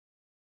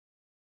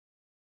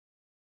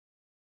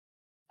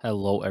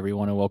Hello,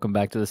 everyone, and welcome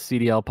back to the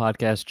CDL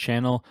podcast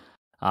channel.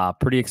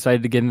 Pretty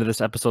excited to get into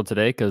this episode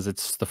today because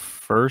it's the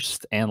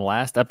first and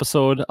last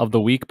episode of the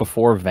week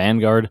before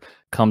Vanguard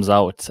comes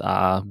out.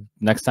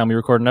 Next time we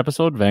record an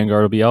episode,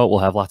 Vanguard will be out. We'll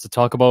have lots to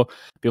talk about,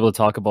 be able to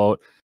talk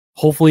about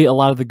hopefully a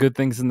lot of the good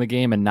things in the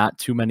game and not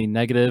too many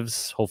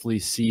negatives. Hopefully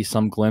see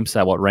some glimpse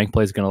at what rank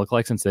play is going to look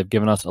like since they've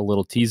given us a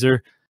little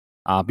teaser.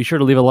 Be sure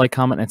to leave a like,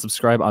 comment, and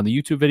subscribe on the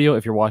YouTube video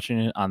if you're watching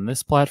it on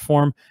this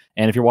platform.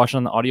 And if you're watching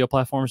on the audio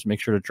platforms,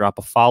 make sure to drop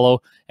a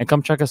follow and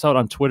come check us out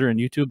on Twitter and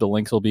YouTube. The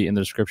links will be in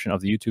the description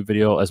of the YouTube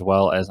video as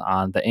well as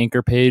on the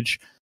Anchor page.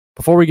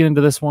 Before we get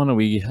into this one and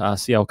we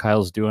see how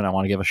Kyle's doing, I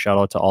want to give a shout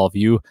out to all of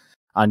you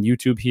on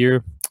YouTube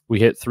here. We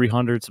hit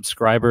 300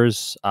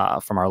 subscribers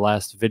from our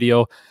last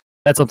video.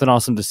 That's something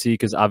awesome to see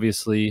because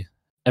obviously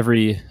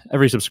every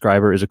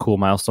subscriber is a cool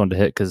milestone to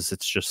hit because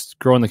it's just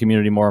growing the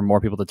community more and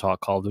more people to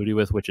talk Call of Duty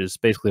with, which is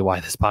basically why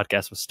this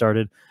podcast was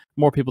started.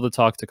 More people to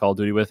talk to Call of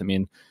Duty with. I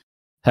mean,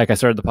 heck, I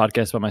started the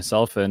podcast by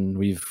myself and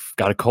we've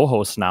got a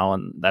co-host now,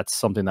 and that's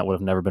something that would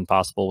have never been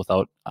possible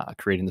without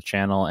creating the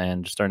channel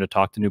and just starting to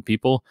talk to new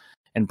people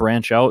and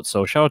branch out.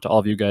 So shout out to all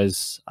of you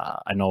guys.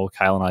 I know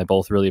Kyle and I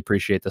both really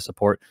appreciate the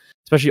support,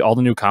 especially all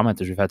the new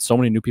commenters. We've had so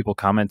many new people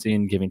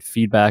commenting, giving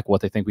feedback,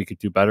 what they think we could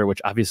do better,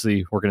 which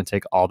obviously we're going to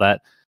take all that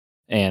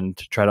and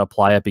try to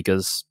apply it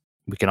because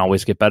we can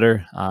always get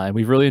better. And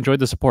we've really enjoyed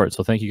the support.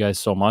 So thank you guys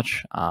so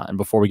much. And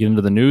before we get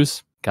into the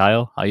news,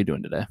 Kyle, how you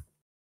doing today?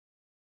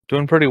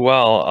 Doing pretty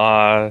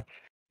well.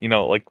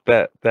 Like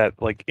that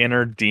like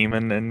inner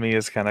demon in me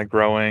is kind of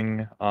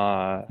growing.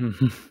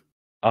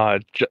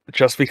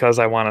 Just because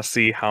I want to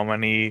see how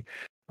many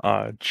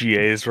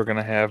GAs we're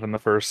gonna have in the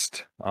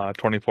first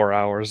 24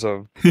 hours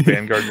of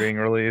Vanguard being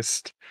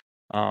released.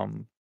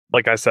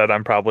 Like I said,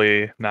 I'm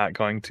probably not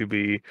going to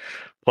be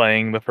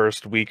playing the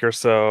first week or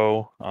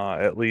so,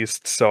 at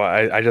least. So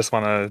I just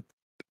want to,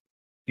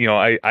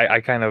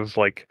 I kind of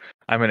like,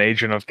 I'm an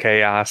agent of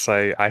chaos.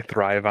 I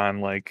thrive on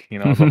like,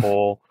 the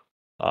whole,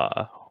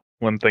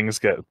 when things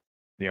get,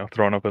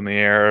 thrown up in the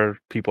air,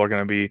 people are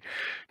going to be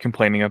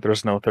complaining that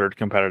there's no third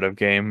competitive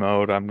game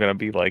mode. I'm going to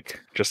be like,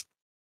 just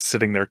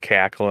sitting there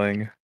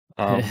cackling.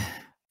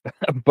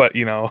 But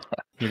you're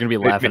gonna be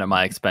laughing at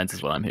my expense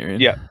is what I'm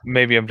hearing. Yeah,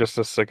 maybe I'm just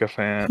a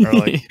sycophant or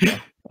like,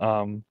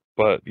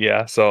 but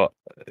yeah, so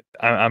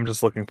I'm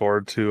just looking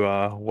forward to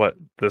what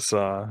this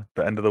the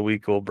end of the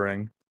week will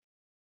bring.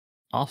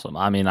 Awesome.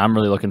 I mean, I'm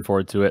really looking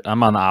forward to it.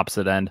 I'm on the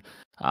opposite end.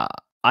 I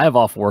have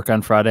off work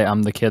on Friday.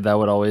 I'm the kid that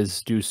would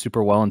always do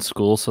super well in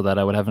school so that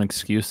I would have an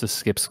excuse to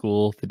skip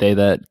school. The day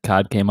that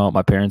COD came out,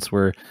 my parents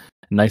were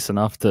nice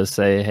enough to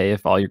say, hey,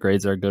 if all your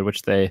grades are good,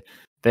 which they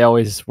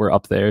always were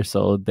up there,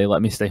 so they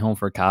let me stay home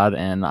for COD,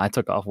 and I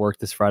took off work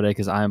this Friday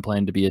because I am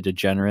planning to be a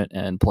degenerate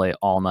and play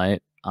all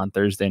night on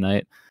Thursday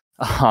night.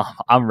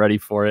 I'm ready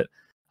for it.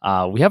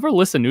 We have our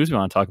list of news we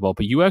want to talk about,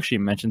 but you actually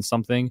mentioned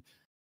something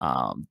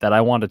that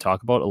I wanted to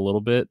talk about a little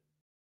bit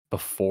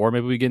before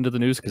maybe we get into the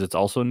news because it's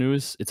also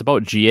news. It's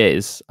about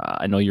GAs.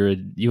 I know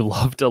you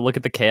love to look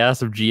at the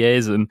chaos of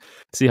GAs and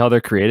see how they're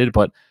created,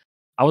 but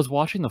I was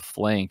watching the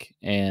flank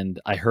and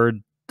I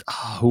heard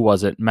who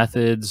was it?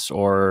 Methods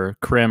or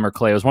Krim or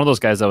Clay. It was one of those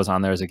guys that was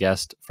on there as a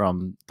guest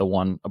from the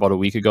one about a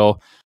week ago,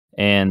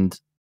 and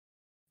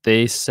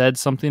they said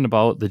something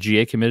about the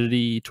GA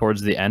community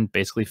towards the end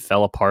basically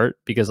fell apart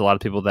because a lot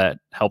of people that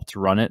helped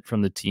run it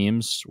from the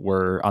teams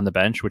were on the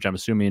bench, which I'm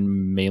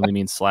assuming mainly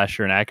means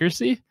slasher and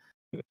accuracy.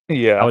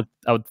 Yeah,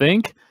 I would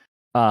think.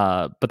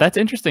 But that's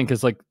interesting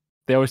because like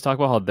they always talk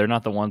about how they're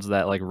not the ones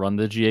that like run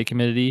the GA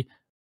community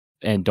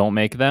and don't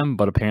make them,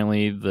 but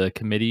apparently the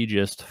committee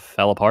just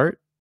fell apart,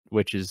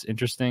 which is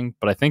interesting.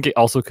 But I think it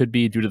also could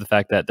be due to the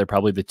fact that they're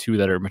probably the two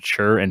that are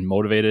mature and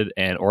motivated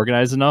and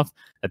organized enough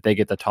that they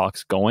get the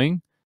talks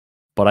going.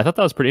 But I thought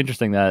that was pretty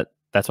interesting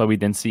that's why we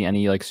didn't see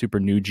any like super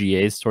new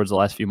GAs towards the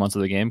last few months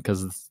of the game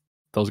because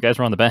those guys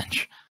were on the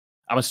bench.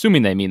 I'm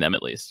assuming they mean them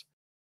at least.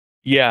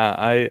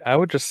 yeah. I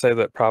would just say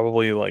that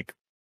probably like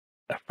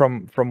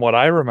from what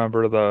I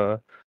remember,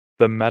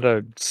 the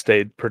meta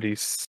stayed pretty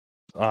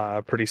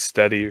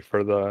steady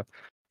for the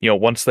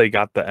once they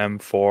got the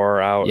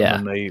M4 out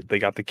and then they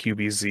got the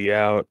QBZ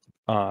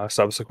out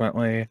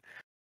subsequently.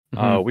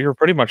 We were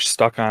pretty much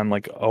stuck on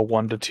like a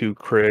 1-2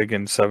 Krig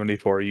and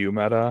 74U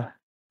meta.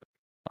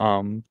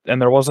 And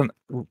there wasn't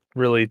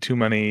really too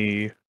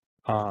many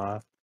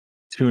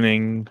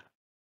tuning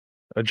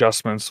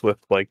adjustments with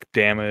like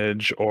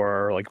damage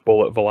or like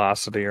bullet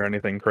velocity or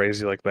anything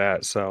crazy like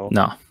that. So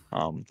no,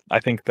 I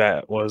think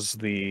that was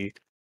the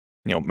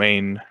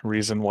main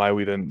reason why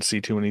we didn't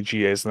see too many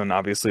GAs. And then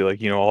obviously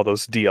like all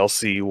those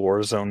DLC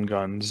Warzone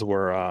guns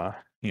were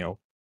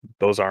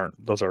those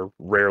are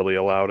rarely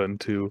allowed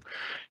into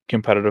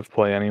competitive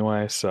play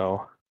anyway.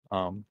 So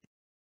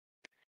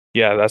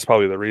yeah, that's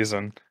probably the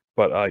reason.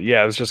 But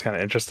yeah, it was just kind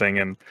of interesting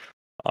and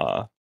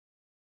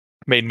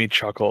made me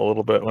chuckle a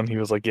little bit when he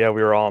was like, yeah,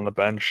 we were all on the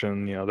bench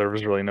and there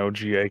was really no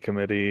GA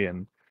committee.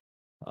 And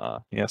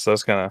yeah, so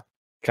that's kind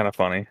of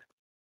funny.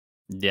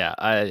 Yeah,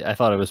 I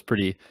thought it was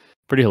pretty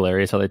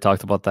hilarious how they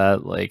talked about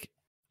that. Like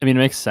I mean, it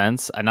makes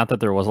sense. Not that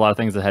there was a lot of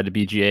things that had to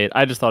be G8.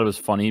 I just thought it was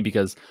funny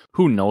because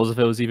who knows if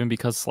it was even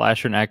because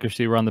Slasher and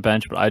Accuracy were on the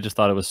bench, but I just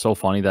thought it was so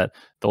funny that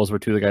those were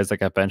two of the guys that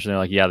got benched. And they're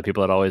like, yeah, the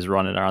people that always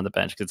run it are on the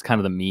bench because it's kind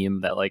of the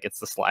meme that like it's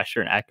the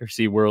Slasher and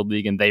Accuracy World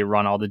League and they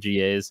run all the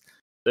GAs.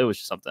 It was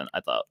just something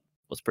I thought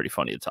was pretty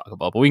funny to talk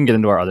about. But we can get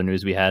into our other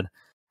news we had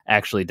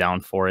actually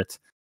down for it.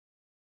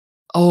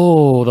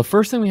 Oh, the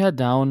first thing we had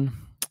down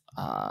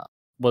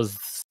was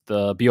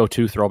the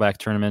BO2 throwback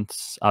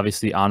tournaments.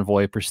 Obviously,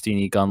 Envoy,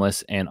 Pristini,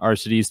 Gunless, and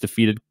Arcitys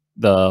defeated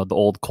the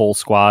old Cole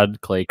squad,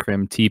 Clay,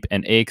 Krim, Teep,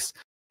 and Aches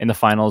in the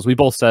finals. We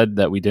both said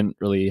that we didn't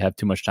really have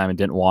too much time and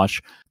didn't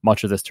watch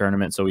much of this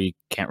tournament, so we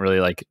can't really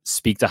like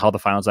speak to how the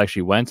finals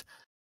actually went.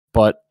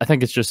 But I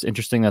think it's just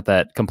interesting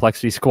that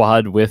complexity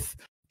squad with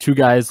two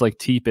guys like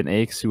Teep and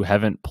Aches who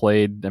haven't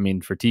played. I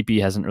mean, for Teep, he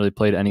hasn't really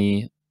played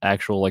any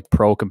actual like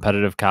pro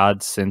competitive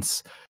COD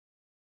since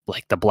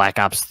like the Black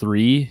Ops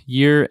 3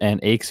 year, and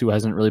Aches, who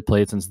hasn't really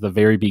played since the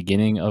very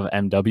beginning of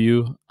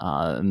MW,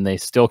 and they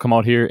still come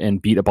out here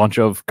and beat a bunch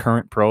of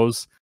current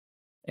pros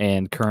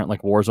and current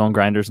like Warzone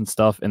grinders and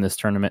stuff in this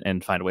tournament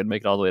and find a way to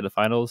make it all the way to the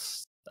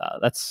finals.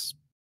 That's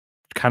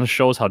kind of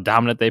shows how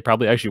dominant they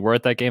probably actually were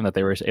at that game, that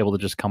they were able to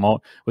just come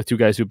out with two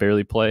guys who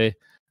barely play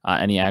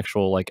any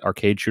actual like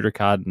arcade shooter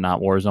COD,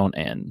 not Warzone,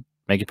 and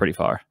make it pretty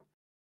far.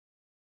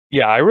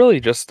 Yeah, I really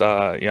just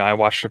I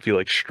watched a few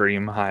like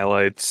stream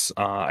highlights.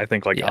 I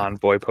think like Yeah.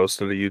 Envoy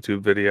posted a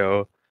YouTube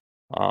video.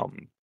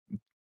 Um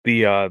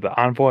the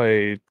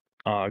Envoy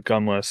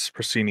Gunless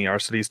Pristini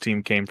Arcitys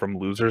team came from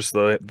losers,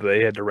 so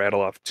they had to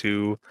rattle off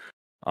two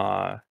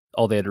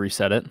Oh, they had to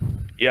reset it.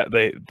 yeah,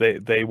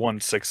 they won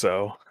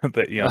 6-0.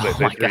 They Oh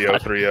they my 3-0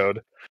 god.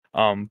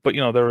 3-0'd.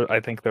 But I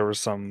think there was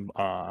some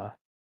I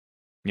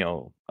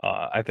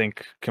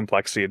think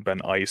Complexity had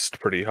been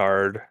iced pretty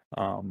hard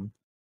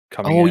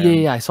coming Oh yeah, in.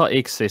 yeah. I saw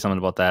Aches say something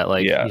about that.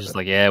 Like Yeah. he's just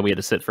like, yeah, we had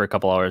to sit for a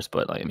couple hours,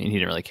 but like, I mean, he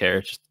didn't really care.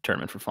 It's just a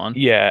tournament for fun.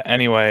 Yeah,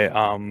 anyway,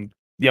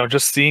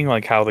 just seeing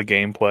like how the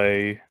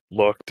gameplay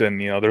looked and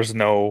there's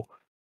no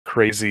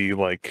crazy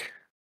like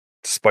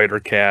spider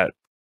cat,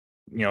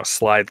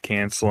 slide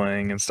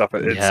canceling and stuff.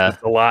 Yeah.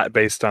 It's a lot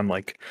based on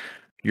like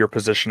your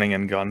positioning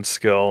and gun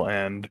skill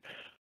and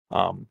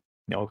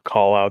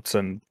call outs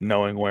and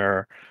knowing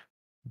where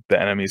the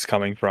enemy's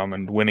coming from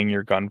and winning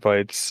your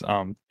gunfights.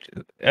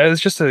 It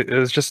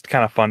was just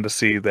kind of fun to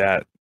see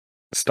that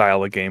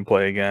style of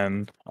gameplay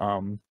again.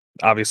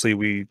 Obviously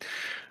we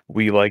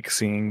like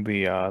seeing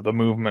the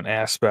movement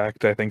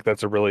aspect. I think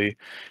that's a really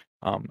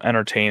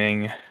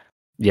entertaining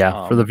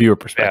Yeah, for the viewer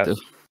perspective.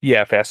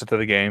 facet to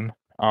the game.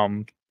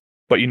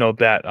 But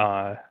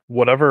that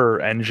whatever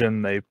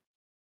engine they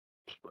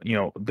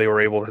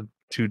were able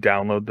to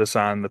download this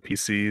on the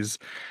PCs,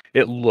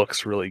 it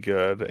looks really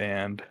good.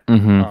 And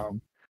Mhm.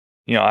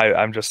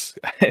 I'm just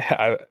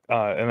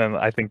and then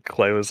I think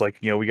Clay was like,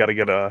 we got to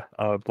get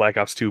a Black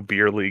Ops 2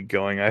 beer league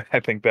going. I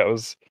think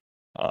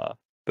uh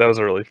that was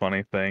a really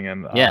funny thing.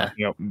 And Yeah.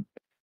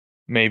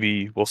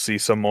 maybe we'll see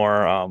some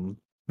more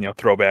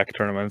throwback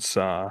tournaments.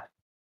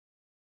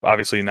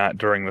 Obviously not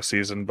during the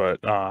season, but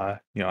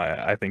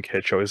I think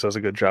Hitch always does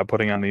a good job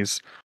putting on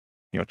these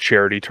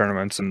charity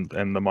tournaments, and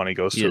the money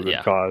goes to a good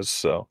Yeah. cause.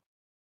 So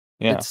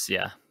yeah. It's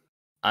yeah.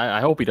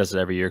 I hope he does it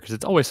every year because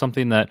it's always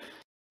something that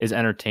is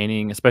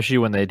entertaining, especially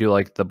when they do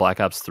like the Black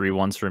Ops 3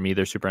 ones. For me,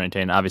 they're super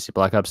entertaining. Obviously,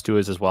 Black Ops 2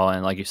 is as well.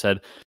 And like you said,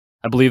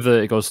 I believe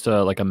that it goes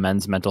to like a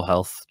men's mental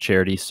health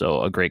charity.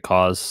 So a great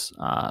cause.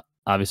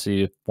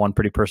 Obviously, one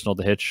pretty personal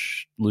to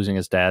Hitch, losing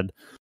his dad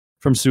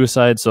from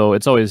suicide. So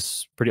it's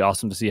always pretty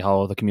awesome to see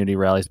how the community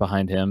rallies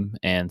behind him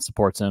and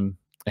supports him.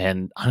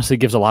 And honestly,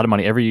 gives a lot of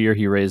money. Every year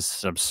he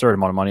raises an absurd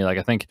amount of money. Like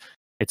I think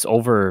it's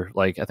over.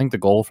 Like I think the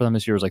goal for them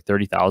this year was like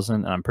 30,000,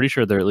 and I'm pretty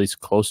sure they're at least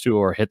close to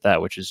or hit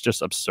that, which is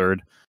just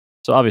absurd.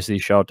 So obviously,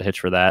 shout out to Hitch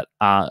for that.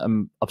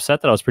 I'm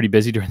upset that I was pretty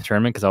busy during the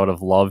tournament because I would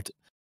have loved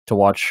to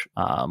watch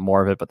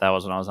more of it, but that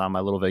was when I was on my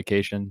little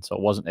vacation, so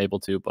I wasn't able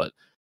to. But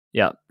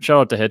yeah,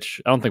 shout out to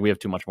Hitch. I don't think we have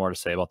too much more to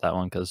say about that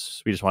one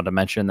because we just wanted to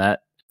mention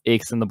that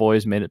Aches and the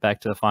boys made it back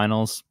to the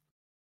finals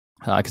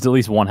because at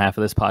least one half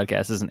of this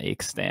podcast is an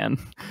Aches stan.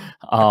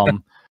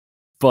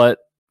 But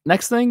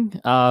next thing,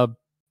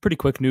 pretty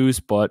quick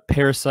news, but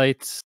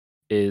Parasites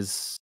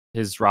is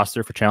his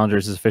roster for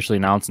challengers is officially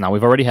announced. Now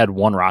we've already had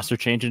one roster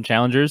change in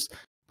challengers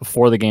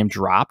before the game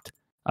dropped.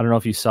 I don't know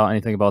if you saw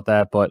anything about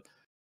that, but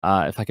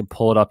if I can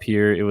pull it up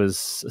here, it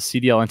was a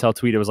CDL Intel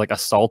tweet. It was like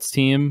Assault's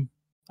team.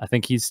 I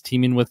think he's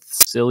teaming with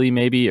Silly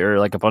maybe, or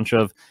like a bunch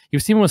of, he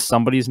was teaming with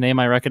somebody's name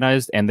I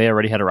recognized, and they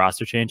already had a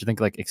roster change. I think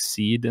like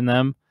Exceed in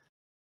them.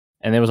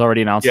 And it was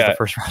already announced as the Yeah,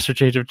 first roster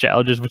change of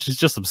challengers, which is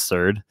just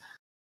absurd.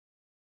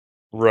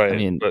 I right.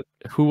 mean, But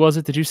who was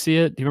it? Did you see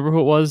it? Do you remember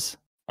who it was?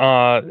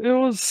 it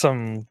was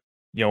some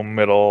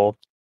middle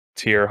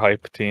tier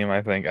hype team.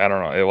 I think, I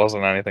don't know. It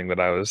wasn't anything that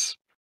I was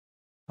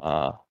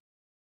uh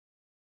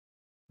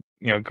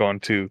going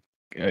to.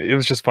 It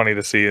was just funny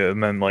to see.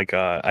 And then like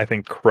I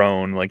think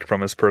Crone, like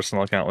from his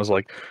personal account, was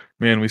like,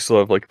 "Man, we still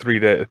have like 3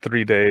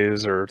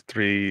 days or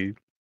three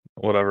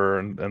whatever,"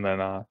 and then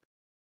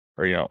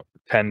or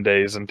 10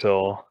 days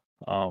until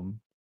um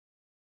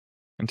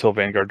until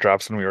Vanguard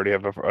drops and we already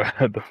have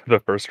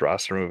the first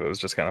roster move. It was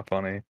just kind of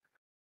funny.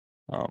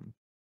 But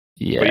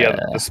yeah, Yeah.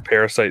 this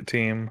Parasite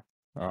team,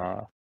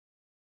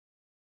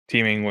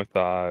 teaming with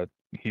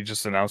he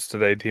just announced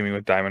today teaming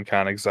with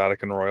DiamondCon,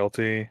 Exotic, and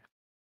Royalty.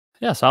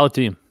 Yeah, solid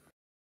team.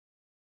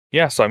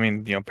 Yeah, so I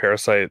mean,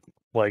 Parasite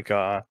like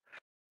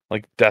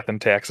Death and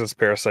Taxes,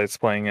 Parasite's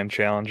playing in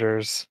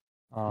Challengers.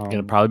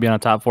 Gonna probably be on a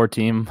top 4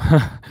 team.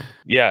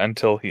 Yeah,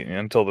 until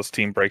this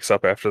team breaks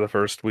up after the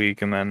first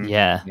week, and then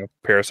Yeah.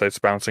 Parasite's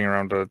bouncing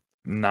around to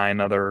 9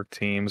 other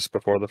teams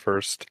before the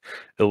first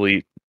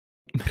Elite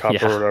Cup or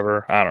Yeah.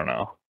 whatever. I don't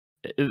know.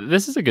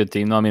 This is a good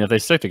team, though. I mean, if they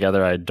stick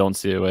together, I don't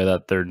see a way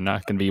that they're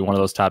not going to be one of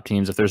those top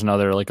teams. If there's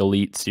another like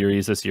elite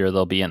series this year,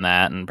 they'll be in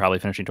that and probably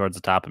finishing towards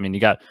the top. I mean, you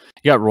got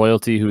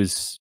Royalty,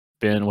 was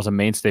a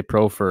mainstay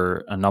pro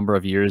for a number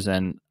of years,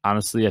 and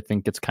honestly, I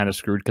think it's kind of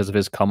screwed because of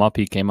his come up.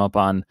 He came up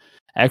on,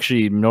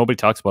 actually nobody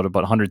talks about it,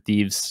 but 100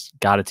 Thieves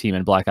got a team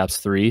in Black Ops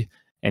 3,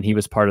 and he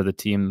was part of the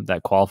team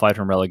that qualified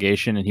from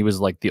relegation, and he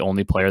was like the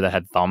only player that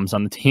had thumbs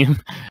on the team.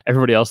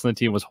 Everybody else on the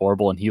team was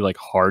horrible, and he like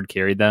hard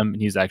carried them,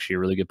 and he's actually a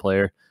really good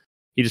player.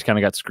 He just kind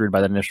of got screwed by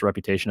that initial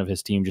reputation of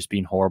his team just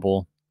being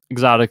horrible.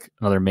 Exotic,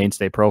 another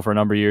mainstay pro for a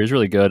number of years,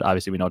 really good.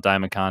 Obviously, we know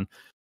DiamondCon.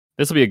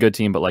 This will be a good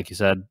team, but like you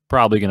said,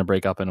 probably going to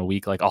break up in a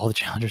week like all the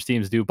Challengers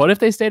teams do. But if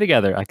they stay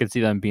together, I could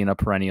see them being a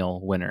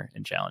perennial winner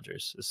in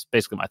Challengers. It's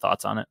basically my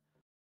thoughts on it.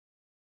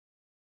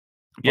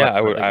 Yeah, But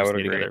I would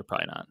stay agree. together,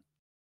 probably not.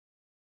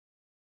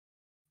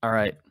 All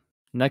right.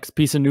 Next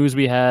piece of news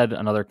we had,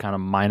 another kind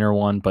of minor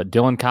one, but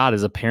Dylan Codd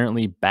is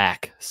apparently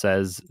back,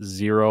 says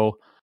Zero.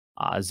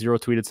 Zero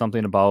tweeted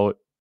something about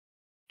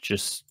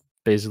just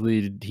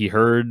basically he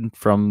heard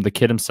from the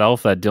kid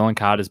himself that Dylan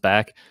Codd is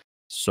back.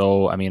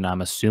 So, I mean,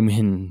 I'm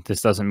assuming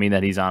this doesn't mean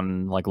that he's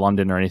on like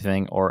London or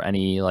anything or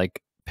any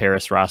like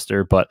Paris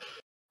roster, but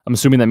I'm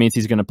assuming that means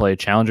he's going to play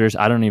Challengers.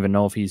 I don't even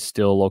know if he's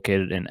still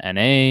located in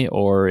NA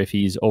or if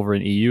he's over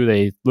in EU.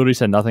 They literally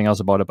said nothing else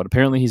about it, but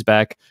apparently he's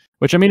back,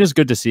 which I mean is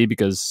good to see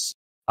because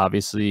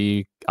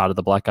obviously out of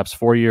the Black Ops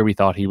 4 year, we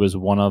thought he was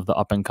one of the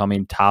up and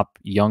coming top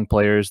young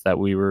players that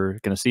we were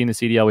going to see in the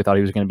CDL. We thought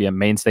he was going to be a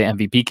mainstay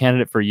MVP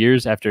candidate for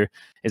years after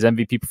his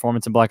MVP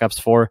performance in Black Ops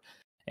 4.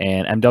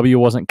 And MW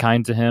wasn't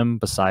kind to him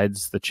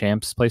besides the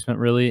champs placement,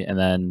 really. And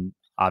then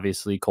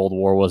obviously Cold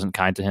War wasn't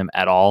kind to him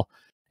at all.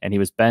 And he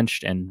was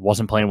benched and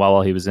wasn't playing well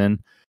while he was in.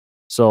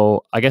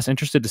 So I guess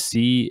interested to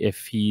see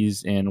if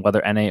he's in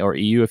whether NA or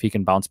EU, if he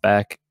can bounce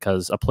back,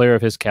 because a player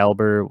of his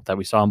caliber that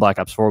we saw in Black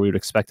Ops 4, we would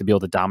expect to be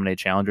able to dominate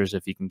Challengers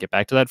if he can get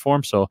back to that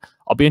form. So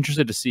I'll be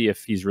interested to see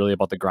if he's really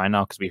about the grind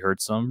now, because we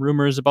heard some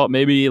rumors about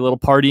maybe a little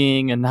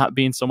partying and not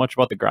being so much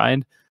about the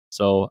grind.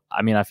 So,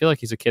 I mean, I feel like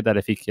he's a kid that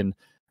if he can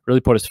really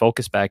put his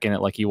focus back in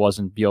it like he was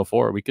in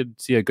BO4, we could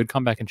see a good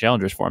comeback in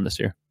Challengers for him this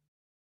year.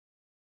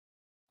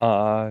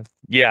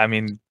 Yeah, I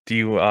mean, do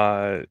you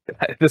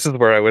this is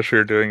where I wish we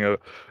were doing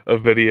a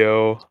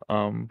video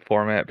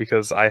format,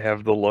 because I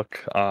have the look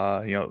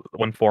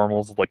when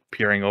Formal's like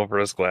peering over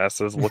his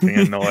glasses looking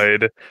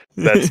annoyed.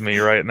 That's me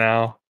right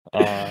now.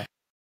 I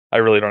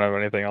really don't have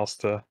anything else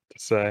to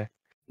say.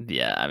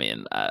 Yeah, I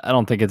mean, I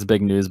don't think it's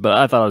big news, but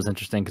I thought it was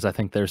interesting because I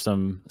think there's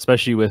some,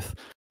 especially with,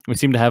 we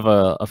seem to have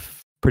a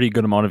pretty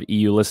good amount of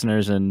EU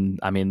listeners, and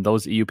I mean,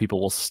 those EU people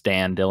will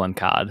stand Dylan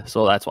Codd,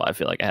 so that's why I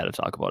feel like I had to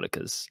talk about it,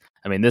 because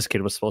I mean, this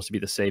kid was supposed to be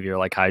the savior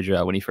like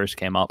Hydra when he first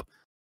came up.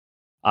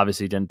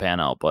 Obviously, didn't pan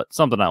out, but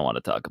something I want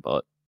to talk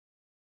about.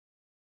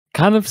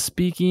 Kind of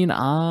speaking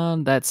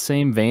on that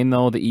same vein,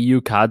 though, the EU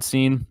COD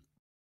scene.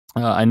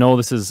 I know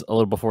this is a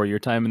little before your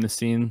time in the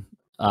scene,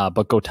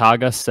 but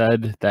Gotaga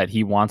said that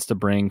he wants to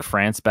bring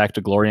France back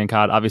to glory in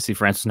COD. Obviously,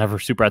 France was never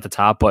super at the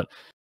top, but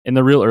in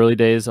the real early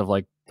days of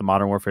like the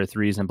Modern Warfare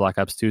 3s and Black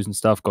Ops 2s and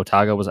stuff,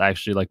 Gotaga was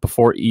actually like,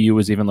 before EU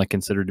was even like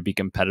considered to be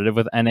competitive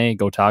with NA,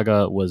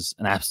 Gotaga was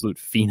an absolute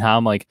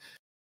phenom. Like,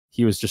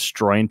 he was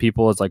destroying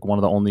people as like one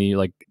of the only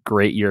like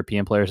great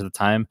European players at the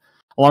time,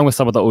 along with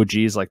some of the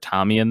OGs like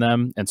Tommy and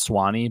them and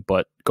Swanee.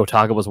 But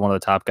Gotaga was one of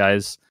the top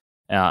guys,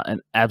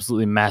 an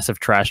absolutely massive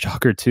trash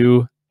talker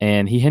too.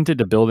 And he hinted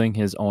to building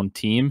his own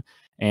team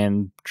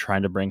and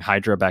trying to bring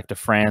Hydra back to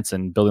France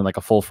and building like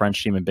a full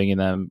French team and bringing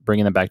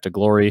them back to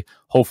glory.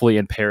 Hopefully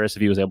in Paris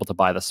if he was able to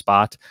buy the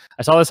spot.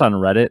 I saw this on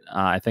Reddit.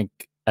 I think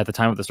at the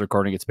time of this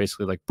recording, it's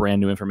basically like brand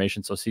new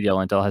information. So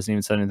CDL Intel hasn't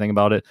even said anything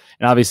about it.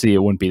 And obviously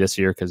it wouldn't be this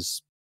year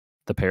because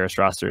the Paris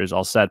roster is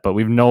all set, but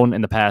we've known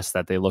in the past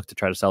that they look to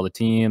try to sell the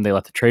team. They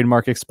let the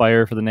trademark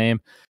expire for the name.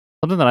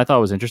 Something that I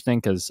thought was interesting,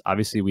 because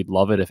obviously we'd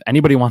love it if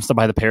anybody wants to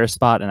buy the Paris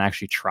spot and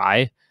actually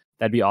try.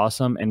 That'd be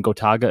awesome. And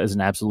Gotaga is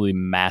an absolutely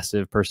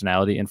massive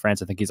personality in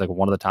France. I think he's like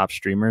one of the top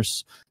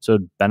streamers, so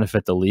it'd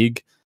benefit the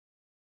league.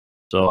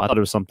 So I thought it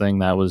was something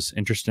that was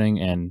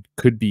interesting and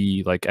could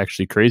be like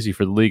actually crazy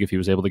for the league if he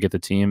was able to get the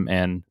team,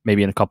 and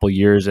maybe in a couple of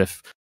years,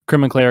 if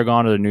Crim and Clay are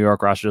gone or the New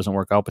York roster doesn't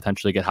work out,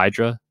 potentially get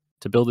Hydra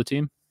to build a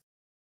team.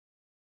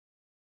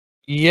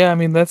 Yeah, I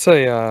mean that's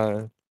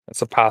a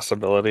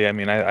possibility. I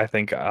mean, I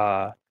think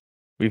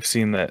we've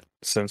seen that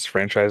since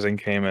franchising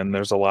came in,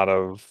 there's a lot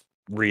of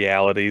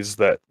realities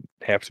that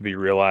have to be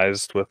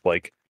realized with,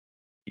 like,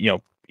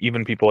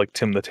 even people like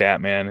Tim the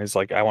Tatman is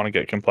like, I want to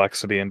get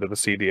complexity into the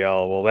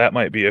CDL. Well, that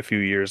might be a few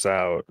years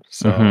out.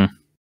 So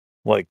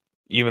like,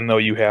 even though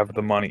you have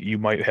the money, you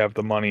might have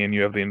the money and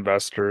you have the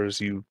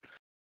investors,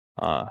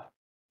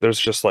 there's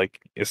just like,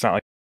 it's not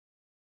like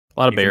A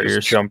lot of you can just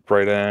barriers. jump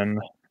right in.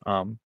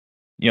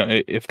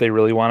 If they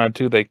really wanted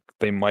to,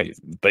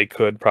 they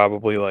could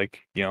probably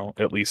like,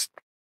 at least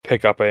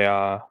pick up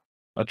a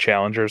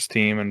challengers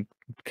team and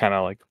kind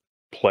of like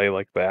play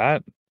like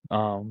that.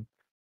 I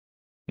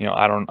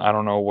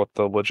don't know what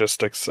the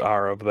logistics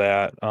are of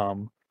that.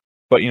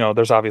 But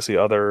there's obviously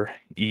other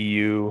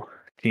EU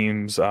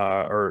teams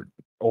or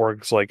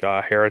orgs like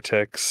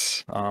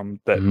Heretics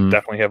that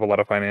definitely have a lot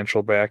of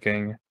financial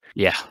backing.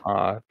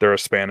 Yeah. They're a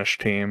Spanish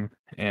team,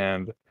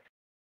 and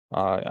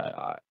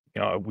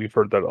we've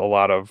heard that a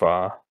lot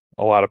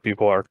of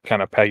people are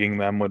kind of pegging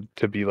them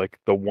to be like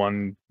the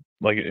one.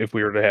 Like if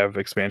we were to have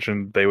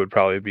expansion, they would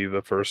probably be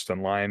the first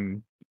in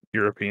line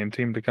European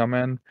team to come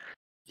in.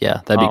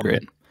 Yeah, that'd be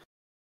great.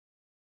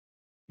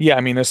 Yeah,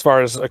 I mean, as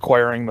far as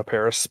acquiring the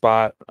Paris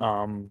spot,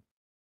 I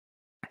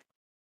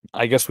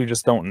guess we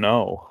just don't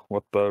know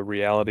what the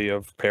reality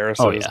of Paris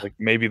is. Yeah. Like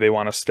maybe they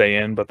want to stay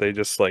in, but they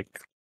just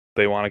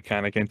they want to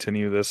kind of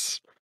continue this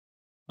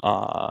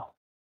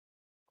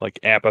like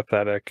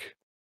apathetic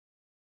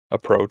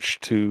approach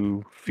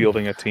to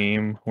fielding a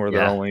team where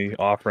they're only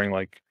offering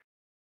like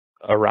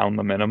around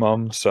the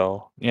minimum.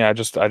 So yeah, I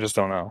just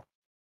don't know.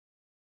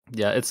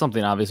 Yeah, it's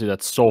something obviously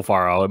that's so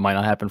far out. It might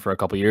not happen for a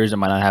couple years. It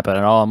might not happen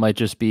at all. It might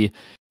just be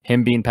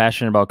him being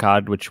passionate about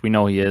COD, which we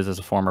know he is as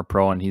a former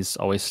pro, and he's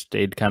always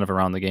stayed kind of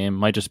around the game.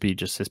 Might just be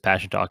just his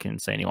passion talking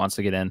and saying he wants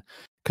to get in.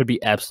 Could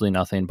be absolutely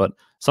nothing. But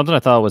something I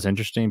thought was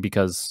interesting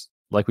because,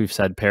 like we've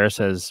said, Paris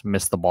has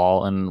missed the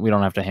ball, and we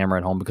don't have to hammer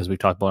it home because we've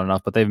talked about it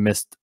enough, but they've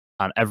missed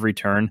on every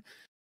turn.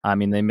 I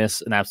mean, they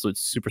miss an absolute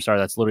superstar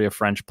that's literally a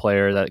French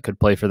player that could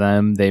play for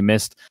them. They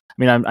missed. I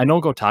mean, I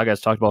know Gotaga has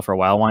talked about for a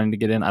while wanting to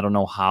get in. I don't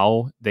know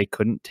how they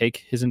couldn't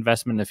take his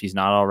investment if he's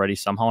not already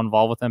somehow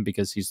involved with them,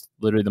 because he's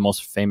literally the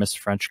most famous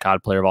French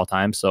COD player of all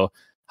time. So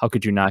how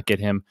could you not get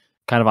him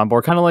kind of on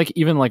board? Kind of like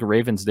even like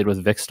Ravens did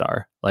with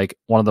Vicstar, like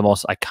one of the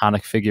most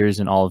iconic figures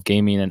in all of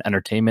gaming and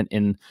entertainment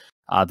in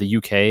the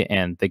UK,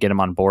 and they get him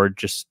on board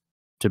just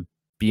to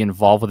be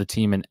involved with the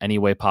team in any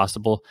way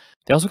possible.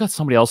 They also got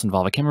somebody else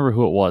involved. I can't remember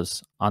who it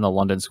was on the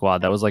London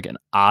squad. That was like an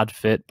odd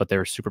fit, but they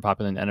were super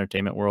popular in the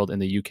entertainment world in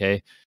the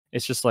UK.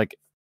 It's just like,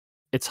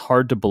 it's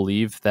hard to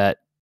believe that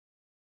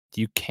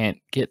you can't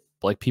get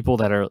like people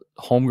that are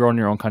homegrown in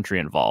your own country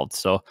involved.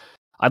 So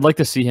I'd like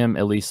to see him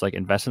at least like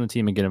invest in the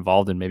team and get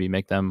involved and maybe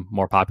make them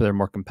more popular,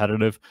 more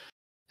competitive,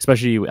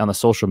 especially on the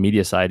social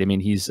media side. I mean,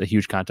 he's a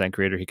huge content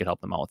creator. He could help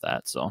them out with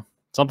that. So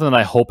something that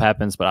I hope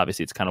happens, but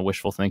obviously it's kind of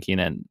wishful thinking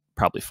and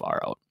probably far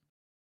out.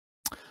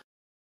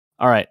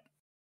 All right.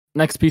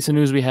 Next piece of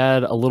news we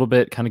had a little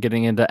bit kind of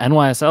getting into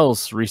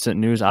NYSL's recent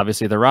news.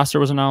 Obviously, the roster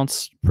was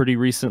announced pretty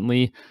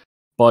recently,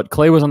 but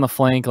Clay was on the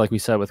flank, like we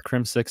said, with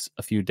Crim6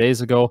 a few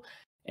days ago,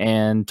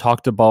 and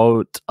talked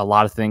about a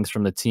lot of things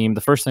from the team.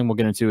 The first thing we'll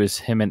get into is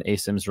him and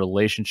Asim's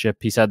relationship.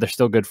 He said they're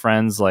still good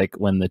friends. Like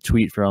when the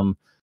tweet from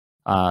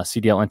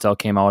CDL Intel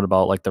came out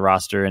about like the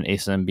roster and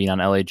Asim being on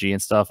LAG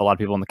and stuff, a lot of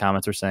people in the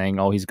comments are saying,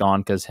 oh, he's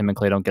gone because him and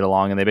Clay don't get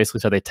along. And they basically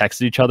said they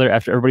texted each other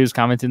after everybody was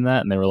commenting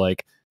that, and they were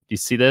like, do you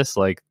see this?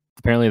 Like,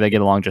 apparently they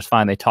get along just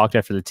fine. They talked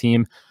after the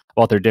team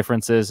about their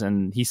differences,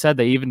 and he said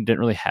they even didn't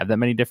really have that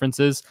many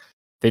differences.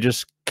 They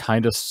just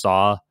kind of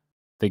saw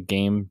the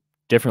game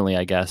differently,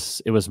 I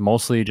guess. It was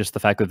mostly just the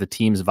fact that the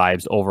team's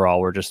vibes overall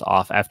were just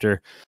off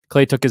after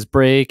Clay took his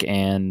break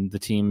and the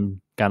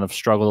team kind of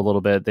struggled a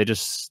little bit. They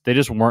just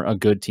weren't a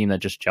good team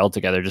that just gelled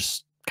together.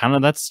 Just kind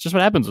of, that's just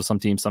what happens with some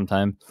teams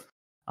sometimes.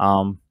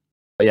 But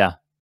yeah,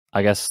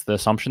 I guess the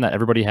assumption that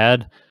everybody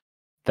had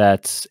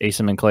that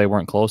Asim and Clay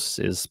weren't close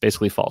is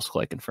basically false.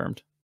 Clay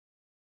confirmed.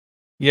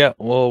 Yeah,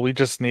 well, we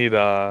just need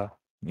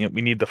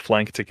we need the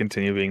flank to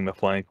continue being the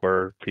flank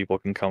where people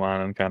can come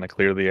on and kind of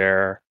clear the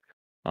air.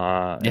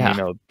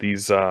 And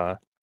these at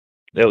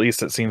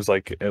least it seems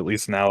like at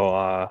least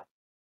now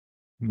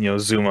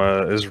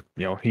Zuma is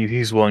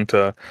he's willing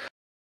to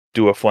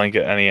do a flank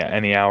at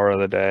any hour of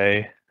the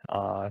day.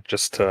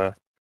 Just to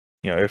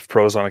if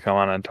pros want to come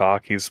on and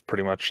talk, he's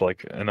pretty much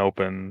like an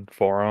open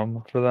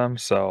forum for them.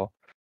 So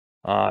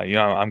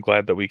I'm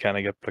glad that we kind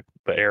of get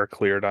the air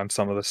cleared on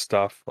some of this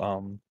stuff.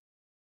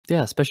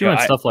 Yeah, especially when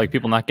stuff like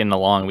people not getting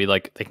along,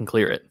 they can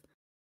clear it.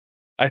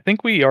 I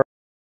think we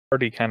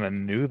already kind of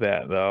knew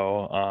that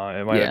though.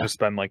 It might have just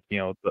been like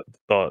the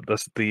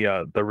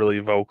really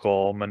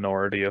vocal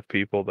minority of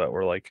people that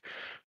were like,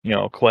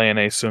 Clay and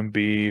Asim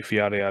beef,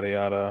 yada yada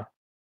yada.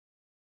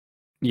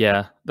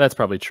 Yeah, that's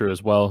probably true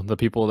as well. The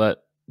people that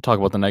talk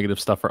about the negative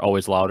stuff are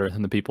always louder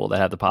than the people that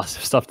have the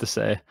positive stuff to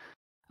say.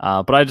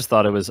 But I just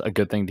thought it was a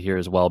good thing to hear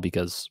as well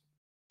because,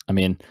 I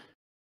mean,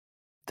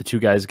 the two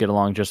guys get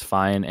along just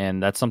fine,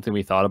 and that's something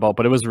we thought about.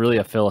 But it was really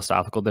a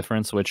philosophical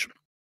difference, which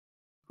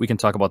we can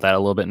talk about that a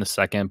little bit in a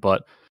second.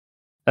 But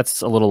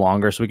That's a little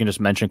longer, so we can just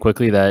mention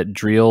quickly that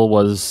Driel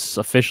was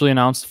officially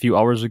announced a few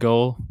hours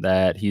ago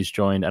that he's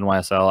joined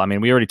NYSL. I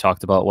mean, we already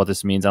talked about what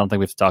this means. I don't think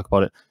we have to talk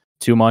about it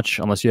too much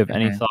unless you have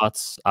any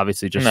thoughts.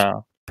 Obviously, just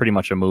pretty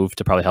much a move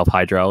to probably help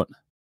Hydra out.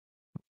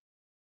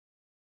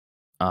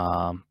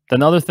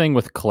 The other thing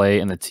with Clay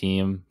and the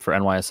team for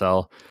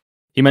NYSL,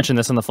 he mentioned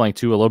this on the flank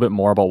too, a little bit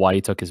more about why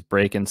he took his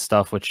break and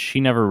stuff, which he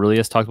never really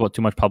has talked about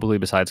too much publicly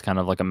besides kind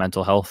of like a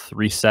mental health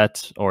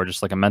reset or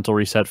just like a mental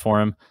reset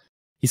for him.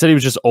 He said he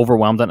was just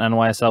overwhelmed on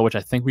NYSL, which I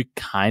think we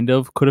kind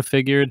of could have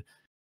figured.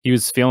 He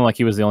was feeling like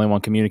he was the only one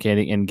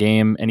communicating in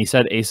game, and he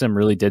said ASIM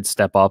really did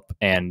step up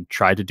and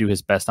tried to do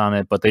his best on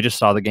it, but they just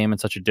saw the game in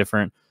such a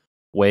different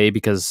way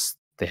because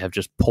they have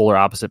just polar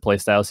opposite play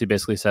styles. He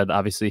basically said,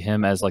 obviously,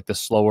 him as like the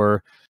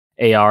slower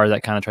AR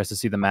that kind of tries to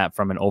see the map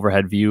from an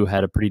overhead view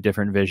had a pretty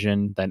different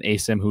vision than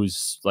ASIM,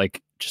 who's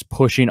like just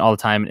pushing all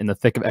the time in the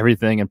thick of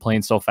everything and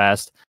playing so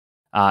fast.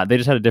 They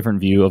just had a different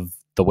view of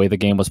the way the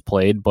game was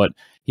played, but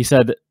he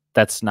said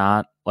that's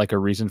not like a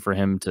reason for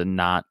him to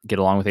not get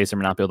along with ASIM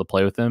or not be able to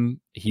play with him.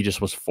 He just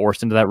was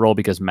forced into that role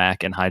because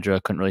Mac and Hydra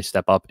couldn't really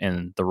step up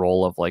in the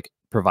role of like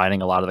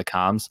providing a lot of the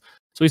comms.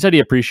 So he said he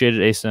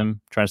appreciated ASIM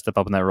trying to step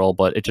up in that role,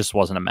 but it just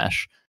wasn't a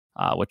mesh,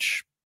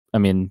 which, I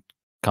mean,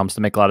 comes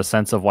to make a lot of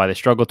sense of why they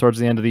struggled towards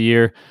the end of the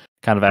year,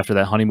 kind of after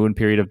that honeymoon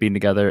period of being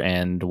together,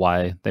 and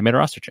why they made a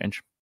roster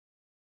change.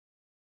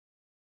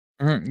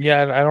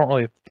 Yeah, I don't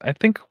really. I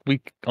think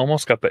we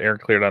almost got the air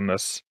cleared on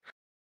this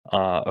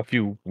a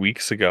few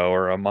weeks ago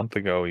or a month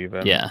ago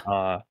even.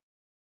 Yeah.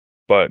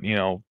 But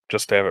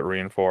just to have it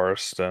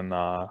reinforced and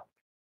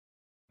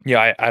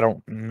yeah, I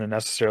don't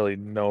necessarily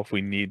know if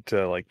we need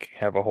to like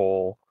have a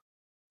whole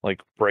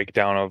like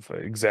breakdown of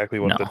exactly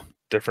what the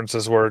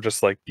differences were.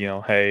 Just like,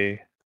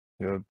 hey,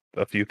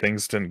 a few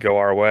things didn't go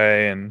our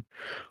way and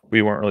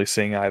we weren't really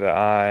seeing eye to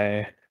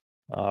eye.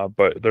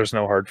 But there's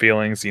no hard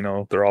feelings,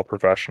 they're all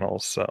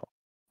professionals. So,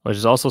 which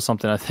is also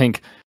something I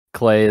think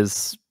Clay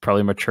has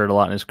probably matured a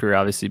lot in his career,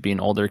 obviously being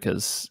older,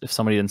 because if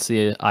somebody didn't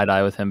see eye to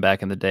eye with him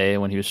back in the day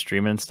when he was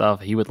streaming and stuff,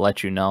 he would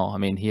let you know. I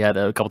mean, he had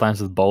a couple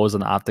times with bows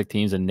and OpTic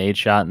teams and nade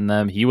shot in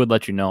them. He would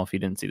let you know if he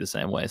didn't see the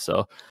same way.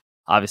 So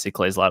obviously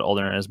Clay's a lot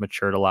older and has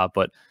matured a lot,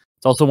 but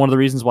it's also one of the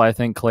reasons why I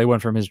think Clay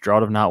went from his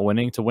drought of not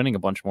winning to winning a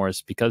bunch more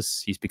is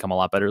because he's become a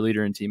lot better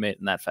leader and teammate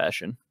in that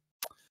fashion.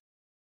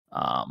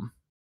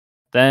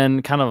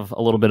 Then kind of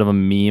a little bit of a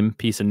meme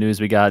piece of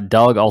news we got.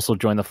 Doug also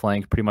joined the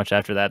flank pretty much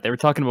after that. They were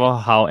talking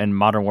about how in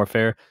Modern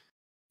Warfare,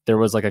 there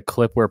was like a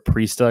clip where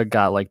Priesta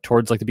got like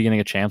towards like the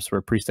beginning of Champs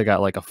where Priesta got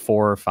like a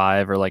 4 or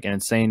 5 or like an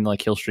insane like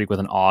kill streak with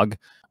an AUG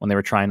when they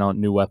were trying out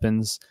new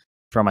weapons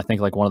from I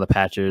think like one of the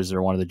patches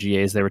or one of the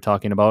GAs they were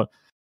talking about.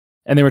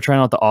 And they were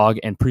trying out the AUG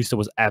and Priesta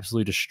was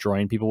absolutely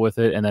destroying people with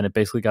it. And then it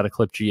basically got a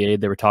clip GA.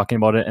 They were talking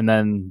about it. And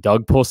then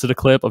Doug posted a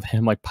clip of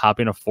him like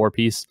popping a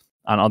 4-piece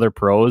on other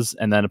pros,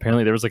 and then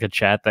apparently there was like a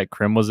chat that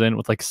Krim was in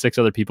with like 6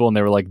 other people, and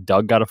they were like,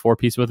 Doug got a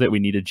 4-piece with it, we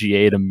need a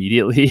GA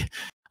immediately.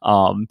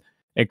 And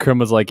Krim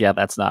was like, yeah,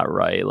 that's not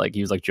right. Like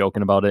he was like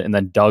joking about it, and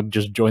then Doug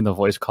just joined the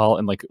voice call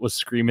and like was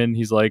screaming.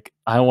 He's like,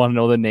 I want to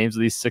know the names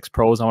of these 6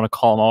 pros. I want to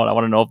call them out. I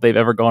want to know if they've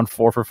ever gone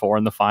 4 for 4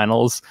 in the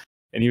finals.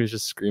 And he was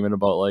just screaming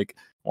about like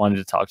wanting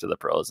to talk to the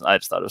pros. And I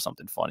just thought it was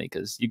something funny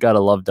because you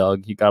gotta love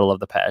Doug, you gotta love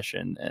the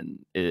passion, and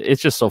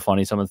it's just so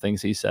funny some of the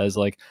things he says.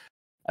 Like,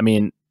 I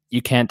mean,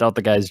 you can't doubt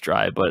the guy's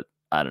dry, but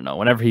I don't know.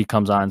 Whenever he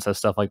comes on and says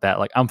stuff like that,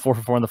 like I'm 4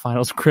 for 4 in the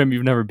finals, Krim,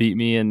 you've never beat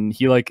me, and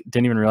he like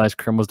didn't even realize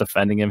Krim was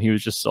defending him. He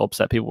was just so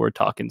upset people were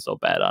talking so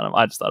bad on him.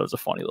 I just thought it was a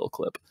funny little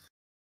clip.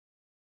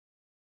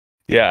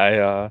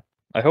 Yeah,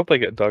 I hope they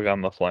get Doug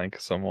on the flank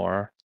some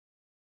more.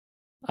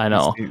 I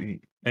know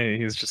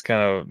he's just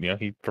kind of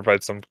he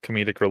provides some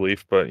comedic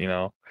relief, but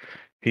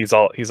he's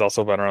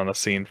also been around the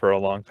scene for a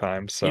long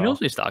time. So he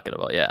knows what he's talking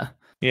about.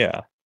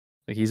 Yeah.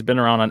 Like he's been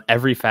around on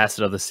every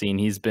facet of the scene.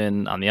 He's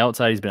been on the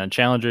outside. He's been on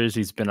challengers.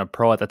 He's been a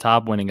pro at the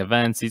top winning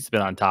events. He's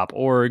been on top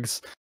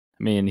orgs.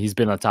 I mean, he's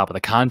been on top of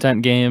the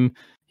content game.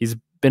 He's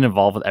been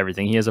involved with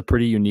everything. He has a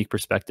pretty unique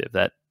perspective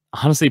that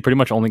honestly pretty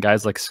much only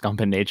guys like Scump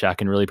and Nadeshot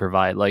can really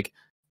provide, like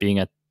being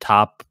a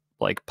top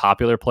like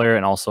popular player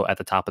and also at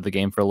the top of the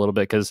game for a little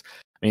bit. Because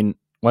I mean,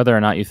 whether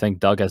or not you think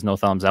Doug has no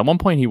thumbs, at one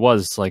point he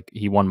was like,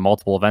 he won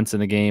multiple events in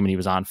the game and he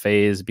was on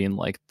Faze being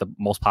like the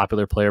most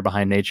popular player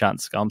behind Nadeshot and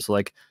Scump. So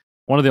like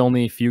one of the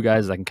only few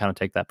guys that can kind of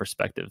take that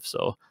perspective.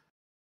 So,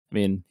 I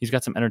mean, he's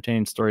got some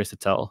entertaining stories to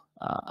tell.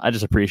 I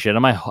just appreciate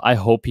him. I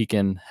hope he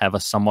can have a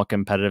somewhat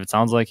competitive. It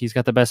sounds like he's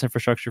got the best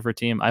infrastructure for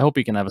team. I hope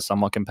he can have a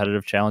somewhat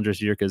competitive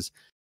challengers year because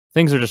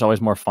things are just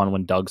always more fun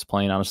when Doug's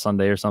playing on a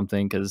Sunday or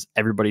something because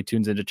everybody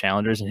tunes into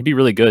challengers and he'd be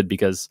really good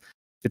because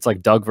it's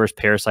like Doug versus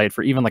Parasite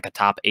for even like a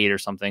top 8 or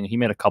something. He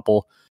made a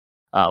couple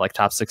like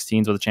top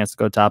 16s with a chance to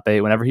go top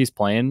 8. Whenever he's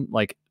playing,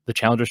 like the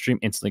challenger stream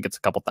instantly gets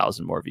a couple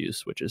thousand more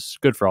views, which is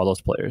good for all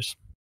those players.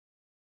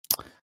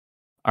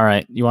 All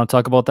right, you want to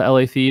talk about the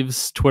LA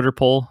Thieves Twitter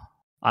poll?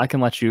 I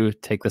can let you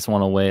take this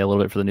one away a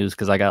little bit for the news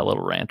because I got a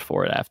little rant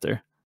for it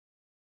after.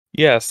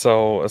 Yeah,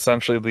 so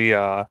essentially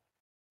the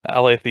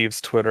LA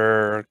Thieves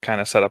Twitter kind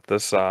of set up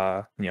this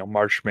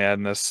March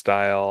Madness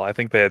style. I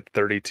think they had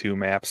 32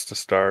 maps to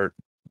start.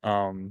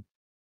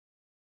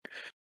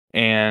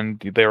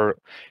 And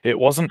it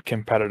wasn't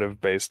competitive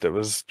based. It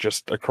was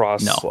just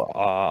across No.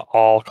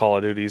 all Call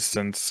of Duties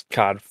since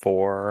COD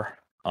 4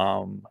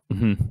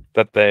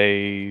 that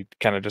they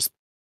kind of just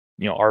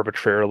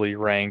arbitrarily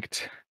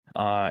ranked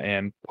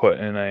and put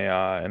in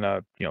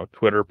a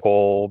Twitter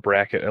poll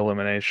bracket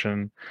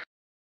elimination,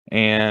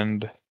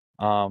 and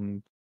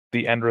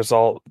the end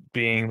result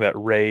being that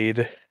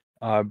raid,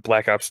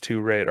 Black Ops 2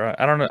 raid, or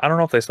I don't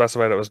know if they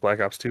specified it was Black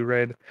Ops 2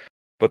 raid,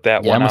 but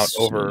that Yeah, won I'm out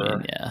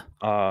assuming,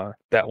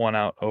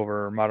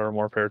 over Modern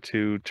Warfare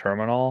 2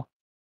 Terminal,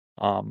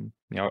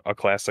 a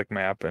classic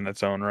map in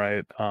its own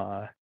right.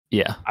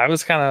 Yeah. I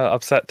was kind of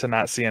upset to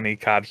not see any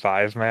COD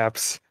 5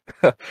 maps,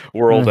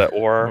 World at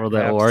War World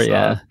at War, maps.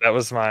 yeah. That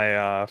was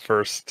my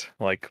first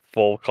like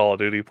full Call of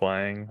Duty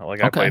playing.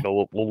 Like I Okay. played a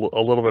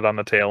little bit on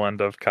the tail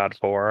end of COD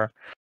 4.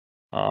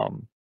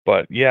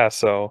 But yeah,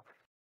 so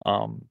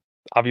um,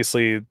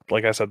 obviously,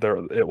 like I said,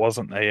 it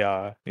wasn't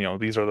a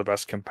these are the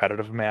best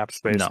competitive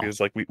maps. Basically, No. it's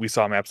like we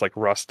saw maps like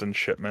Rust and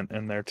Shipment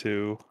in there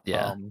too.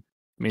 Yeah. I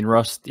mean,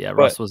 Rust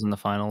But was in the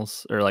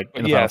finals, or like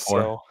in the yeah,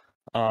 final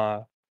four.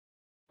 so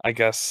I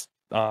guess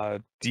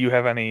do you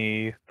have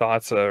any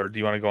thoughts, or do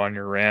you want to go on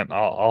your rant?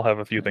 I'll have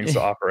a few things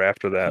to offer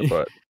after that,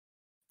 but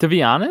To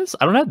be honest,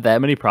 I don't have that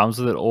many problems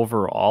with it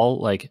overall.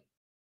 Like,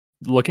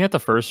 looking at the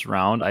first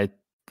round, I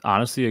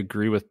honestly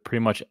agree with pretty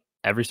much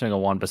every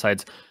single one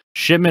besides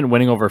Shipment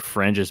winning over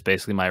Fringe is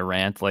basically my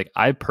rant. Like,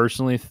 I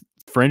personally,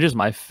 Fringe is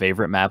my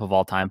favorite map of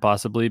all time,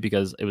 possibly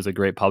because it was a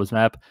great pubs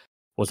map.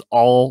 Was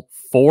all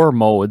four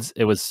modes.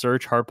 It was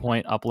Search,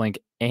 Hardpoint, Uplink,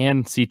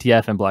 and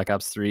CTF in Black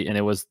Ops 3, and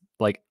it was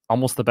like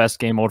almost the best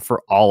game mode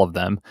for all of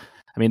them.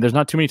 I mean, there's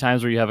not too many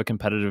times where you have a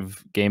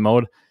competitive game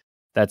mode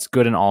that's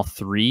good in all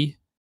three,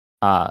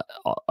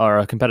 or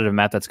a competitive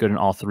map that's good in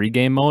all three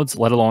game modes,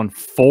 let alone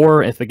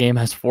four if the game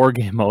has four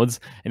game modes.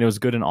 And it was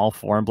good in all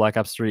four in Black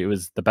Ops 3. It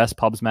was the best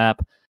pubs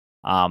map.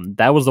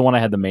 That was the one I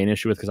had the main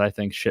issue with because I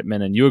think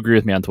Shipment, and you agree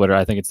with me on Twitter,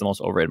 I think it's the most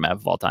overrated map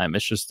of all time.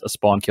 It's just a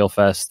spawn kill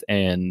fest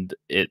and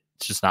it's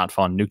just not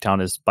fun. Nuketown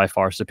is by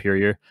far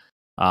superior.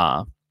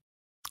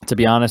 To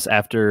be honest,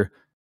 after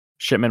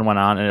Shipment went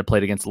on and it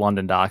played against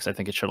London Docks, I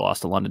think it should have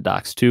lost to London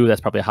Docks too.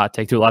 That's probably a hot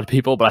take to a lot of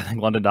people, but I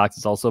think London Docks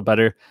is also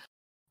better.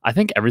 I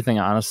think everything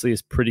honestly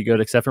is pretty good,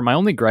 except for my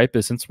only gripe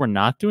is since we're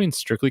not doing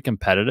strictly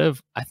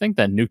competitive, I think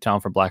that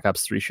Nuketown from Black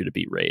Ops 3 should have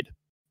beat Raid.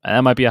 And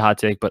that might be a hot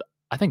take, but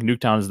I think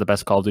Nuketown is the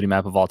best Call of Duty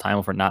map of all time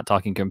if we're not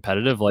talking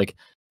competitive. Like,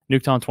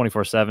 Nuketown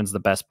 24/7 is the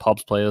best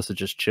pubs playlist to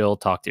just chill,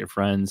 talk to your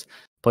friends,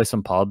 play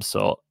some pubs.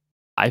 So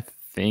I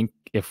think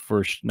if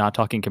we're not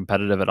talking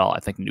competitive at all,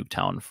 I think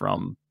Nuketown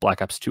from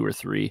Black Ops 2 or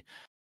 3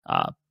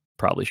 uh,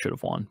 probably should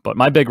have won. But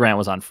my big rant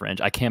was on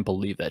Fringe. I can't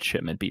believe that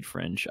Shipment beat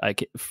Fringe.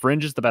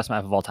 Fringe is the best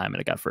map of all time, and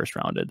it got first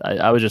rounded.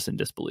 I was just in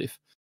disbelief.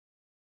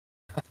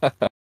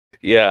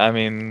 yeah, I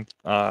mean,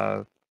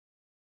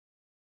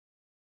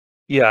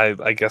 yeah,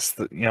 I guess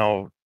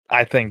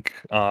I think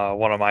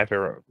one of my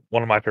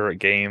favorite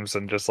games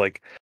and just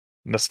like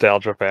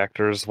nostalgia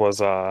factors was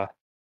the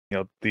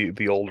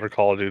older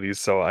Call of Duties.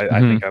 So I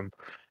think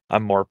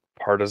I'm more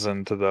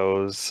partisan to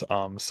those.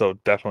 So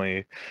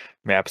definitely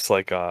maps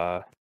like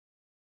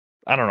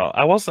I don't know.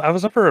 I was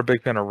never a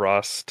big fan of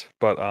Rust,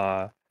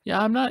 but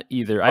Yeah, I'm not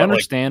either. I but like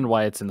understand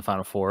why it's in the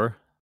final four,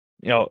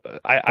 but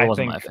it I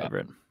wasn't my think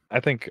favorite. I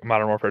think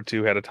Modern Warfare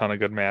 2 had a ton of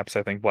good maps.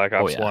 I think Black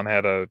Oh Ops yeah, 1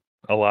 had a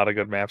lot of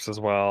good maps as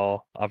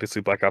well.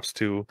 Obviously, Black Ops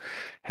 2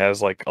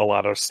 has like a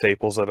lot of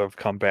staples that have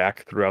come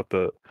back throughout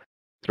the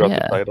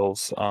yeah.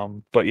 titles.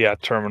 But yeah,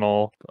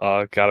 Terminal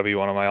gotta be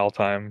one of my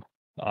all-time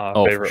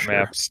Oh, for favorite sure.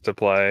 maps to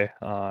play.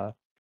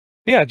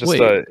 Yeah, just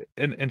Wait,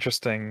 an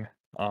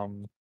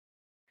um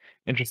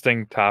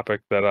interesting topic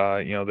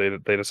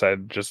that they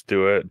decided to just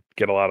do it,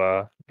 get a lot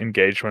of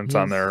engagements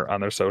on is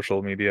their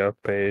social media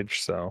page.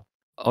 So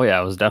oh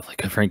yeah, it was definitely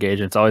good for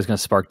engagement. It's always going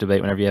to spark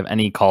debate whenever you have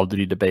any Call of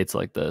Duty debates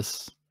like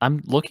this.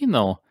 I'm looking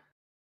though.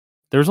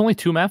 There's only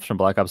two maps from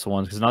Black Ops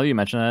 1 because now that you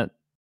mention that,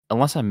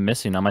 unless I'm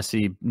missing them, I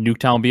see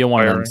Nuketown be a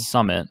one and then firing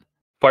Summit.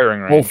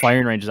 firing Oh, range.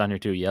 Firing Range is on here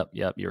too. Yep,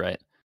 you're right.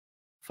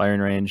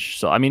 Firing Range.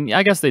 So I mean,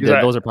 I guess they Because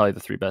did. Those are probably the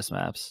three best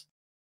maps.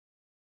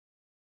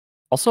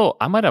 Also,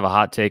 I might have a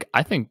hot take.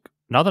 I think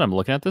now that I'm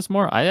looking at this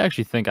more, I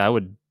actually think I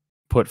would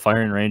put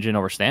Firing Range in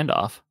over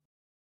Standoff.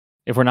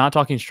 If we're not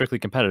talking strictly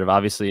competitive,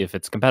 obviously, if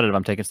it's competitive,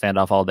 I'm taking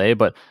Standoff all day.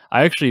 But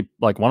I actually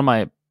like one of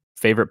my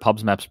favorite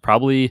pubs maps,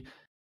 probably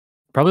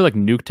like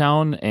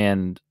Nuketown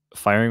and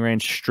Firing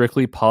Range,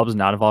 strictly pubs,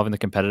 not involving the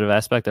competitive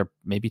aspect. They're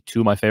maybe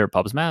two of my favorite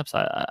pubs maps.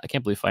 I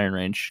can't believe Firing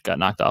Range got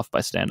knocked off by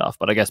Standoff,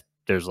 but I guess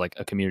there's like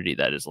a community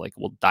that is like,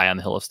 will die on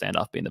the hill of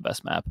Standoff being the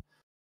best map.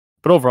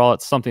 But overall,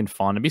 it's something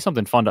fun. It'd be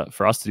something fun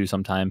for us to do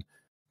sometime,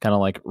 kind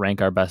of like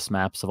rank our best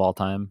maps of all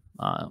time,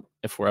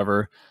 if we're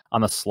ever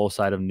on the slow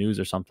side of news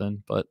or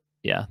something. But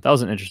yeah, that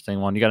was an interesting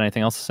one. You got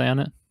anything else to say on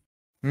it?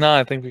 no,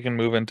 I think we can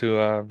move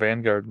into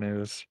Vanguard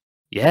news.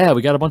 Yeah,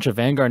 we got a bunch of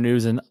Vanguard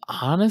news, and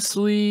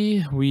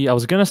honestly, I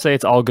was gonna say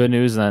it's all good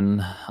news,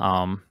 and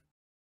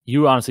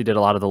you honestly did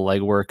a lot of the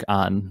legwork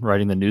on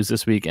writing the news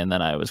this week, and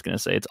then I was gonna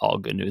say it's all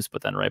good news,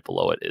 but then right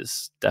below it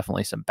is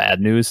definitely some bad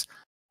news.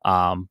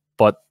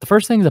 But the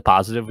first thing is a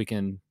positive. We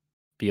can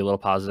be a little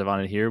positive on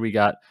it here. We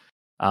got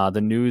the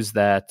news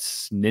that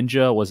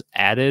Ninja was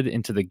added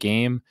into the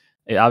game.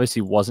 It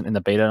obviously wasn't in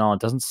the beta at all.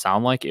 It doesn't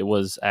sound like it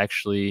was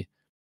actually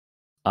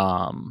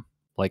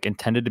like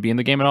intended to be in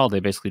the game at all. They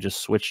basically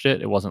just switched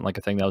it. It wasn't like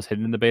a thing that was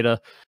hidden in the beta.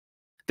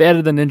 They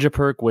added the ninja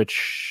perk,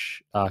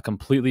 which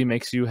completely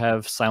makes you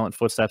have silent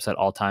footsteps at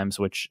all times,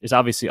 which is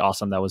obviously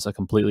awesome. That was a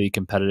completely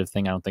competitive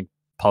thing. I don't think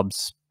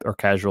pubs or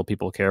casual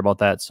people care about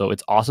that. So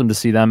it's awesome to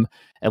see them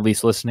at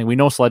least listening. We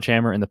know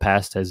Sledgehammer in the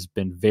past has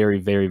been very,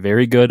 very,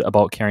 very good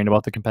about caring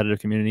about the competitive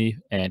community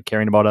and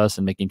caring about us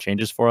and making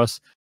changes for us.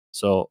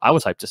 So I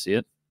was hyped to see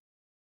it.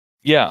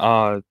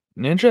 Yeah,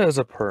 Ninja is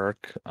a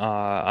perk.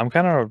 I'm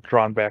kind of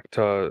drawn back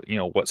to,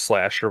 what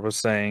Slasher was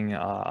saying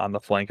on the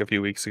flank a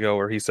few weeks ago,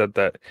 where he said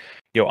that,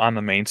 on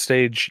the main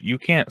stage, you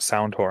can't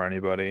sound whore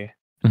anybody.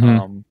 Hmm.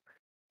 Um,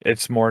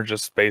 it's more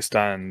just based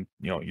on,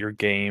 your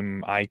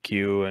game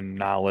IQ and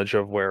knowledge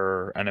of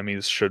where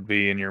enemies should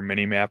be and your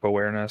mini map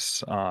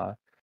awareness.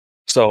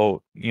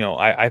 So,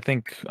 I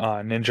think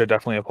Ninja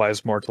definitely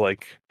applies more to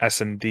like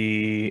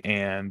S&D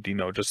and,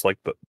 just like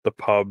the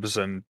pubs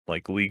and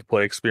like league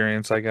play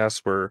experience, I guess,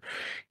 where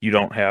you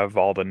don't have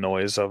all the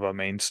noise of a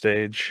main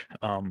stage.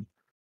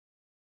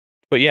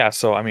 But yeah,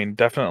 so I mean,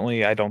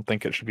 definitely, I don't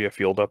think it should be a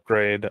field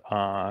upgrade.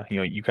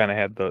 You kind of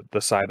had the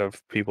side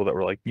of people that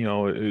were like,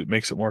 it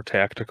makes it more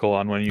tactical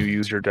on when you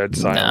use your dead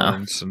No.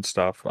 silence and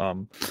stuff.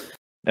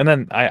 And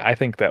then I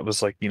think that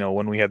was like,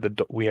 when we had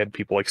we had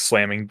people like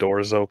slamming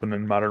doors open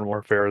in Modern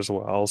Warfare as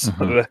well. So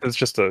Hmm. that was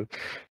just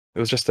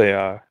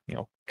a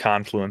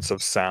confluence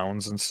of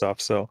sounds and stuff.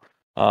 So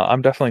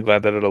I'm definitely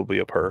glad that it'll be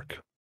a perk.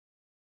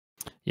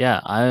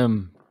 Yeah, I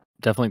am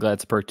definitely glad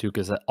it's a perk too,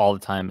 because all the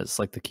time it's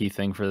like the key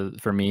thing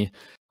for me.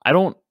 I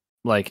don't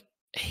like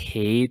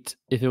hate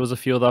if it was a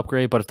field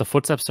upgrade, but if the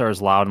footsteps are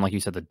as loud and like you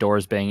said, the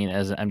doors banging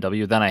as an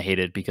MW, then I hate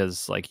it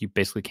because like you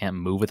basically can't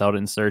move without it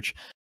in search.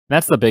 And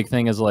that's the big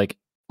thing is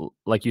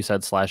like you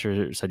said,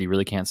 Slasher said you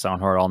really can't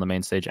sound hard on the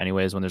main stage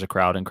anyways when there's a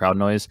crowd and crowd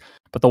noise.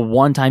 But the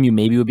one time you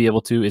maybe would be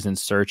able to is in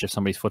search if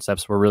somebody's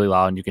footsteps were really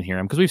loud and you can hear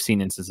them, because we've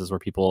seen instances where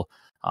people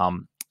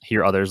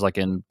hear others, like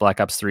in Black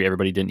Ops 3,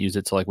 everybody didn't use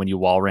it. So like when you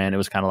wall ran, it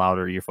was kind of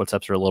louder. Your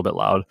footsteps are a little bit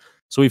loud.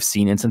 So we've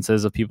seen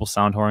instances of people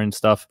sound horn and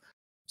stuff.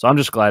 So I'm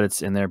just glad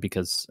it's in there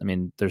because I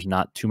mean, there's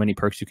not too many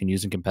perks you can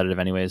use in competitive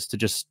anyways to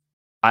just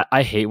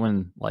I hate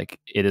when like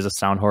it is a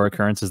sound horror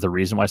occurrence is the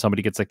reason why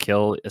somebody gets a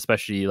kill,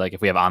 especially like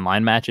if we have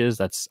online matches.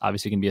 That's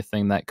obviously gonna be a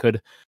thing that could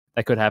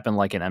happen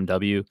like in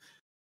MW.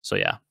 So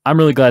yeah, I'm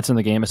really glad it's in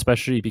the game,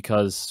 especially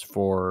because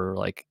for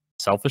like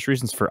selfish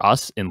reasons for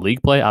us in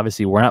league play,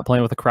 obviously we're not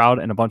playing with a crowd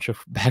and a bunch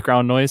of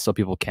background noise, so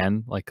people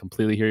can like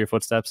completely hear your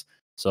footsteps.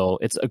 So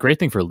it's a great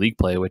thing for league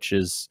play, which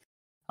is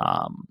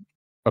um,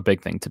 a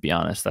big thing to be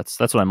honest. That's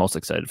what I'm most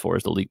excited for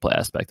is the league play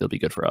aspect. It'll be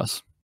good for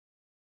us.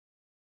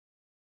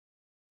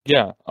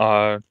 Yeah.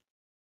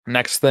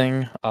 Next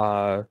thing,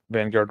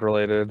 Vanguard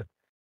related.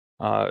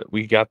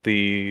 We got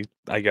the,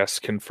 I guess,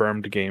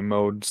 confirmed game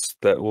modes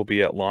that will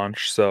be at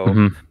launch. So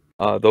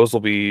Hmm. those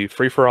will be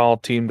free for all,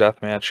 team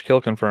deathmatch,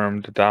 kill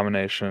confirmed,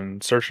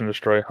 domination, search and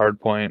destroy,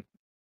 hardpoint,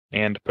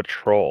 and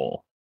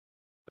patrol.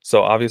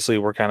 So obviously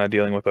we're kind of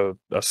dealing with a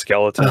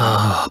skeleton,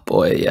 Oh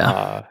boy,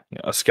 yeah.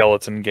 a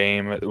skeleton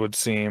game. It would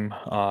seem,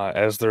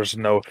 as there's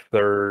no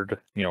third,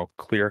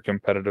 clear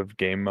competitive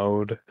game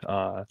mode.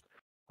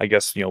 I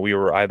guess we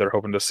were either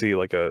hoping to see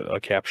like a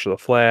capture the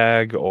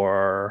flag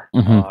or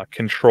Hmm.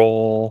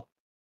 control.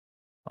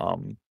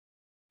 Um,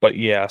 but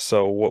yeah,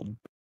 so what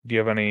do you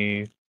have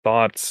any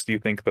thoughts? Do you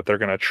think that they're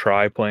gonna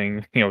try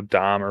playing,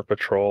 Dom or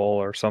Patrol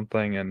or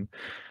something? And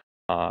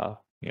Um,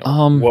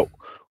 what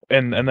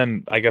and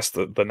then I guess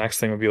the next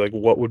thing would be like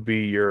what would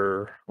be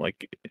your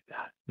like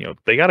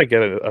they gotta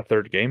get a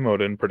third game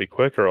mode in pretty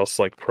quick or else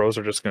like pros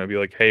are just gonna be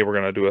like, hey, we're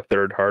gonna do a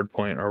third hard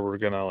point or we're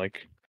gonna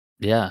like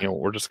yeah.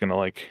 we're just gonna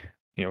like,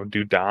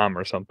 do Dom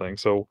or something.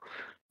 So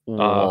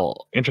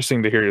Well,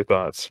 interesting to hear your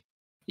thoughts.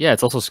 yeah,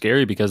 it's also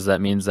scary because that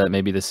means that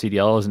maybe the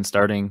CDL isn't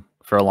starting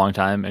for a long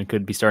time and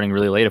could be starting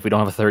really late if we don't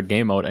have a third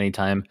game mode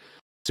anytime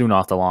soon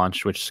off the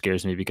launch, which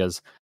scares me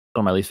because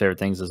one of my least favorite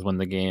things is when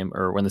the game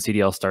or when the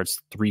CDL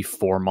starts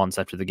 3-4 months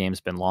after the game's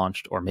been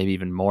launched, or maybe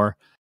even more.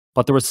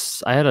 But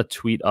I had a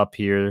tweet up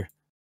here,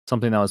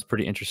 something that was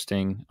pretty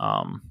interesting.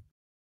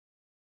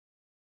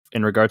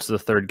 In regards to the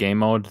third game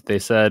mode, they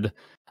said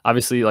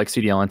obviously like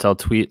CDL Intel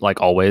tweet like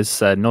always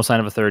said no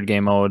sign of a third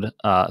game mode,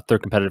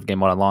 third competitive game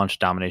mode on launch.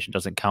 Domination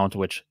doesn't count.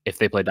 Which if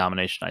they play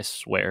domination, I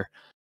swear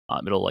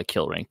it'll like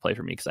kill rank play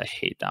for me because I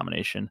hate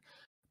domination.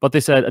 But they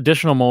said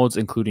additional modes,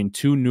 including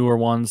 2 newer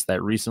ones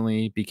that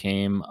recently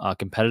became a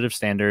competitive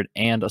standard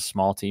and a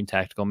small team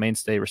tactical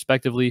mainstay,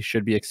 respectively,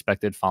 should be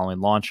expected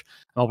following launch.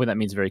 I'm hoping that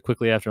means very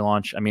quickly after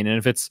launch. I mean, and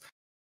if it's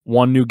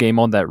one new game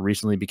mode that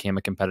recently became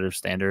a competitive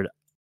standard,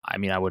 I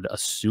mean, I would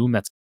assume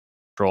that's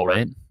control,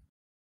 right?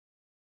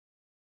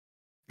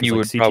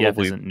 because like CTF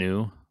isn't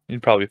new.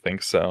 You'd probably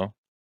think so.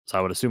 So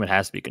I would assume it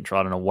has to be Control.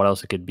 I don't know what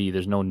else it could be.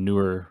 There's no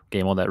newer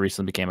game mode that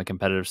recently became a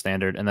competitive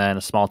standard. And then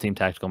a small team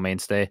tactical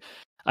mainstay.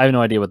 I have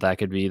no idea what that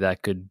could be.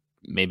 That could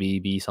maybe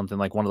be something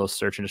like one of those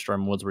search and destroy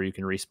modes where you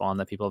can respawn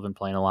that people have been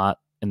playing a lot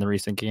in the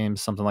recent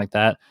games, something like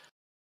that.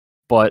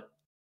 But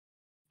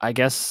I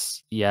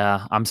guess,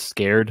 yeah, I'm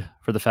scared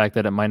for the fact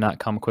that it might not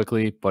come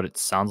quickly, but it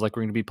sounds like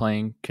we're going to be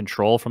playing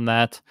Control from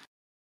that.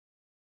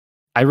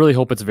 I really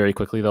hope it's very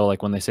quickly, though.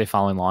 Like when they say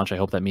following launch, I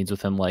hope that means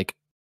within like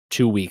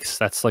 2 weeks.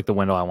 That's like the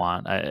window I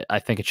want. I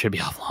think it should be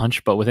off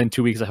launch, but within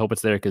 2 weeks, I hope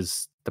it's there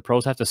because the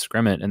pros have to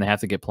scrim it and they have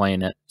to get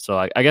playing it. So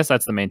I guess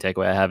that's the main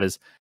takeaway I have is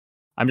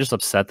I'm just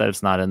upset that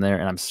it's not in there,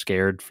 and I'm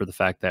scared for the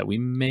fact that we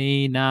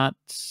may not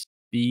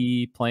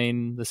be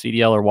playing the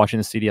CDL or watching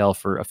the CDL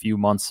for a few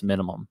months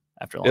minimum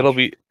after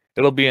launch.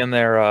 It'll be in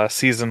their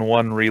season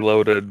 1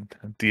 reloaded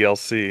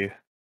DLC.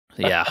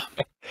 Yeah.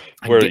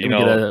 Where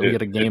we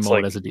get a game mode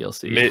like as a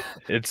DLC.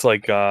 It's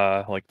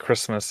like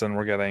Christmas, and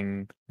we're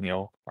getting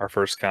our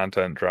first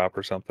content drop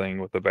or something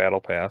with the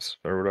battle pass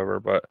or whatever.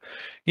 But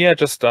yeah,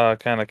 just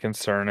kind of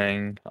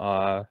concerning.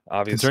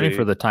 Obviously, concerning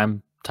for the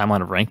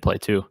timeline of rank play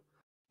too.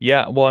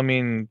 Yeah, well, I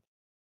mean,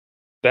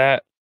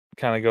 that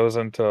kind of goes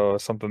into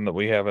something that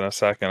we have in a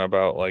second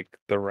about like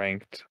the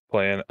ranked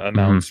play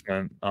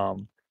announcement.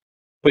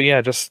 But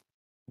yeah, just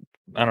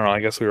I don't know.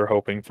 I guess we were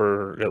hoping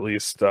for at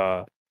least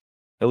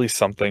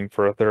something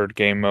for a third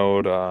game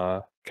mode.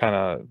 Kind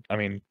of. I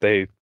mean,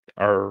 they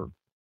are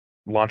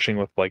launching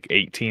with like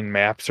 18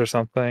 maps or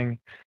something.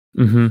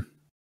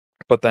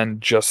 But then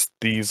just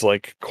these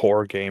like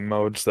core game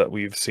modes that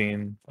we've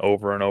seen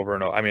over and over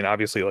and over. I mean,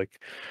 obviously like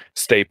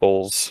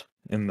staples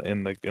in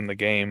the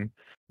game.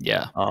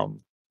 Yeah.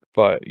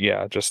 But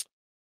yeah, just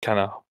kind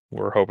of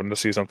we're hoping to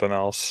see something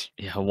else.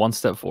 Yeah, one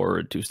step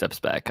forward, 2 steps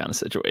back kind of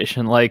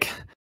situation. Like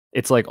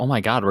it's like, oh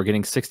my god, we're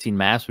getting 16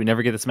 maps. We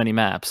never get this many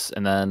maps,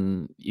 and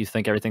then you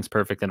think everything's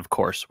perfect, and of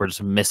course, we're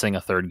just missing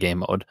a third game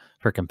mode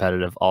for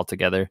competitive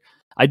altogether.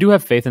 I do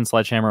have faith in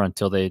Sledgehammer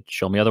until they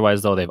show me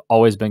otherwise, though. They've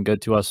always been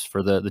good to us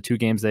for the 2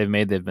 games they've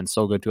made. They've been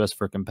so good to us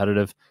for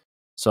competitive.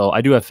 So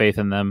I do have faith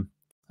in them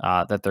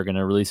that they're going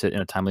to release it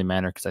in a timely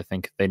manner because I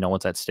think they know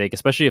what's at stake,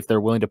 especially if they're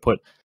willing to put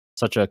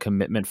such a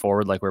commitment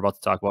forward like we're about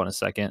to talk about in a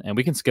second. And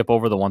we can skip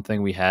over the one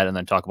thing we had and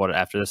then talk about it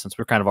after this since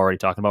we're kind of already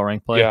talking about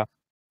rank play. Yeah.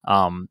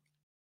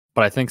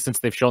 But I think since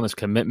they've shown this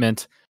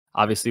commitment,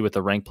 obviously with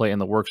the rank play in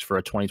the works for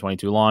a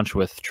 2022 launch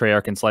with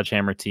Treyarch and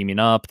Sledgehammer teaming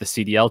up, the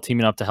CDL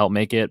teaming up to help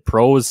make it,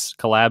 pros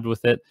collabed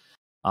with it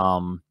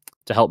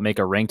to help make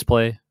a ranked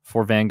play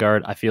for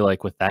Vanguard. I feel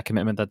like with that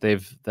commitment that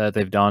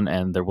they've done,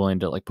 and they're willing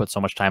to like put so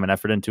much time and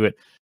effort into it,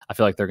 I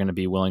feel like they're going to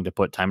be willing to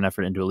put time and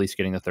effort into at least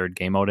getting the third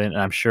game mode in.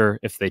 And I'm sure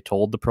if they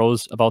told the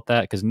pros about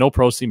that, because no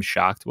pros seemed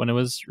shocked when it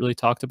was really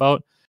talked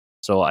about.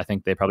 So I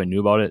think they probably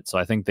knew about it. So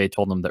I think they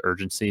told them the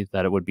urgency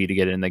that it would be to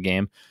get it in the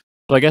game.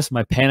 So I guess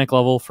my panic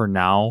level for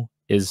now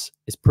is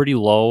pretty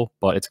low,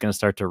 but it's going to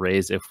start to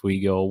raise if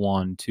we go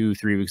 1, 2,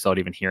 3 weeks without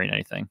even hearing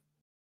anything.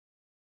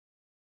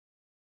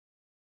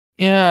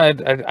 Yeah,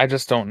 I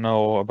just don't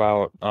know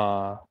about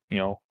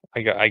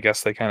I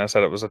guess they kind of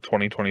said it was a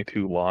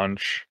 2022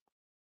 launch.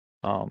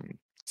 So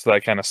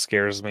that kind of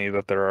scares me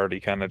that they're already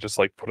kind of just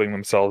like putting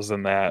themselves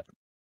in that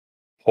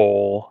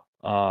hole.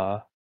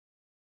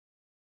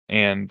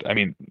 And I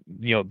mean,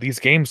 these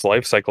games'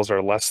 life cycles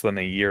are less than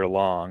a year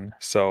long.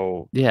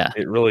 So yeah,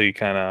 it really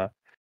kind of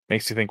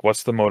makes you think,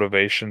 what's the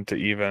motivation to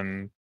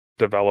even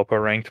develop a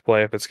ranked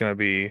play if it's going to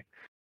be,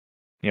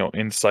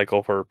 in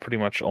cycle for pretty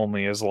much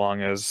only as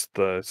long as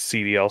the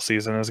CDL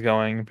season is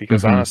going?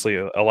 Because honestly,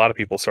 a lot of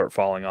people start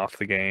falling off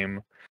the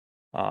game.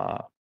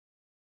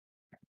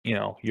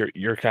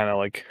 You're kind of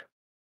like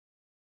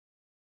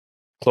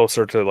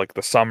closer to like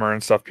the summer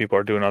and stuff, people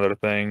are doing other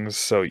things,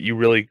 so you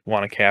really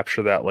want to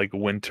capture that like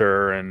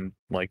winter and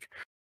like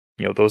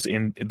those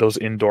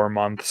indoor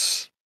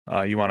months.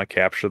 You want to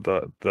capture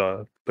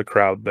the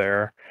crowd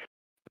there.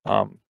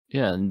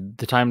 Yeah, and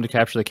the time to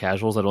capture the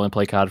casuals that only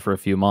play COD for a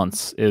few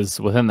months is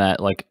within that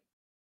like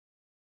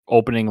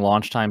opening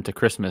launch time to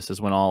Christmas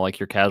is when all like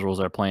your casuals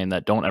are playing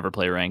that don't ever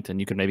play ranked, and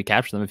you could maybe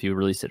capture them if you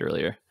released it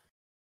earlier.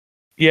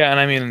 Yeah, and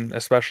I mean,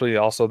 especially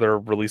also they're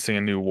releasing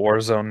a new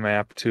Warzone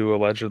map too,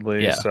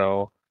 allegedly. Yeah.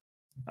 So,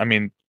 I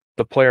mean,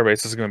 the player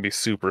base is going to be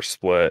super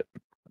split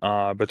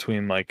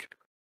between like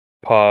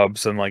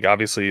pubs and like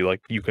obviously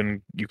like you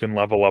can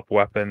level up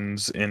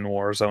weapons in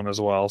Warzone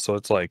as well. So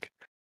it's like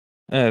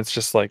it's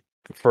just like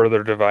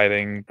further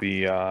dividing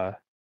the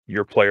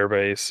your player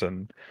base,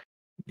 and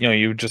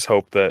you just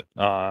hope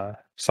that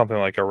something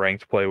like a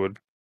ranked play would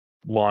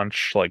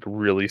launch like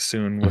really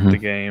soon with the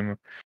game,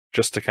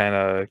 just to kind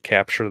of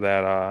capture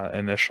that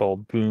initial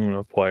boom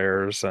of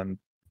players, and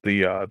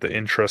the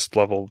interest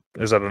level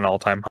is at an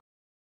all-time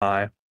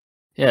high.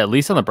 Yeah, at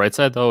least on the bright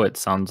side though, it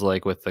sounds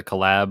like with the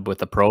collab with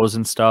the pros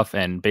and stuff,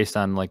 and based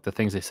on like the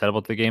things they said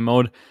about the game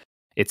mode,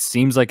 it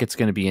seems like it's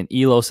going to be an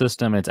elo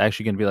system, and it's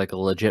actually going to be like a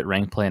legit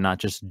rank play, not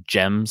just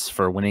gems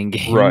for winning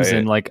games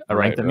and like a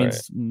rank that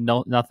means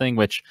nothing.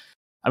 Which,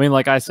 I mean,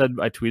 like I said,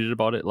 I tweeted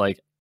about it. Like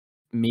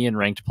me and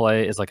ranked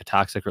play is like a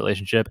toxic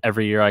relationship.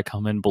 Every year I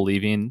come in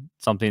believing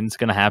something's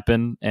going to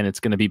happen and it's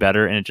going to be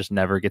better, and it just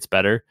never gets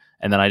better.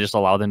 And then I just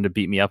allow them to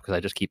beat me up because I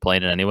just keep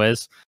playing it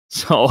anyways.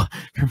 So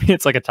for me,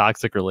 it's like a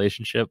toxic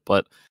relationship.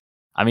 But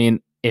I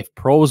mean, if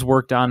pros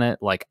worked on it,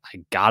 like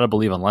I gotta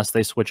believe, unless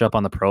they switch up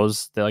on the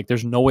pros, they like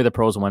there's no way the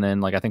pros went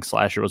in. Like I think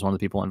Slasher was one of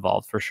the people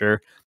involved for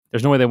sure.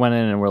 There's no way they went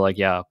in and were like,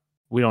 yeah,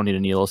 we don't need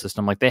an elo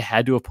system. Like they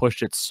had to have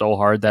pushed it so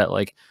hard that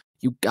like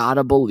you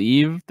gotta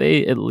believe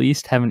they at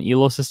least have an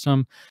elo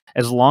system.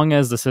 As long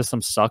as the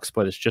system sucks,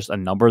 but it's just a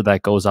number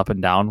that goes up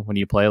and down when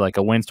you play. Like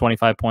a win's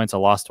 25 points, a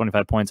loss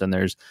 25 points, and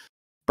there's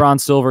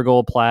bronze, silver,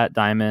 gold, plat,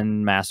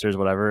 diamond, masters,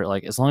 whatever.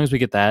 Like as long as we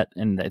get that,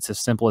 and it's as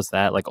simple as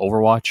that, like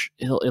Overwatch,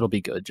 it'll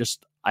be good.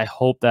 Just I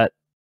hope that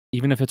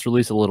even if it's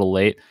released a little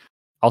late,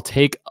 I'll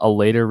take a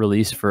later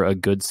release for a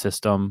good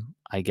system,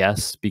 I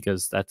guess,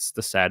 because that's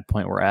the sad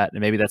point we're at.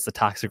 And maybe that's the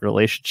toxic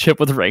relationship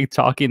with rank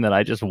talking that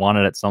I just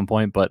wanted at some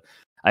point. But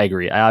I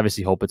agree. I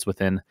obviously hope it's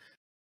within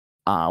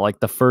like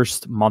the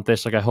first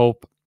month-ish. Like I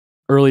hope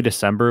early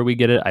December we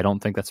get it. I don't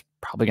think that's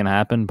probably going to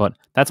happen, but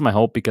that's my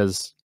hope,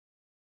 because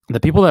the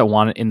people that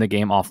want it in the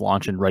game off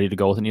launch and ready to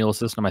go with an elo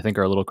system, I think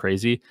are a little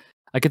crazy.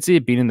 I could see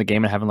it being in the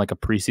game and having like a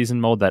preseason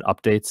mode that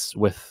updates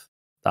with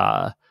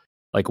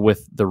like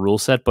with the rule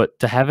set, but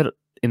to have it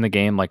in the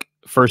game like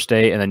first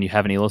day and then you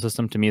have an elo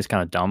system, to me is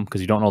kind of dumb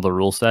because you don't know the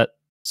rule set.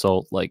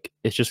 So like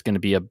it's just going to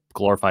be a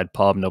glorified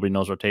pub. Nobody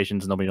knows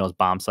rotations, nobody knows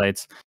bomb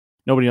sites,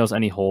 nobody knows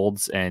any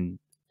holds, and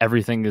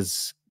everything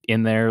is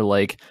in there.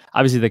 Like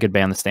obviously they could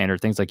ban the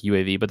standard things like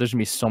UAV, but there's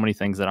gonna be so many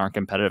things that aren't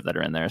competitive that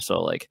are in there.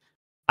 So like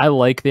I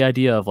like the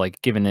idea of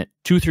like giving it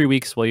 2-3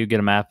 weeks while you get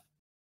a map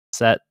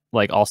set,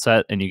 like all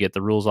set, and you get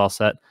the rules all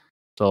set.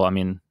 So I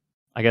mean,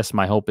 I guess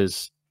my hope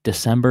is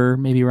December,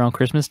 maybe around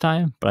Christmas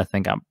time, but I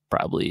think I'm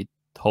probably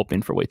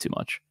hoping for way too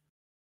much.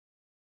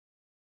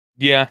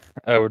 Yeah,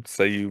 I would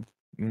say you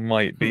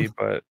might be,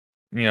 but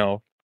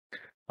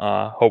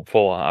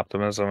hopeful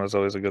optimism is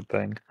always a good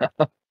thing.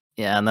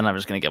 Yeah, and then I'm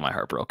just gonna get my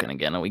heart broken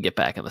again and we get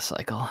back in the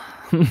cycle.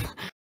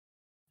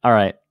 All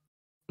right.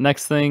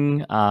 Next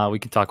thing we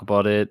can talk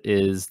about it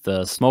is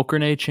the smoke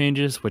grenade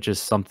changes, which is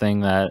something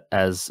that,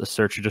 as a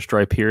search and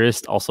destroy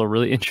purist, also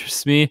really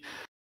interests me.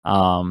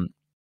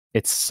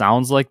 It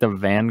sounds like the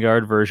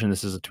Vanguard version.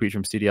 This is a tweet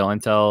from CDL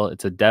Intel.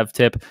 It's a dev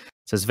tip. It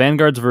says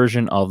Vanguard's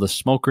version of the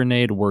smoke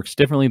grenade works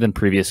differently than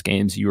previous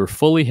games. You are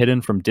fully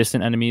hidden from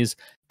distant enemies,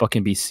 but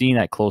can be seen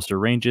at closer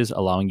ranges,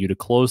 allowing you to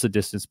close the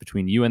distance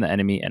between you and the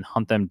enemy and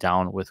hunt them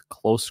down with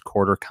close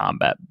quarter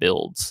combat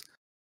builds.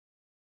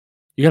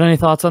 You got any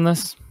thoughts on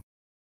this?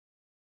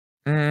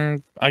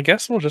 I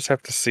guess we'll just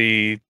have to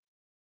see,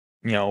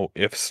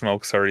 if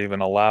smokes are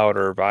even allowed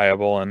or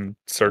viable and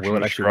search Will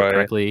and it actually work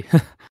destroy.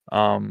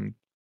 correctly?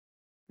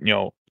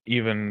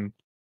 Even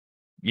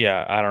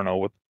I don't know,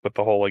 with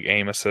the whole like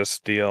aim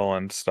assist deal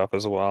and stuff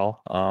as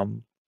well.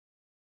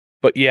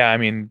 But yeah, I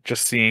mean,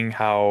 just seeing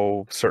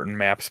how certain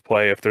maps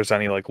play, if there's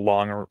any like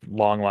long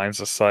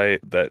lines of sight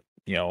that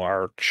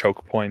are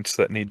choke points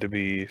that need to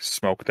be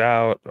smoked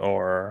out,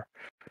 or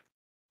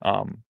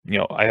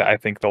I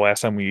think the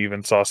last time we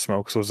even saw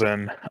smokes was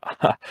in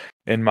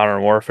in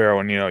Modern Warfare,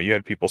 when you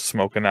had people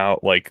smoking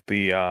out like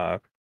the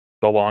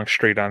long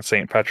street on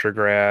St.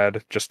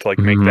 Petrograd just to like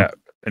make that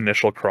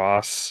initial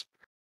cross.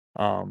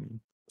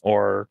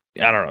 Or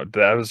I don't know,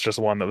 that was just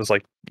one that was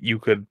like you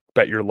could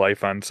bet your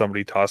life on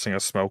somebody tossing a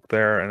smoke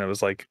there, and it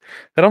was like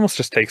that almost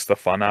just takes the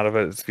fun out of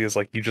it. It feels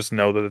like you just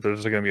know that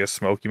there's going to be a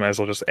smoke. You might as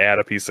well just add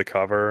a piece of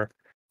cover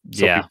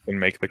so Yeah. people can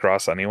make the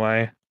cross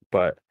anyway.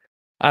 But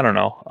I don't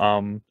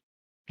know.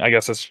 I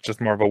guess it's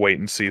just more of a wait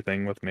and see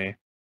thing with me.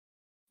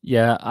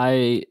 Yeah,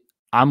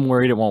 I'm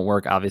worried it won't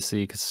work,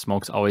 obviously, because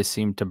smokes always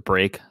seem to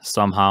break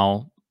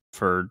somehow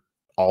for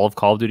all of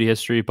Call of Duty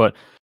history. But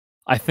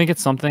I think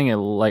it's something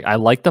like I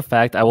like the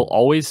fact, I will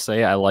always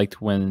say I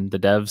liked when the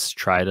devs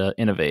try to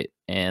innovate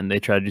and they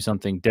try to do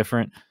something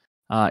different.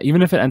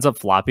 Even if it ends up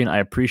flopping, I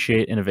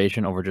appreciate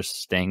innovation over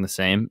just staying the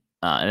same.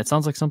 And it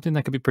sounds like something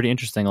that could be pretty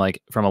interesting.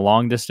 Like from a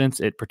long distance,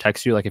 it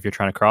protects you, like if you're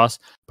trying to cross.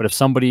 But if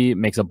somebody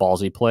makes a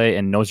ballsy play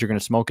and knows you're going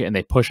to smoke it, and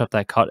they push up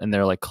that cut and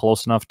they're like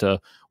close enough to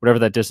whatever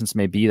that distance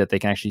may be that they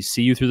can actually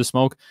see you through the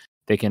smoke,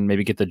 they can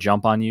maybe get the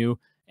jump on you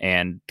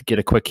and get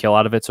a quick kill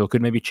out of it. So it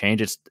could maybe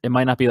change. It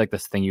might not be like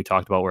this thing you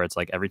talked about where it's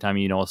like every time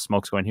a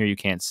smoke's going here, you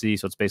can't see,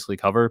 so it's basically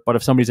cover. But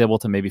if somebody's able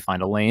to maybe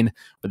find a lane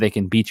where they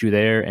can beat you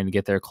there and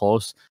get there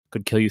close,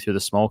 could kill you through the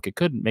smoke, it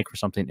could make for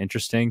something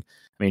interesting.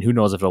 I mean, who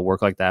knows if it'll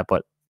work like that,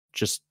 but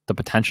just the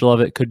potential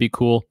of it could be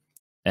cool.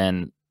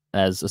 And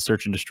as a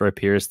search and destroy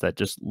purist that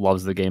just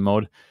loves the game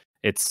mode,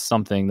 it's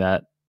something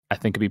that I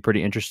think could be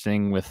pretty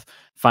interesting with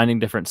finding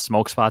different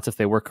smoke spots if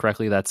they work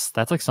correctly. That's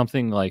like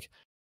something like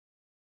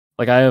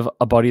I have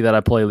a buddy that I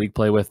play League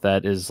play with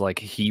that is like,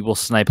 he will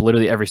snipe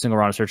literally every single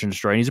round of search and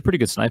destroy, and he's a pretty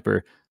good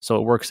sniper, so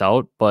it works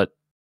out. But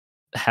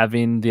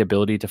having the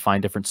ability to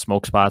find different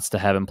smoke spots, to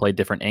have him play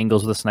different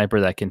angles with a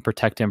sniper that can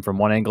protect him from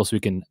one angle so he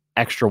can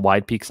extra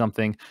wide peek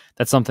something,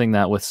 that's something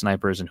that with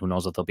snipers, and who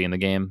knows what they'll be in the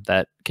game,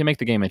 that can make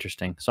the game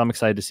interesting. So I'm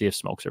excited to see if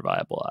smokes are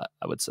viable,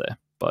 I would say.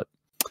 But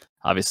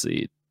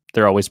obviously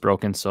they're always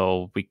broken,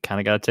 so we kind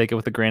of got to take it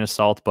with a grain of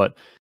salt. But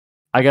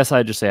I guess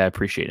I'd just say I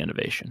appreciate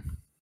innovation.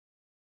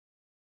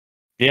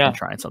 Yeah. And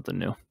trying something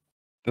new.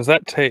 Does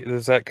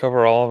that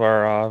cover all of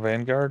our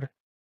Vanguard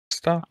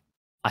stuff?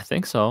 I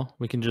think so.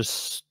 We can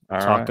just All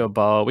talk right.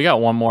 about. We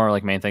got one more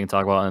like main thing to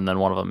talk about, and then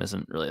one of them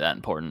isn't really that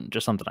important.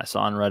 Just something I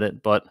saw on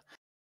Reddit. But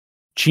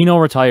Chino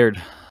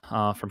retired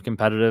from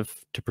competitive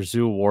to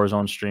pursue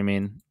Warzone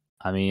streaming.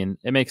 I mean,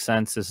 it makes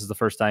sense. This is the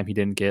first time he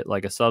didn't get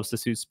like a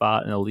substitute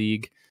spot in a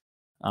league.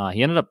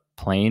 He ended up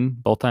playing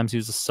both times he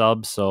was a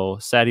sub, so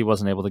sad he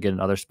wasn't able to get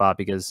another spot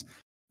because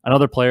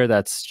another player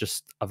that's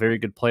just a very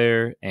good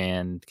player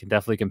and can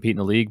definitely compete in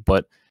the league,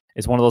 but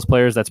is one of those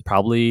players that's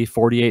probably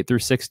 48 through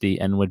 60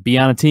 and would be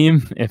on a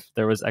team if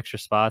there was extra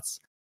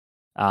spots.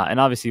 And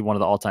obviously one of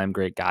the all-time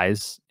great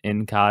guys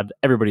in COD.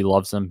 Everybody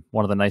loves him.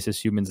 One of the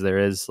nicest humans there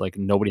is. Like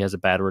nobody has a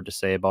bad word to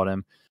say about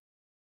him.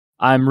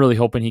 I'm really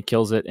hoping he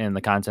kills it in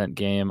the content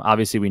game.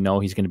 Obviously, we know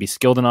he's going to be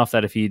skilled enough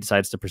that if he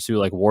decides to pursue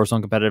like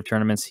Warzone competitive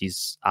tournaments,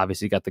 he's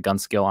obviously got the gun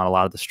skill on a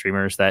lot of the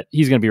streamers that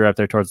he's going to be right up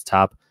there towards the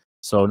top.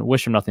 So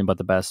wish him nothing but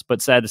the best.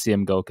 But sad to see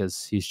him go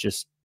because he's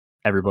just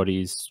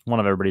one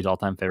of everybody's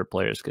all-time favorite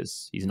players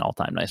because he's an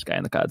all-time nice guy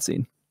in the COD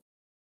scene.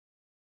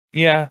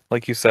 Yeah,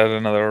 like you said,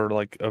 another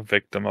like a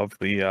victim of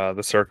the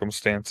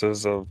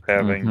circumstances of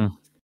having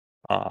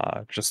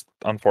just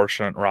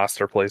unfortunate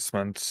roster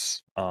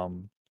placements.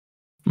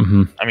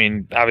 I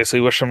mean, obviously,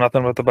 wish him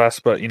nothing but the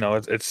best, but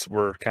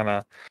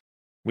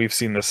we've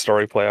seen this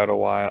story play out a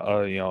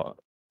while,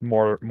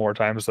 more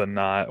times than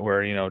not,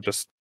 where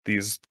just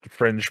these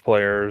fringe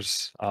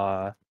players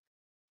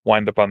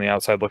wind up on the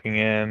outside looking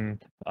in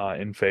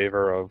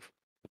favor of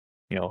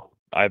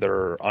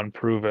either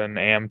unproven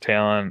AM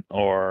talent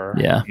or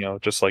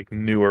just like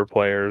newer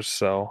players.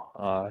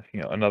 So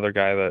another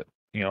guy that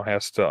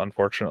has to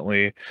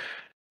unfortunately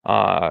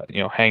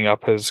hang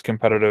up his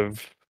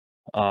competitive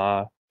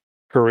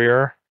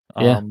career.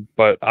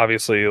 But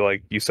obviously,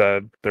 like you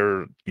said,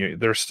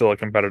 there's still a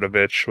competitive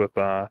itch with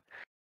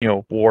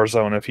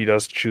Warzone if he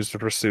does choose to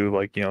pursue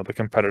like the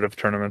competitive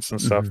tournaments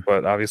and stuff.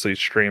 But obviously,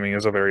 streaming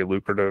is a very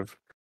lucrative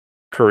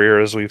career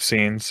as we've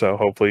seen. So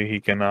hopefully,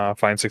 he can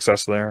find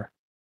success there.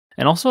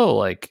 And also,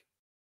 like,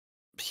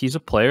 he's a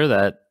player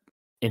that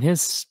in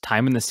his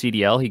time in the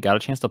CDL, he got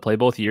a chance to play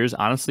both years.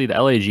 Honestly, the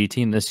LAG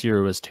team this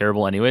year was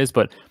terrible anyways,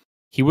 but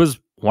he was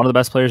one of the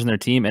best players in their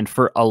team. And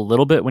for a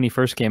little bit when he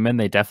first came in,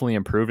 they definitely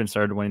improved and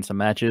started winning some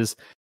matches.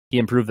 He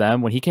improved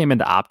them. When he came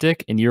into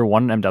OpTic in year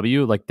 1 in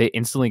MW, like they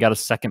instantly got a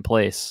second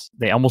place.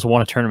 They almost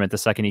won a tournament the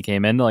second he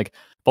came in. Like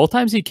both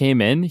times he came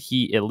in,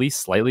 he at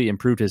least slightly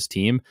improved his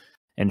team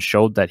and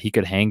showed that he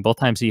could hang. Both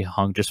times he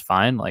hung just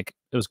fine. Like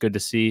it was good to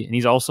see. And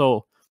he's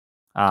also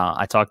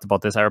I talked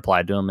about this. I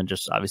replied to him and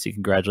just obviously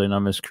congratulating him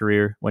on his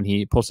career when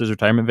he posted his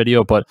retirement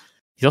video. But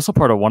he's also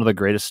part of one of the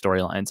greatest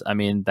storylines. I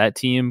mean, that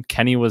team,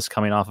 Kenny was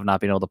coming off of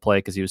not being able to play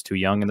because he was too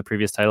young in the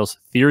previous titles.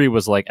 Theory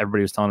was like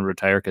everybody was telling him to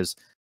retire because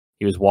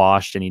he was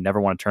washed and he never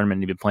won a tournament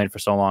and he'd been playing for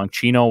so long.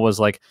 Chino was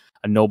like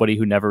a nobody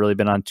who never really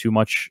been on too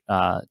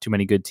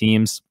many good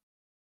teams.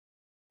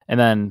 And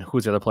then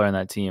who's the other player on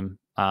that team?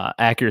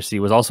 Accuracy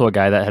was also a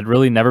guy that had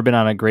really never been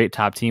on a great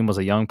top team, was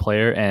a young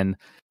player, and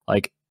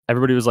like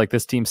everybody was like,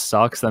 this team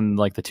sucks. Then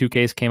like the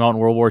 2Ks came out in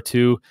World War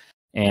II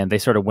and they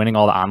started winning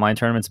all the online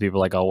tournaments. People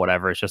were like, oh,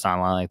 whatever, it's just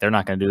online. Like they're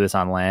not going to do this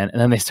on LAN. And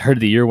then they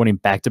started the year winning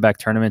back-to-back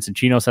tournaments. And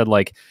Chino said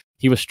like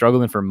he was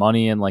struggling for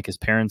money and like his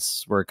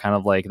parents were kind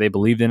of like, they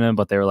believed in him,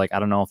 but they were like, I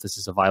don't know if this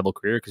is a viable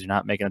career because you're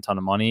not making a ton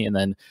of money. And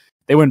then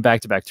they win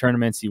back-to-back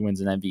tournaments. He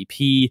wins an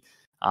MVP.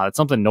 It's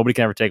something nobody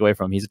can ever take away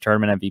from him. He's a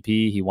tournament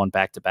MVP. He won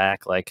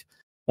back-to-back. Like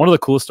one of the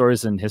coolest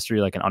stories in history,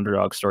 like an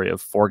underdog story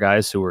of 4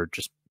 guys who were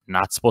just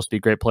not supposed to be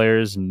great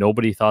players.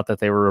 Nobody thought that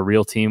they were a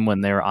real team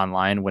when they were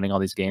online winning all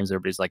these games.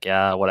 Everybody's like,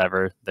 yeah,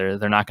 whatever. They're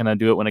not going to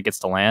do it when it gets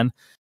to LAN.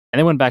 And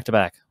they went back to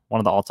back. One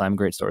of the all-time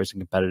great stories in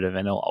competitive,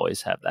 and he'll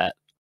always have that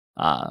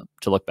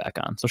to look back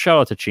on. So shout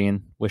out to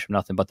Cheen. Wish him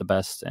nothing but the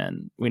best,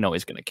 and we know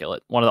he's going to kill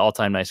it. One of the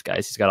all-time nice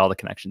guys. He's got all the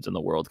connections in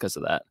the world because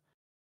of that.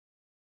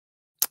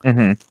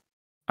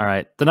 All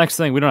right. The next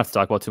thing, we don't have to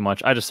talk about too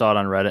much. I just saw it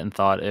on Reddit and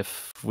thought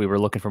if we were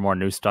looking for more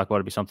news to talk about,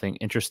 it'd be something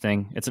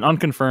interesting. It's an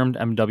unconfirmed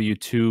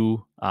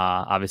MW2,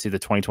 obviously the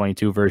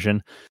 2022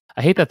 version.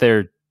 I hate that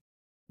they're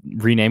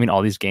renaming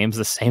all these games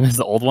the same as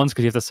the old ones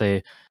because you have to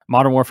say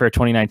Modern Warfare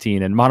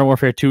 2019 and Modern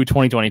Warfare 2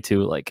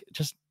 2022. Like,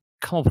 just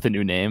come up with a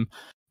new name.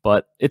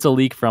 But it's a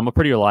leak from a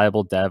pretty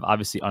reliable dev,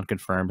 obviously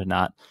unconfirmed and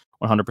not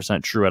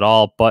 100% true at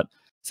all. But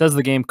says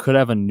the game could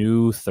have a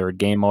new third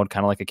game mode,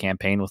 kind of like a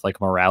campaign with like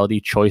morality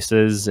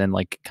choices and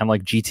like kind of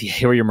like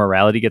GTA where your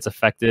morality gets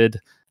affected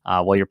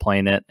while you're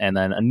playing it. And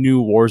then a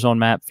new Warzone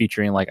map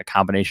featuring like a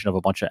combination of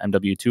a bunch of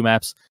MW2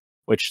 maps,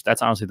 which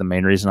that's honestly the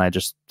main reason I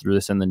just threw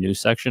this in the news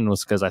section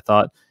was because I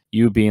thought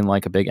you being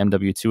like a big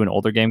MW2 and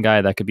older game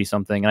guy, that could be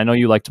something. And I know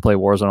you like to play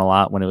Warzone a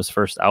lot when it was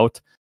first out.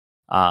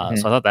 So I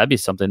thought that'd be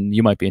something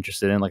you might be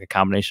interested in, like a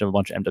combination of a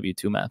bunch of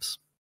MW2 maps.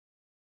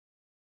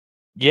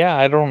 Yeah,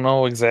 I don't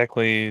know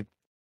exactly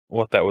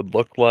what that would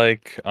look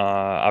like.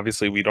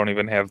 Obviously, we don't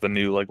even have the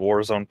new like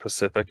Warzone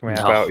Pacific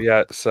map No. out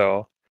yet,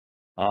 so.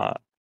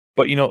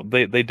 But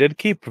they did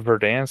keep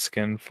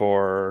Verdansk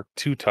for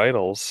 2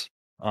 titles.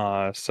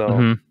 So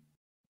Mhm.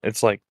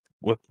 it's like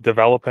with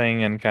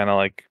developing and kind of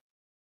like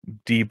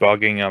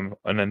debugging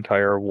an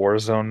entire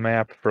Warzone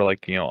map for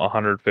like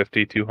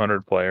 150,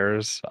 200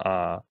 players.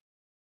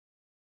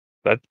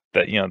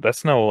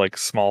 That's no like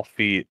small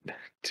feat No.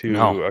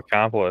 to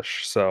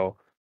accomplish. So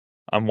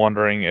I'm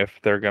wondering if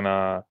they're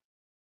gonna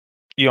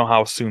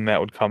how soon that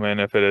would come in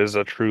if it is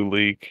a true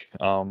leak.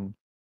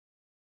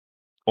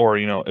 Or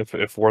if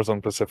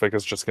Warzone Pacific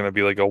is just gonna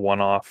be like a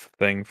one-off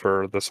thing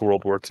for this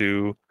World War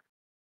II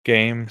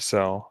game.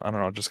 So I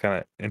don't know, just kind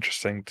of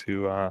interesting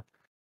to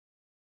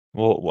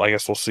I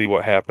guess we'll see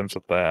what happens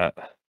with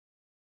that.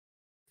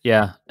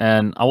 Yeah,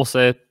 and I will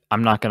say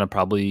I'm not gonna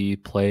probably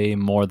play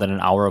more than an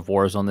hour of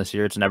Warzone this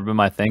year. It's never been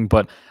my thing,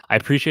 but I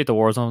appreciate the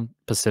Warzone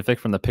Pacific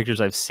from the pictures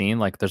I've seen.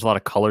 Like, there's a lot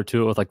of color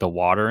to it with like the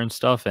water and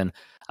stuff, and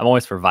I'm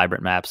always for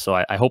vibrant maps. So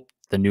I hope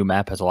the new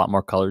map has a lot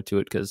more color to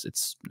it because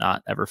it's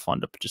not ever fun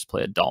to just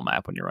play a dull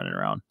map when you're running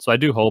around. So I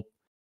do hope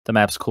the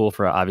map's cool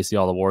for obviously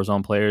all the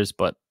Warzone players,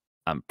 but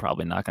I'm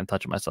probably not gonna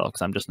touch it myself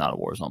because I'm just not a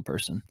Warzone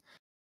person.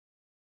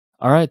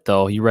 All right,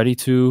 though, you ready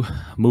to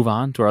move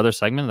on to our other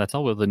segment? That's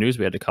all with the news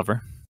we had to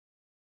cover.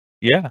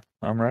 Yeah,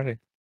 I'm ready.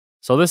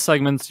 So this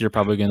segment, you're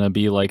probably going to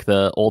be like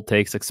the old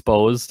takes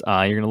exposed.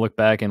 You're going to look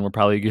back and we're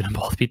probably going to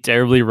both be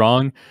terribly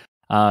wrong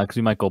because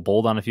we might go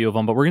bold on a few of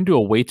them. But we're going to do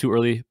a way too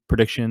early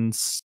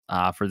predictions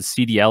for the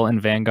CDL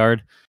and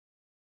Vanguard.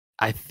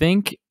 I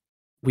think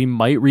we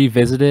might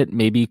revisit it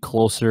maybe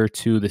closer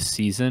to the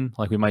season.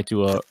 Like we might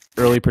do a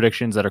early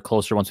predictions that are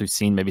closer once we've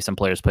seen maybe some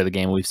players play the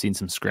game. We've seen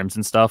some scrims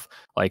and stuff.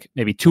 Like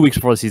maybe 2 weeks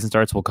before the season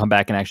starts, we'll come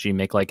back and actually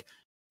make like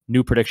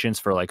new predictions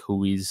for like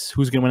who's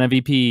going to win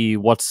MVP,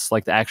 what's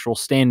like the actual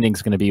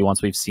standings going to be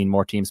once we've seen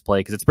more teams play,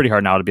 because it's pretty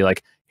hard now to be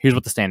like, here's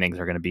what the standings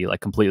are going to be like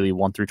completely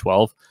 1 through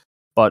 12.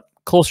 But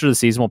closer to the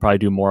season, we'll probably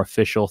do more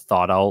official,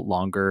 thought out,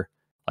 longer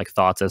like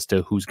thoughts as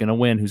to who's going to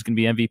win, who's going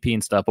to be MVP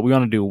and stuff. But we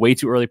want to do way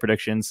too early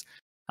predictions,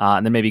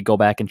 and then maybe go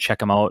back and check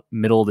them out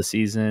middle of the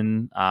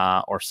season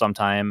or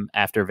sometime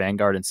after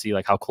Vanguard and see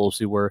like how close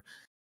we were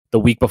the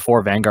week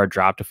before Vanguard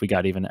dropped, if we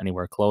got even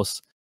anywhere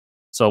close.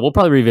 So we'll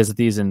probably revisit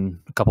these in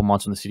a couple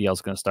months when the CDL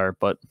is going to start,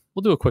 but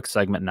we'll do a quick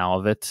segment now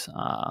of it.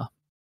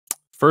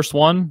 First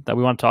one that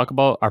we want to talk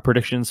about are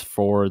predictions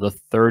for the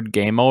third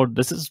game mode.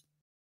 This is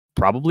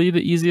probably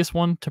the easiest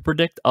one to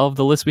predict of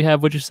the list we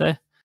have, would you say?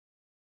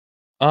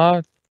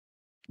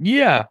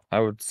 Yeah, I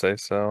would say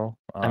so.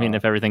 I mean,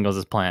 if everything goes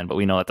as planned, but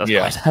we know that doesn't Yeah,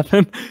 always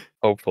happen.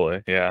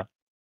 hopefully, yeah.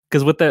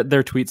 Because with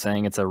their tweet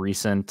saying it's a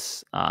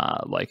recent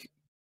like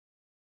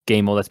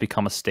game mode that's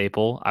become a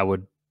staple, I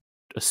would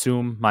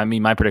assume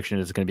my prediction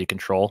is going to be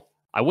Control.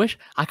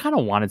 I kind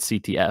of wanted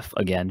CTF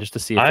again just to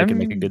see if they can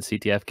make a good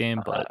CTF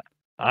game, but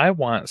I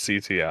want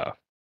CTF.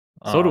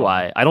 so do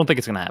I. I don't think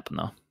it's going to happen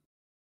though.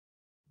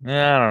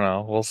 Yeah, I don't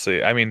know. We'll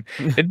see. I mean,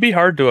 it'd be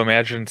hard to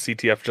imagine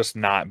CTF just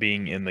not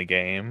being in the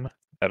game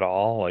at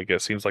all. Like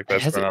it seems like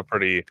that's Has been it a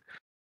pretty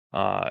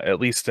at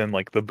least in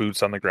like the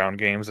boots on the ground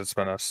games, it's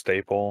been a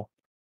staple.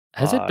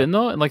 has it been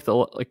though? And like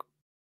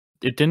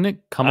it didn't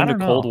it come I into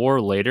don't Cold know.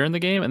 War later in the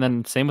game, and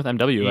then same with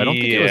MW. I don't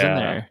think it was in Yeah.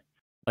 there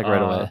like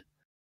right Uh away.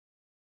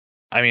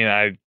 I mean,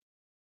 I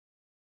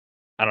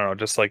don't know,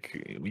 just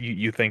like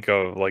you think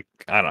of like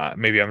I don't know,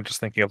 maybe I'm just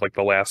thinking of like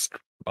the last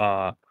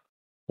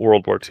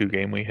World War II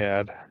game we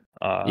had.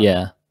 Uh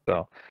Yeah.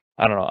 so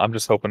I don't know. I'm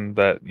just hoping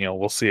that,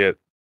 we'll see it,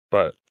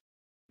 but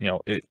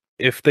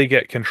if they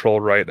get Control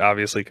right,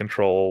 obviously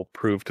Control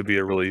proved to be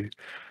a really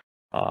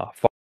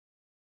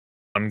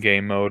fun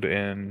game mode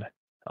in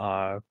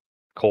uh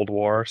Cold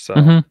War. So,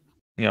 Hmm.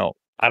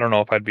 I don't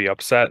know if I'd be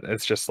upset.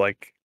 It's just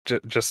like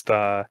just you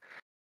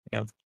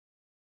know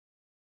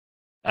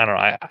I don't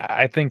know.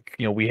 I think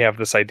we have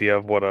this idea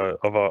of what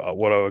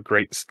a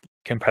great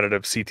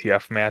competitive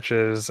CTF match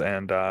is,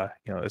 and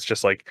it's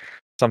just like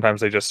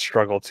sometimes they just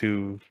struggle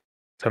to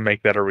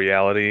make that a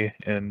reality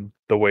in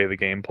the way the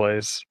game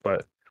plays.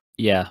 But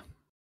Yeah.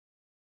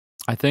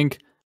 I think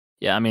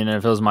yeah, I mean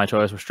if it was my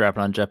choice, we're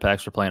strapping on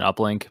jetpacks, we're playing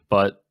uplink,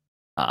 but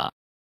uh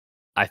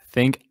I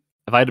think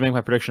if I had to make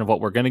my prediction of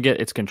what we're gonna get,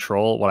 it's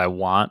Control. What I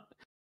want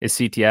is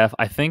CTF.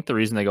 I think the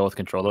reason they go with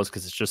Control though is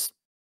because it's just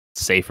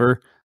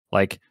safer.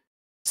 Like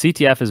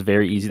CTF is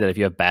very easy that if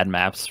you have bad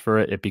maps for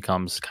it, it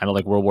becomes kind of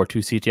like World War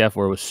II CTF,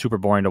 where it was super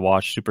boring to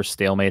watch, super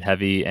stalemate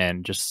heavy,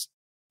 and just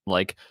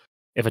like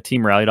if a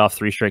team rallied off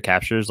 3 straight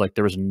captures, like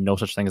there was no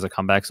such thing as a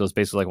comeback. So it's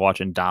basically like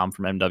watching Dom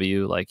from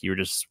MW. Like you were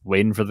just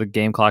waiting for the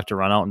game clock to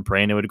run out and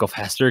praying it would go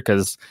faster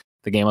because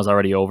the game was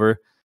already over.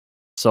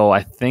 So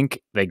I think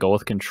they go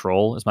with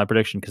Control is my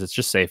prediction because it's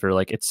just safer.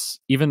 Like it's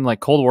even like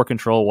Cold War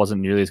Control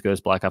wasn't nearly as good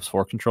as Black Ops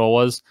 4 Control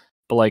was,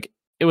 but like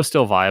it was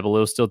still viable. It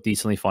was still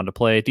decently fun to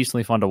play,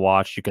 decently fun to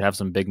watch. You could have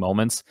some big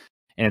moments,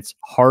 and it's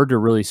hard to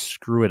really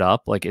screw it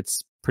up. Like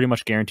it's pretty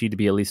much guaranteed to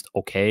be at least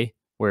okay.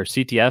 Where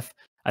CTF,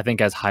 I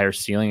think, has higher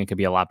ceiling. It could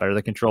be a lot better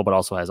than Control, but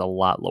also has a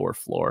lot lower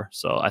floor.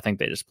 So I think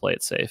they just play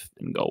it safe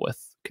and go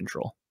with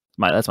Control.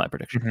 That's my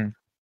prediction. Mm-hmm.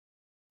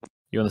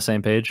 You on the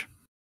same page?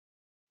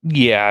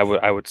 Yeah,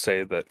 I would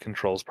say that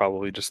control is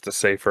probably just a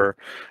safer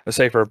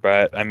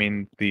bet. I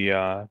mean,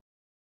 a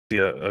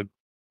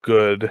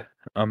good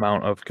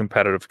amount of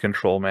competitive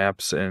control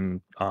maps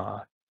in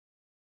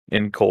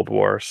Cold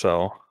War.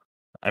 So,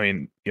 I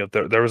mean,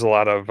 there was a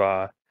lot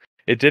of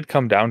it did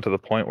come down to the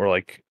point where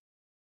like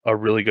a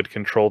really good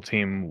control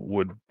team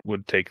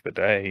would take the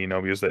day,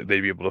 because they'd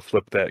be able to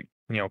flip that,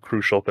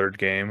 crucial third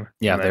game.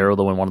 Yeah, And they were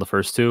then the one of the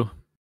first two.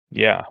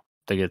 yeah,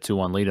 They get a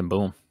 2-1 lead and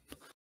boom.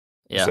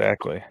 Yeah.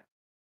 exactly.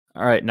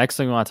 All right, next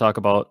thing we want to talk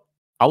about.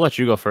 I'll let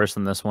you go first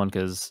on this one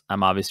because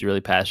I'm obviously really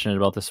passionate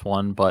about this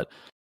one. But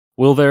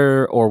will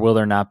there or will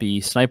there not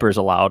be snipers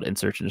allowed in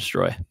search and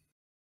destroy?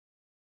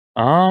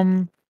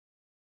 I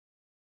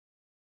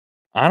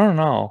don't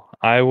know.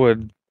 I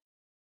would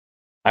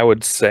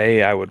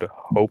say I would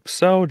hope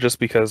so, just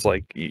because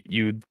like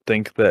you'd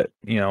think that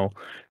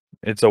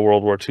it's a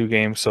World War II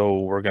game, so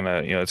we're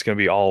gonna it's gonna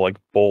be all like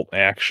bolt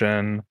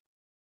action,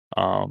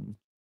 um,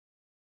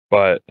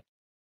 but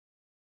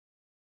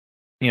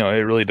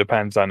it really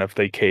depends on if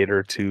they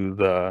cater to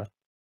the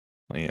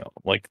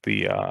like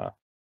the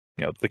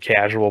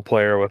casual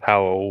player with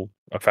how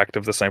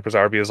effective the snipers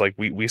are, because like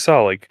we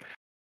saw like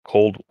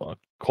Cold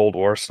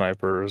War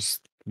snipers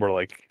were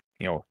like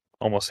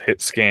almost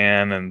hit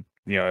scan, and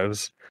it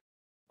was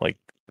like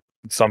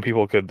some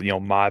people could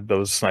mod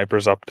those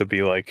snipers up to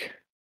be like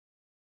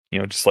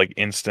just like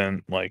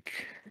instant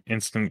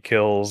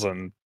kills,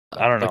 and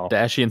I don't Like know.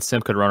 Dashy and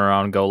Simp could run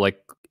around and go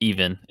like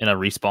even in a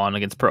respawn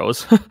against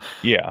pros.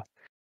 Yeah.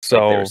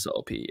 Like they were So so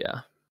OP, yeah.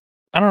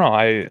 I don't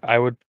know. I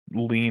would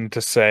lean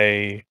to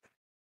say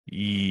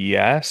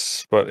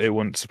yes, but it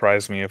wouldn't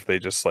surprise me if they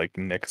just like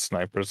nicked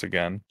snipers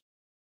again.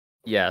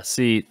 Yeah,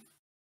 see,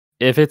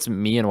 if it's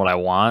me and what I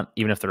want,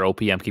 even if they're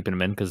OP, I'm keeping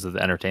them in because of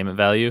the entertainment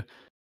value.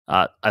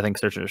 I think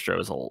Search and Destroy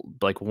was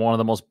like one of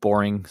the most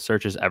boring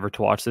searches ever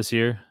to watch this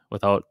year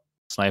without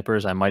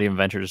snipers. I might even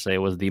venture to say it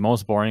was the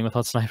most boring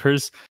without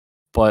snipers.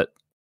 But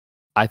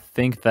I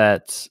think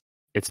that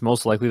it's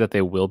most likely that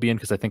they will be in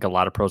because I think a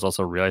lot of pros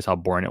also realize how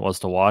boring it was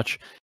to watch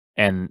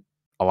and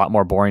a lot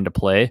more boring to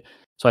play.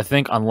 So I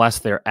think unless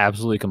they're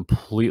absolutely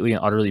completely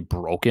and utterly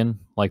broken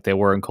like they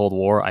were in Cold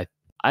War,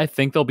 I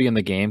think they'll be in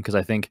the game because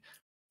I think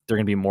they're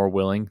going to be more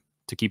willing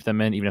to keep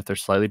them in even if they're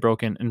slightly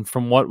broken. And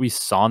from what we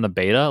saw in the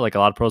beta, like a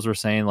lot of pros were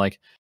saying like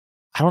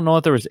I don't know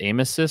if there was aim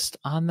assist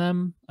on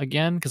them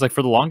again because like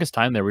for the longest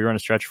time there we were in a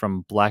stretch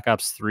from Black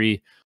Ops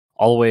 3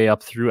 all the way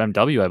up through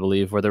MW, I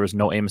believe, where there was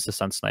no aim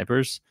assist on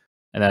snipers.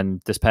 And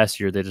then this past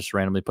year they just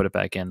randomly put it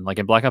back in. Like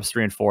in Black Ops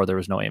 3 and 4 there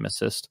was no aim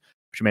assist,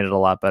 which made it a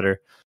lot better.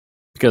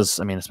 Because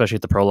I mean, especially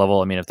at the pro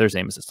level, I mean, if there's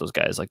aim assist, those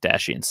guys like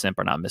Dashy and Simp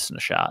are not missing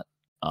a shot.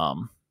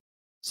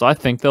 So I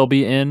think they'll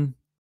be in,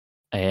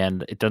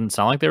 and it doesn't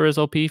sound like they're as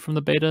OP from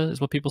the beta,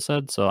 is what people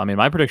said. So I mean,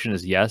 my prediction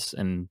is yes,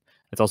 and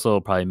it's also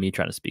probably me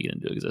trying to speak it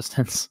into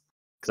existence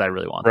because I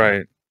really want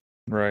them.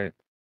 Right.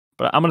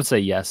 But I'm gonna say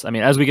yes. I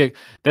mean, as we get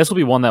this will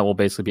be one that will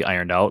basically be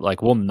ironed out.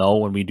 Like we'll know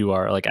when we do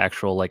our like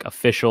actual like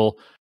official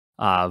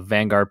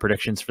Vanguard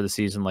predictions for the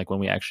season, like when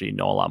we actually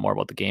know a lot more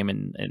about the game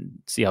and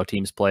see how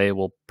teams play,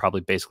 we'll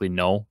probably basically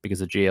know because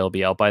the GA will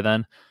be out by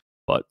then.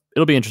 But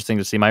it'll be interesting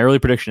to see. My early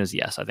prediction is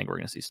yes, I think we're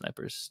gonna see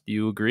snipers. Do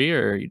you agree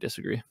or you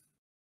disagree?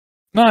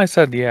 No, I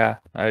said yeah.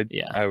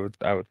 Yeah, I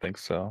would think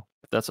so.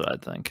 that's what I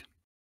think.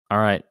 All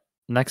right.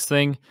 Next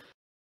thing.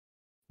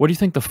 What do you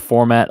think the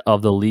format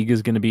of the league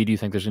is going to be? Do you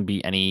think there's going to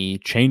be any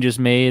changes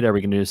made? Are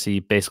we going to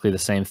see basically the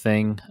same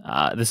thing?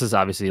 This is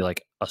obviously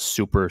like a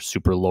super,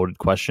 super loaded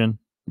question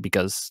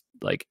because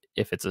like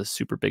if it's a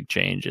super big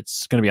change,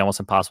 it's going to be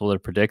almost impossible to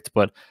predict.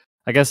 But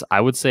I guess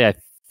I would say I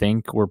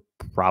think we're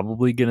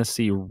probably going to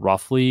see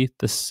roughly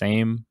the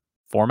same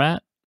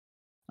format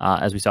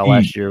as we saw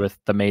last year with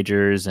the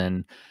majors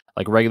and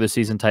like regular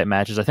season type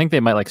matches. I think they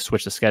might like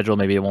switch the schedule.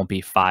 Maybe it won't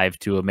be 5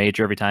 to a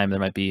major every time. There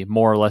might be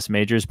more or less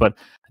majors, but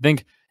I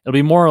think it'll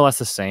be more or less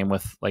the same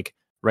with like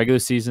regular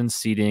season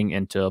seeding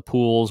into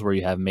pools where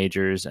you have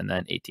majors and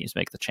then 8 teams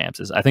make the champs.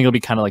 I think it'll be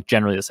kind of like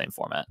generally the same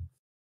format.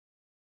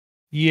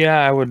 Yeah,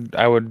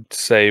 I would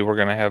say we're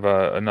gonna have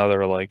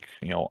another like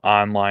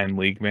online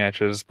league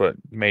matches, but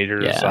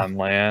majors Yeah. on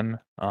LAN.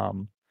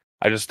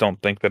 I just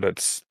don't think that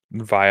it's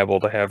viable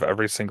to have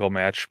every single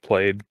match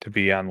played to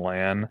be on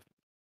LAN.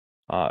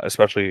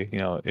 Especially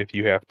if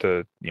you have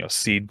to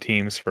seed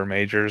teams for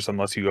majors,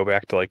 unless you go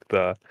back to like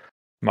the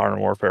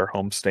Modern Warfare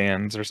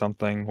homestands or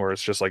something, where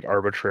it's just like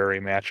arbitrary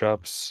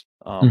matchups.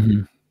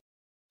 Mhm.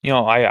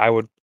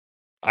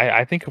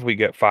 I think if we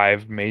get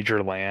 5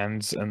 major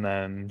lands and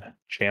then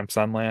champs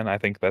on land, I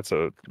think that's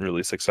a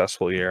really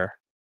successful year.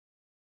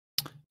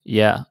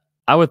 Yeah.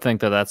 I would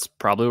think that that's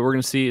probably what we're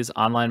going to see is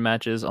online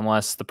matches,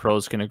 unless the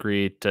pros can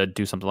agree to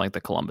do something like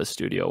the Columbus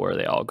studio where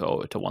they all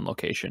go to one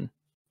location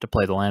to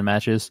play the LAN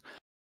matches.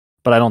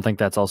 But I don't think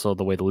that's also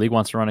the way the league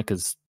wants to run it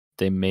because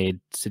they made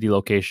city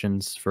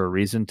locations for a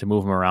reason to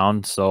move them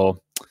around.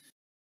 So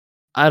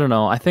I don't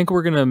know. I think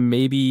we're gonna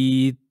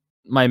maybe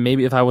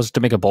maybe if I was to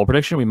make a bold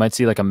prediction, we might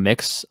see like a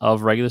mix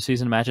of regular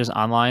season matches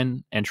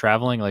online and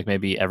traveling, like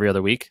maybe every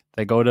other week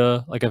they go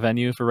to like a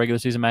venue for regular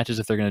season matches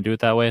if they're going to do it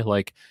that way.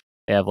 Like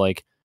they have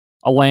like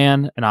a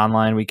LAN, an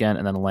online weekend,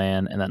 and then a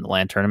LAN, and then the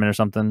LAN tournament or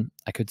something.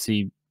 I could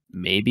see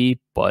maybe,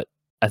 but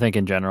I think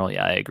in general,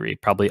 yeah, I agree.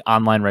 Probably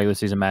online regular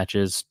season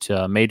matches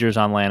to majors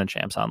on LAN and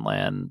champs on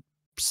LAN.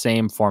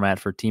 Same format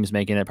for teams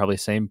making it, probably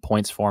same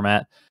points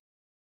format.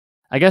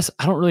 I guess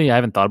I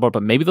haven't thought about it,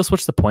 but maybe they'll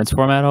switch the points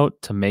format out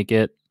to make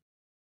it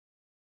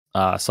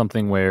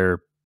something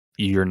where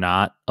you're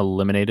not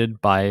eliminated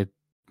by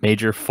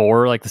Major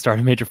Four, like the start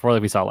of Major Four,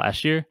 like we saw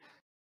last year.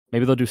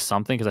 Maybe they'll do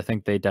something because I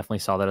think they definitely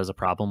saw that as a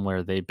problem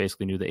where they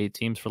basically knew the 8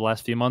 teams for the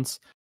last few months.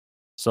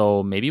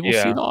 So maybe we'll see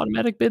Yeah. the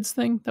automatic bids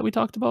thing that we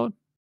talked about.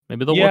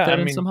 Maybe they'll work Yeah, I that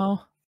in mean, somehow.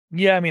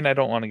 yeah, I mean, I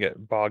don't want to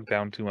get bogged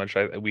down too much.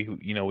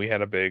 We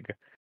had a big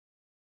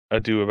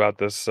ado about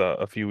this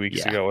a few weeks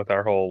Yeah. ago with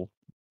our whole,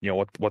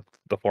 what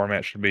the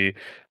format should be.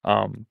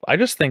 I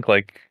just think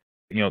like,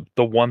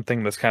 the one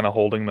thing that's kind of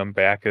holding them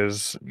back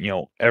is,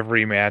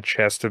 every match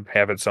has to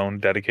have its own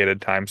dedicated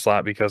time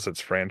slot because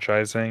it's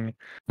franchising.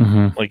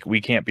 Mm-hmm. Like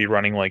we can't be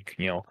running like,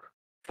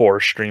 4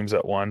 streams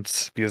at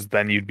once because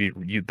then you'd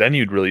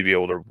really be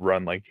able to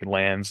run like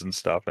LANs and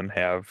stuff and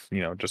have,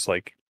 just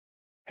like,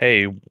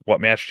 hey,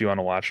 what match do you want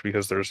to watch?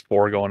 Because there's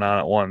 4 going on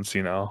at once.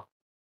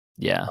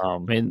 Yeah. I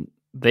Um, mean,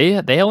 they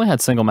only had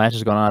single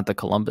matches going on at the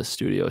Columbus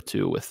studio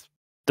too with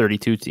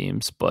 32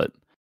 teams, but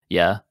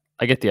yeah,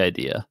 I get the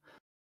idea.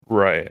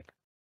 right.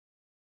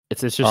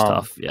 It's just Um,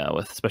 tough, yeah,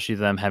 with especially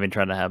them having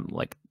tried to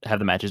have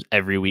the matches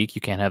every week.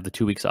 You can't have the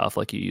 2 weeks off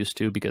like you used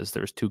to because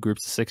there's 2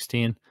 groups of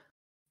 16.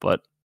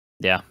 But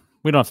yeah,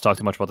 we don't have to talk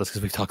too much about this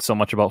because we've talked so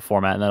much about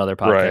format and that other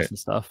right, podcast and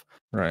stuff.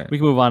 right. We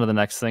can move on to the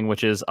next thing,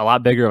 which is a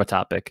lot bigger of a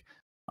topic.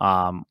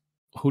 Um,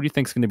 who do you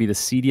think is going to be the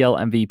CDL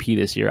MVP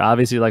this year?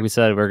 Obviously, like we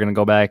said, we're going to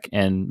go back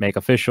and make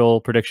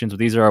official predictions, but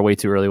these are our way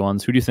too early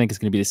ones. Who do you think is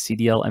going to be the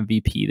CDL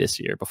MVP this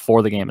year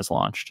before the game is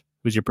launched?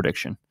 Who's your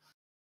prediction?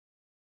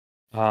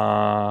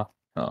 Oh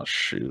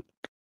shoot.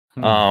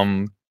 Hmm.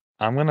 Um,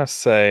 I'm gonna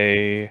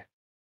say,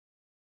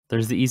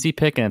 There's the easy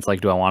pick, and it's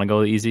like, do I want to go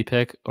the easy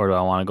pick or do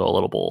I want to go a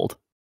little bold?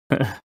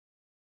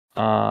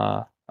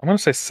 I'm gonna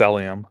say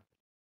Cellium.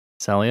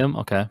 Cellium,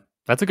 okay,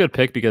 that's a good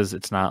pick because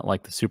it's not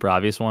like the super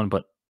obvious one,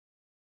 but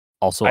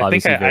also I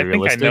think obviously I, I very think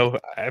I realistic. know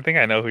I think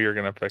I know who you're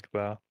gonna pick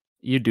though.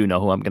 You do know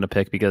who I'm gonna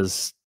pick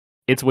because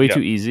it's way too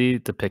Yep. easy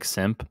to pick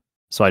Simp,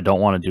 so I don't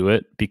want to do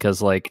it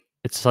because like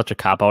it's such a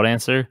cop out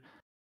answer.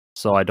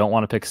 So I don't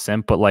want to pick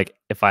Simp, but like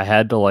if I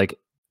had to like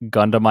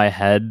gun to my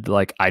head,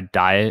 like I'd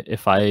die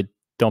if I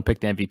don't pick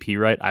the MVP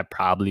right, I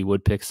probably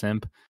would pick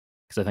Simp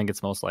because I think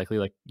it's most likely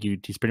like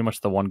he's pretty much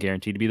the one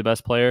guaranteed to be the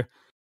best player.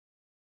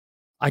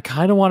 I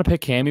kind of want to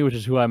pick Cammy, which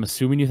is who I'm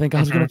assuming you think I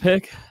was Hmm. going to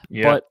pick,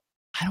 Yeah. but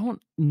I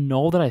don't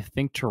know that I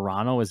think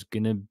Toronto is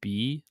going to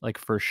be like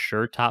for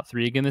sure top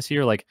 3 again this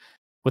year. Like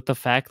with the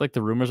fact like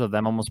the rumors of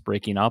them almost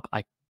breaking up,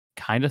 I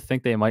kind of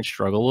think they might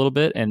struggle a little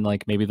bit and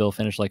like maybe they'll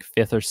finish like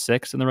 5th or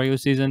 6th in the regular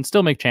season,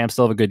 still make champs,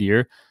 still have a good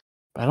year.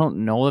 But I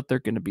don't know that they're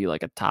going to be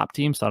like a top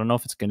team, so I don't know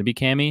if it's going to be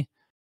Cammy.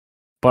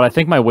 But I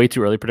think my way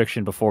too early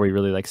prediction before we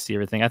really like see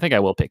everything, I think I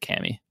will pick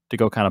Cammy to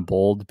go kind of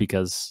bold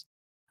because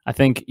I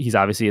think he's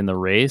obviously in the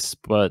race,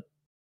 but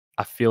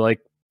I feel like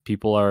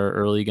people are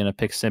early going to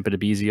pick Simp and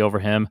Abezy over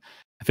him.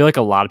 I feel like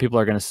a lot of people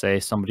are going to say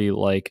somebody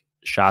like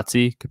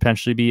Shotzi could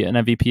potentially be an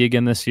MVP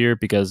again this year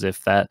because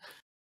if that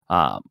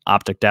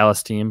OpTic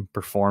Dallas team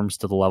performs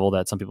to the level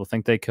that some people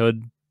think they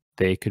could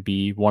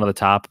be one of the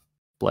top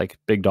like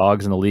big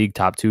dogs in the league,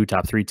 top 2,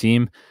 top 3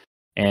 team.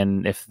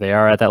 And if they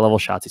are at that level,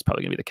 Shotzi's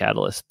probably going to be the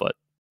catalyst. But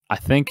I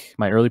think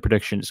my early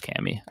prediction is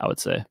Cammy, I would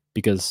say,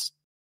 because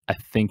I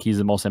think he's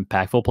the most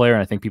impactful player,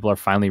 and I think people are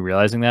finally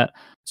realizing that.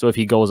 So if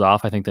he goes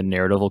off, I think the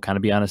narrative will kind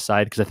of be on his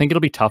side because I think it'll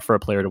be tough for a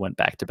player to win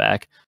back to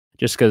back,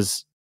 just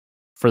because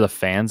for the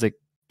fans it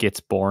gets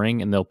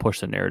boring and they'll push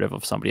the narrative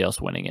of somebody else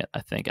winning it.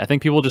 I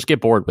think people just get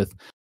bored with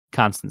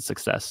constant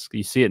success.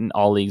 You see it in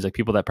all leagues, like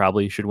people that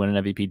probably should win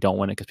an MVP don't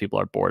win it because people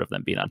are bored of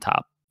them being on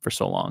top for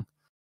so long.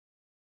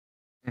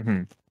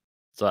 Hmm.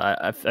 So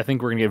I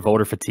think we're gonna get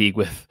voter fatigue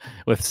with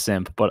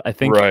Simp, but I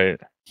think Right.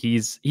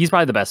 he's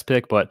probably the best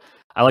pick. But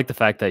I like the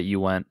fact that you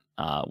went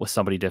with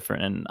somebody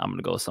different, and I'm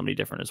gonna go with somebody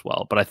different as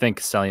well. But I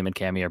think Cellium and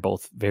Cammy are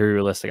both very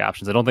realistic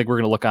options. I don't think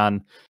we're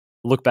gonna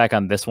look back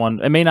on this one.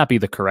 It may not be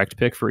the correct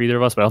pick for either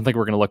of us, but I don't think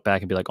we're gonna look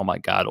back and be like, oh my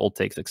god, old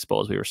takes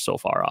exposed. We were so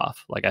far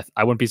off. Like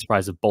I wouldn't be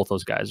surprised if both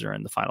those guys are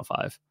in the final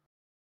 5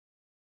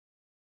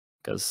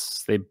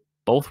 because they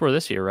both were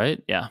this year,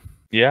 right? Yeah.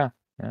 Yeah.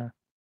 Yeah.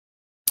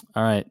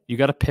 All right, you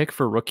got a pick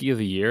for rookie of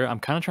the year. I'm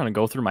kind of trying to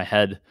go through my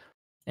head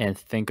and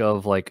think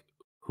of like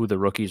who the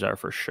rookies are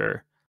for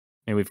sure.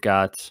 And we've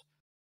got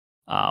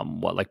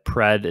like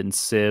Pred and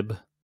Sib.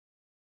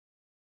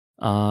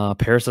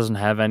 Paris doesn't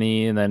have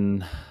any, and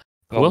then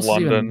The who else is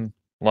even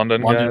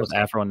London London guys. with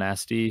Afro and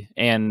Nasty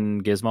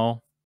and Gizmo,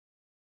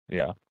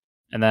 Yeah.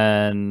 and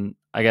then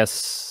I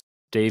guess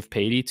Dave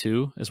Patey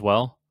too as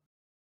well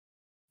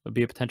would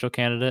be a potential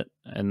candidate,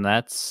 and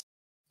that's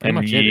pretty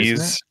And much it, isn't it?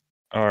 Yeez.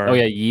 Or Oh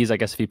yeah, Yeez, I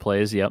guess if he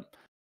plays, yep.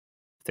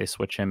 If they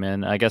switch him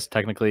in. I guess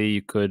technically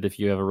you could, if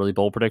you have a really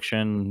bold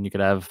prediction, you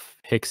could have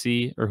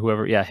Hixie or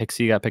whoever. Yeah,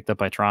 Hixie got picked up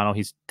by Toronto.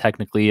 He's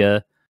technically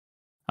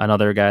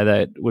another guy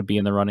that would be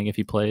in the running if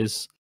he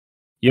plays.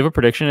 You have a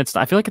prediction?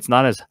 I feel like it's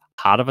not as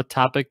hot of a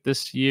topic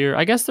this year.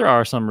 I guess there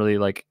are some really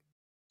like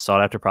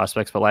sought after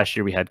prospects, but last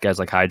year we had guys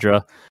like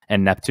Hydra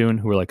and Neptune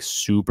who were like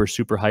super,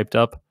 super hyped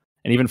up.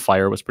 And even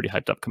Fire was pretty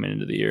hyped up coming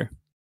into the year.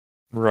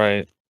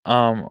 right.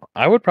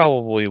 I would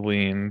probably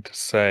lean to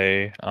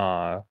say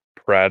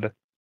Pred.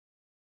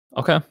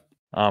 Okay.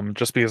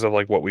 Just because of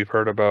like what we've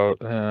heard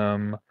about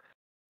him,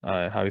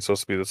 how he's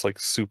supposed to be this like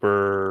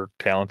super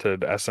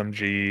talented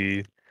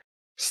SMG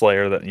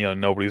Slayer that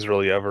nobody's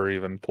really ever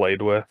even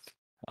played with.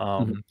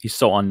 He's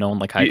so unknown,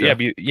 like Yeah,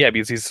 Hydra.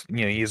 because he's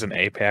he's an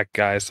APAC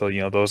guy, so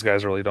those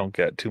guys really don't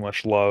get too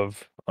much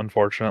love,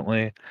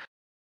 unfortunately.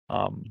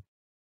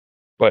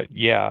 But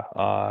yeah,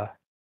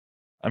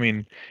 I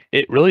mean,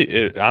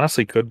 it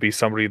honestly could be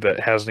somebody that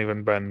hasn't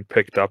even been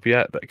picked up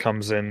yet that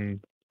comes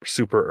in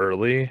super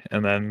early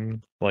and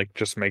then like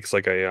just makes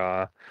like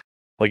a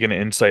like an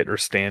insight or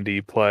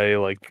standy play,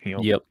 like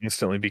Yep.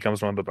 instantly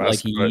becomes one of the Like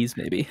best. But Yeez,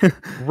 maybe.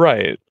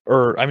 right,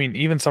 or I mean,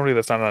 even somebody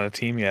that's not on a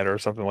team yet, or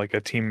something like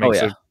a team Oh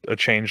makes yeah. a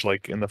change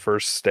like in the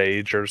first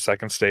stage or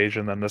second stage,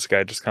 and then this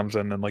guy just comes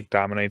in and like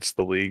dominates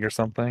the league or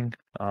something.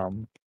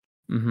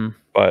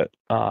 But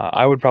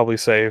I would probably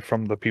say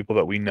from the people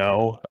that we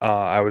know,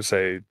 I would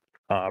say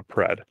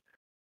Pred.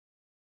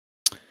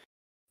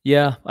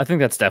 Yeah, I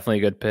think that's definitely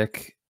a good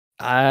pick.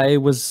 I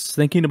was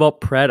thinking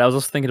about Pred. I was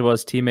also thinking about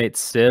his teammate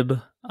Sib.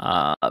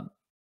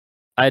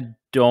 I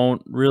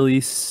don't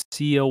really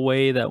see a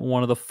way that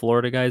one of the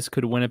Florida guys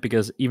could win it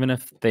because even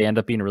if they end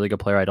up being a really good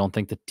player, I don't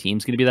think the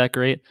team's going to be that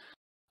great.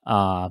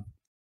 The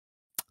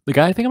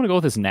guy I think I'm going to go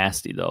with is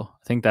Nasty, though.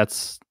 I think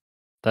that's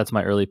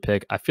my early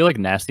pick. I feel like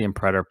Nasty and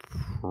Pred are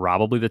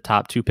probably the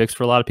top two picks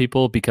for a lot of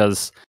people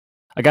because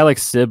a guy like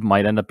Sib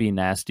might end up being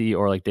nasty,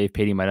 or like Dave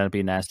Patey might end up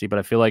being nasty, but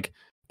I feel like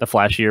the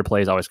flashier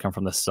plays always come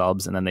from the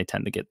subs, and then they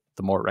tend to get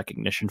the more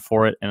recognition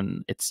for it,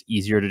 and it's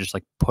easier to just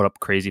like put up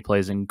crazy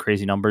plays and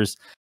crazy numbers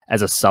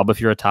as a sub if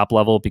you're a top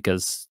level,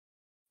 because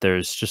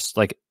there's just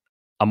like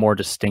a more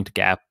distinct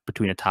gap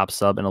between a top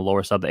sub and a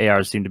lower sub. The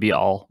ARs seem to be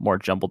all more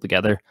jumbled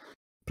together.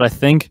 But I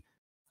think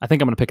I'm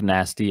going to pick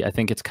Nasty. I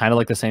think it's kind of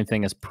like the same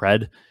thing as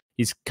Pred.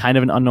 He's kind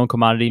of an unknown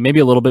commodity, maybe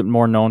a little bit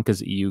more known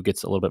because EU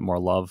gets a little bit more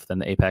love than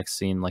the Apex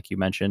scene, like you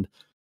mentioned.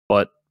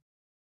 But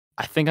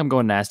I think I'm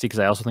going Nasty because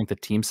I also think the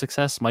team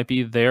success might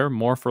be there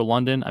more for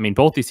London. I mean,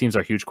 both these teams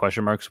are huge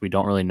question marks. We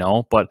don't really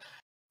know, but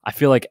I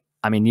feel like,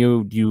 I mean,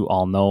 you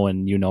all know,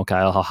 and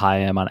Kyle, how high I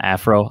am on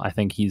Afro. I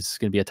think he's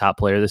going to be a top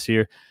player this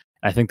year.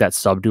 I think that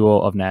sub duo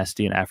of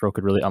Nasty and Afro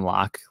could really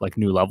unlock like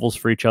new levels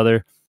for each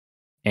other.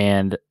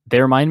 And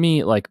they remind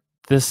me, like,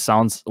 this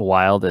sounds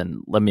wild,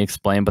 and let me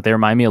explain, but they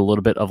remind me a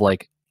little bit of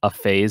like a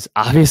Faze.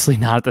 Obviously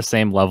not at the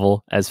same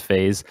level as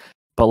Faze,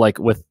 but like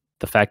with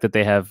the fact that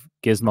they have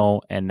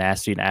Gizmo and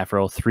Nasty and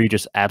Afro, three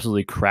just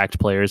absolutely cracked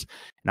players.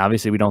 And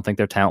obviously we don't think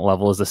their talent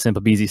level is the Simp,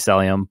 Abezy,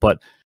 Cellium, but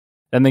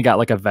then they got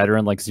like a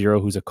veteran like Zero,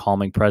 who's a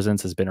calming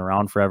presence, has been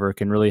around forever,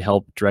 can really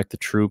help direct the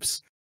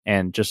troops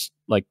and just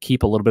like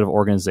keep a little bit of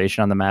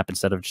organization on the map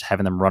instead of just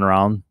having them run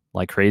around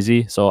like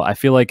crazy. So I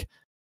feel like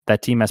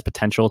that team has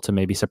potential to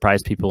maybe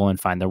surprise people and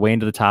find their way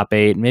into the top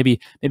 8, and maybe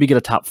get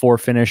a top 4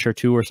 finish or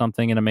 2 or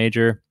something in a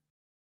major.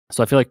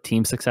 So I feel like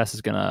team success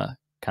is gonna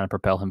kind of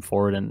propel him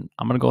forward, and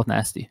I'm gonna go with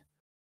Nasty.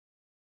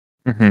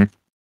 I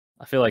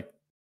feel like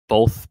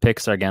both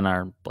picks are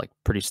like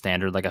pretty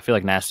standard. Like I feel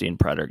like Nasty and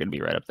Pred are gonna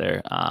be right up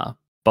there.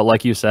 But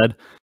like you said,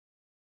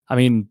 I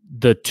mean,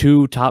 the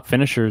 2 top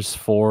finishers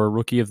for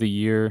Rookie of the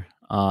Year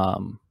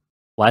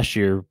last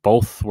year,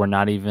 both were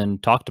not even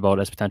talked about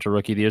as potential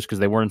Rookie of the Years because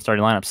they weren't in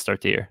starting lineups to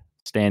start the year.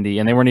 Standy,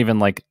 and they weren't even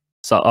like,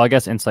 so I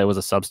guess Insight was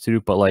a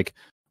substitute, but like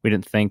we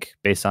didn't think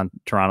based on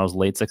Toronto's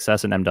late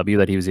success in MW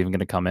that he was even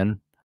going to come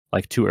in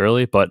like too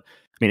early. But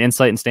I mean,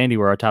 Insight and Standy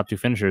were our top 2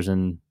 finishers,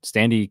 and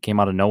Standy came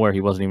out of nowhere. He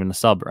wasn't even a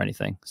sub or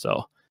anything. So,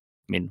 I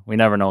mean, we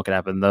never know what could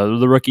happen.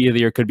 The Rookie of the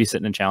Year could be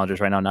sitting in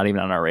challengers right now, not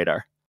even on our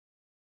radar.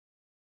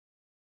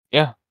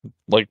 Yeah,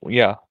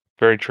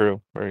 very true,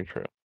 very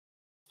true.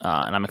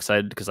 And I'm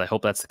excited because I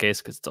hope that's the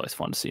case because it's always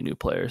fun to see new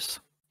players.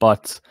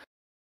 But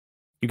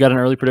you got an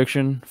early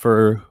prediction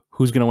for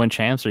who's going to win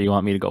champs, or you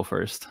want me to go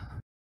first?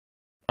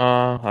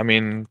 I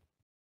mean,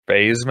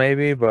 Faze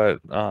maybe, but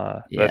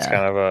that's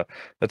kind of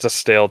a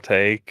stale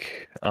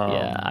take.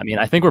 Yeah, I mean,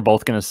 I think we're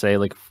both going to say,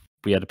 like,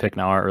 we had to pick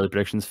now our early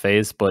predictions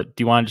Faze, but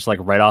do you want to just like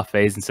write off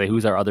Faze and say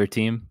who's our other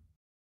team?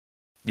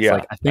 It's yeah,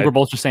 like, I think we're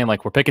both just saying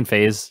like we're picking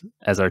Faze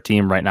as our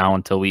team right now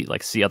until we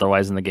like see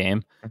otherwise in the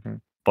game.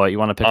 But you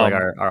want to pick like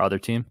our other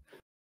team?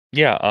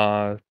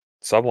 Yeah,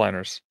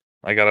 subliners.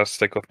 I gotta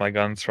stick with my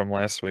guns from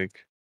last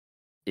week.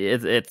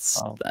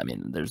 It's I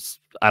mean,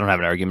 I don't have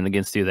an argument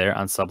against you there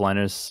on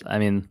subliners. I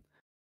mean,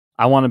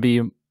 I want to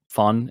be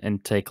fun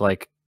and take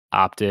like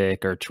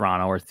OpTic or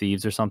Toronto or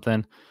Thieves or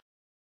something.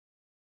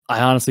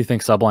 I honestly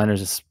think subliners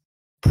is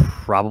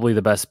probably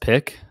the best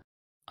pick.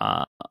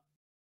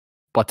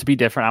 But to be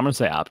different, I'm going to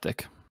say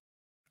OpTic.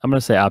 I'm going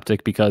to say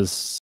OpTic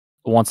because,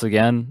 once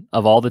again,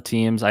 of all the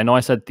teams, I know I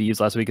said Thieves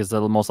last week is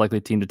the most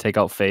likely team to take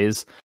out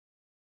Faze,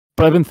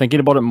 but I've been thinking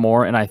about it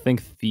more, and I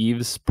think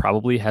Thieves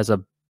probably has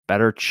a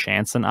better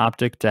chance than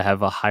OpTic to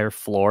have a higher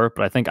floor,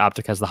 but I think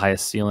OpTic has the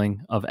highest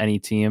ceiling of any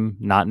team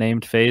not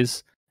named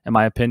Faze, in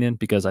my opinion,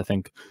 because I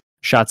think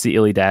Shotzi,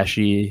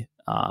 Illy,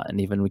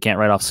 and even we can't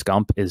write off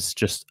Scump is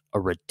just a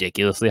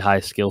ridiculously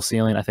high skill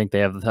ceiling. I think they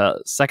have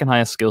the second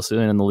highest skill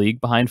ceiling in the league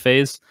behind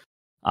Faze.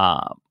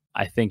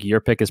 I think your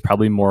pick is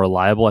probably more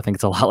reliable. I think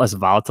it's a lot less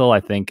volatile.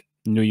 I think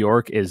New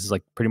York is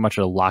like pretty much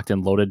a locked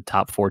and loaded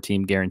top 4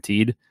 team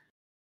guaranteed.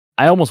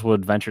 I almost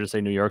would venture to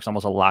say New York's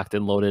almost a locked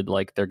and loaded,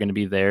 like they're going to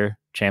be there,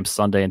 champs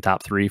Sunday and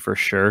top 3 for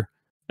sure.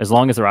 As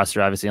long as the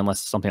roster, obviously,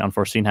 unless something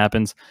unforeseen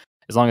happens,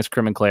 as long as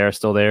Crim and Clay are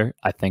still there,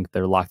 I think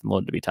they're locked and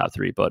loaded to be top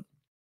 3. But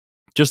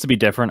just to be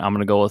different, I'm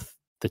going to go with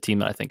the team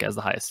that I think has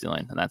the highest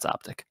ceiling, and that's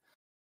OpTic.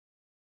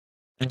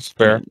 That's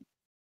fair. And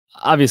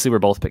obviously, we're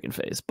both picking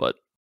Faze, but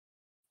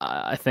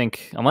I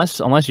think unless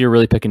you're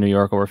really picking New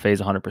York over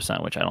Faze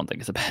 100%, which I don't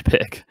think is a bad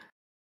pick.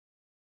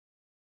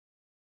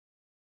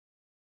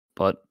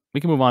 But we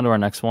can move on to our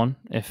next one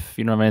if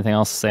you don't have anything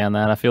else to say on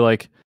that. I feel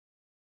like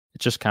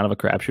it's just kind of a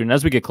crapshoot. And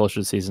as we get closer to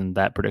the season,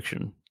 that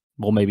prediction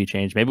will maybe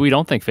change. Maybe we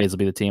don't think Faze will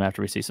be the team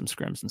after we see some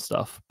scrims and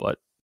stuff. But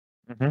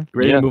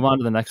ready to move on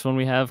to the next one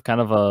we have?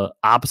 Kind of a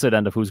opposite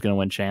end of who's going to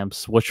win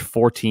champs. Which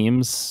 4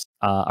 teams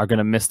are going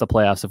to miss the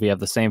playoffs if we have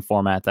the same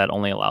format that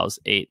only allows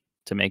 8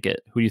 to make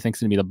it? Who do you think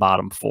is going to be the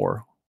bottom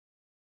 4?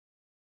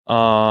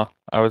 I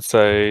would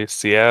say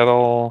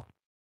Seattle,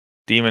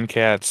 Demon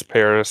Cats,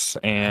 Paris,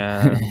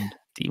 and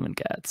Demon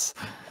Cats.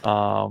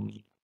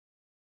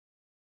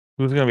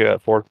 Who's gonna be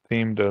that 4th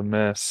team to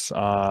miss?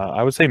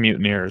 I would say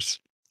Mutineers.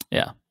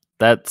 Yeah,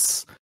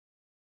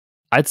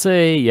 I'd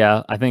say,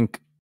 yeah, I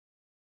think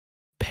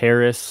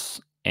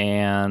Paris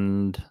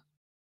and,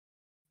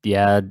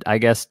 yeah, I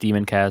guess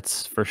Demon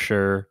Cats for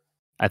sure.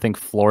 I think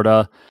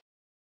Florida.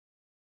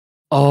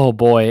 Oh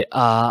boy,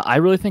 I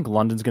really think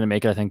London's going to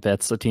make it. I think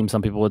that's a team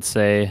some people would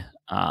say.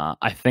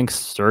 I think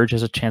Surge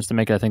has a chance to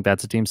make it. I think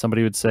that's a team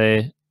somebody would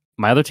say.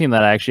 My other team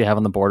that I actually have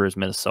on the border is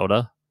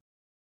Minnesota.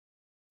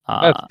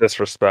 That's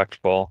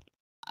disrespectful.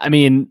 I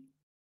mean,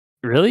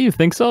 really? You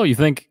think so? You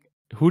think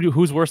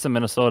who's worse than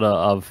Minnesota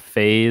of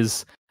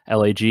Faze,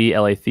 LAG,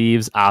 LA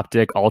Thieves,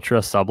 OpTic, Ultra,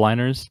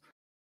 Subliners?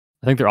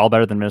 I think they're all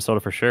better than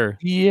Minnesota for sure.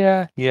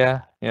 Yeah,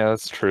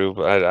 that's true.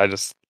 But I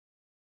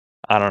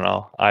don't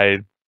know. I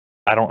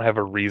don't have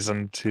a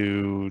reason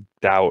to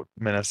doubt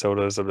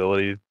Minnesota's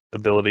ability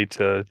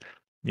to,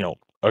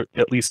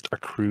 at least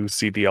accrue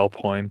CDL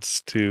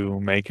points to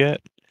make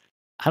it.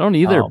 I don't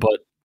either, but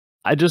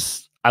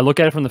I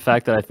look at it from the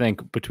fact that I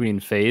think between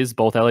Faze,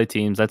 both LA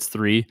teams, that's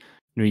 3.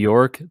 New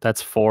York,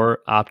 that's 4.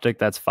 OpTic,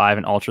 that's 5.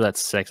 And Ultra,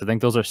 that's 6. I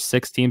think those are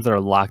 6 teams that are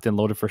locked and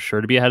loaded for sure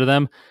to be ahead of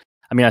them.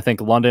 I mean, I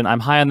think London, I'm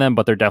high on them,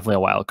 but they're definitely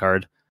a wild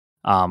card.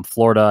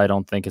 Florida, I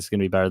don't think is going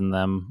to be better than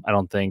them. I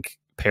don't think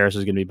Paris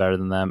is going to be better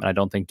than them. And I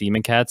don't think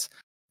Demon Cats.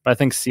 But I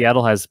think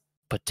Seattle has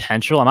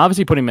potential. I'm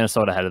obviously putting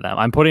Minnesota ahead of them.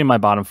 I'm putting my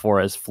bottom 4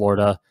 as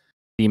Florida,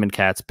 Demon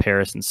Cats,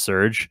 Paris, and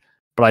Surge.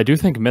 But I do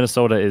think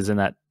Minnesota is in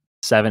that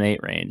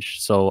 7-8 range.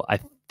 So I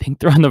think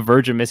they're on the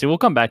verge of missing. We'll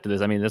come back to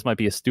this. I mean, this might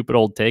be a stupid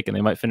old take and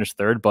they might finish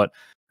 3rd, but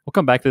we'll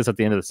come back to this at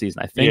the end of the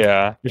season. I think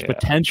there's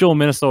potential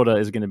Minnesota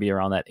is going to be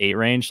around that 8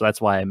 range. So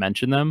that's why I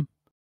mentioned them.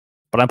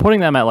 But I'm putting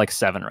them at like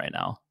 7 right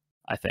now,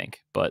 I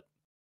think. But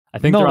I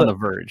think they're on the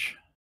verge.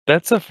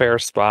 That's a fair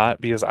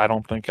spot because I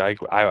don't think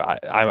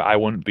I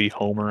wouldn't be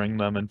homering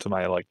them into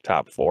my like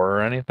top 4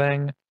 or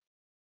anything.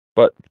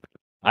 But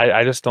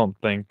I just don't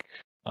think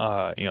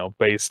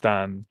based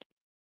on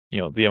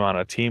the amount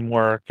of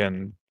teamwork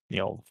and we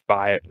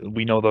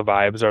know the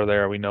vibes are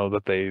there. We know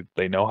that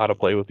they know how to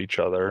play with each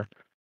other.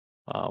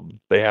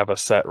 They have a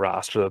set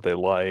roster that they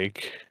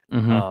like.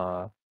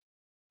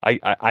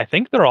 I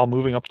think they're all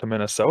moving up to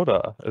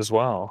Minnesota as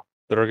well.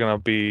 They're gonna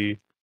be.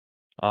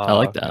 I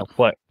like that.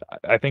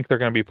 I think they're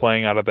gonna be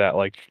playing out of that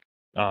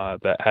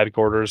that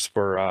headquarters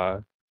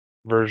for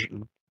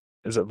version.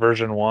 Is it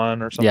version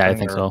 1 or something? Yeah, I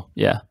think so.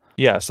 Yeah.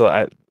 Yeah.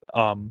 So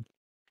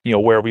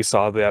where we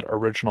saw that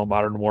original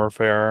Modern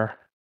Warfare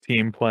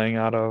team playing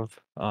out of.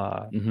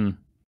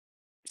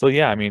 So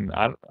yeah, I mean,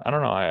 I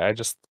don't know. I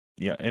just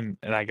and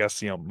I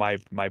guess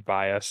my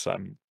bias.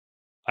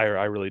 I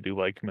really do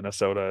like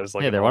Minnesota as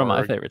like they're one of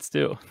my favorites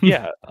too.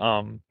 Yeah.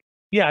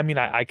 Yeah. I mean,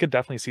 I could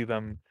definitely see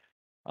them.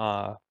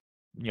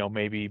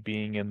 Maybe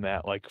being in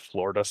that like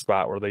Florida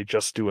spot where they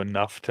just do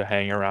enough to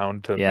hang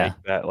around to make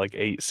that like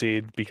 8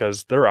 seed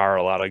because there are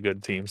a lot of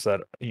good teams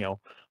that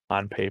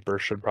on paper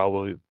should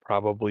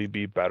probably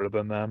be better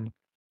than them.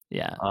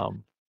 Yeah.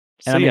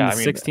 And I mean, the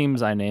 6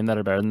 teams I named that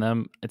are better than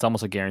them, it's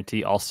almost a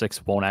guarantee. All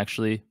 6 won't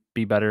actually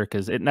be better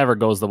because it never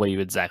goes the way you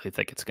exactly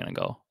think it's going to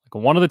go.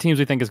 Like one of the teams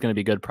we think is going to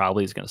be good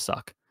probably is going to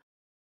suck.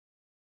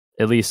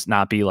 At least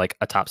not be like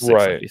a top 6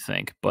 like you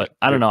think. But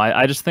I don't know.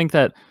 I just think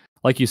that,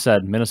 like you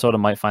said, Minnesota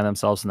might find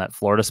themselves in that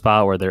Florida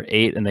spot where they're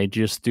 8 and they're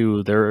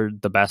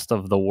the best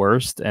of the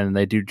worst and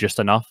they do just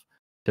enough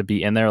to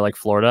be in there like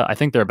Florida. I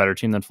think they're a better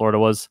team than Florida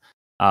was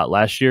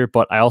last year,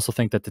 but I also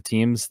think that the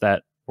teams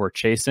that were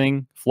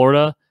chasing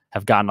Florida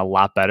have gotten a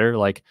lot better.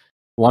 Like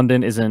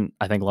London isn't,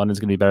 I think London's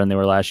going to be better than they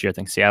were last year. I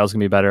think Seattle's going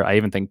to be better. I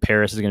even think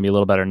Paris is going to be a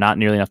little better, not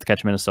nearly enough to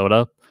catch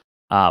Minnesota.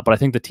 But I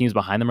think the teams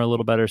behind them are a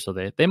little better, so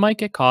they might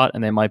get caught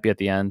and they might be at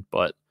the end.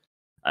 But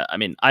I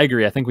mean, I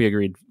agree. I think we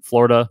agreed.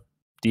 Florida,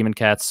 Demon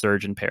Cats,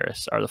 Surge, and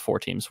Paris are the 4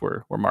 teams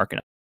we're marking.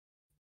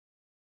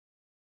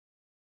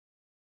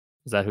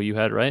 Is that who you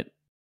had, right?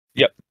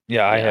 Yep.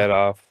 Yeah, I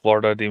had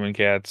Florida, Demon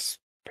Cats,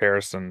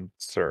 Paris, and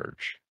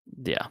Surge.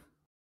 Yeah.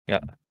 Yeah.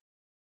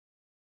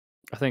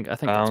 I think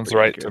sounds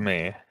right to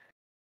me.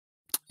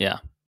 Yeah.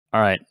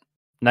 All right.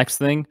 Next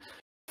thing,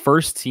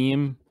 first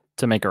team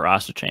to make a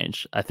roster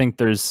change. I think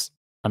there's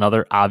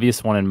another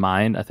obvious one in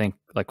mind. I think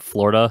like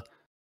Florida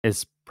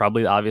is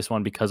probably the obvious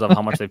one because of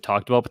how much they've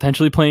talked about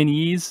potentially playing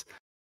Yeez.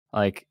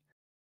 Like,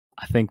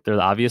 I think they're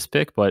the obvious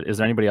pick, but is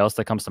there anybody else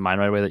that comes to mind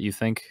right away that you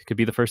think could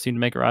be the first team to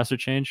make a roster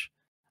change?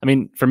 I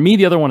mean, for me,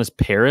 the other one is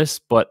Paris,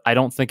 but I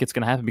don't think it's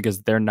going to happen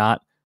because they're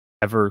not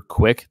ever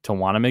quick to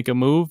want to make a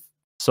move.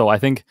 So I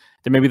think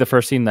they may be the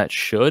first team that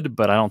should,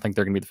 but I don't think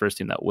they're going to be the first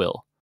team that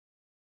will.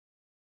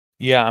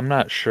 Yeah, I'm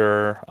not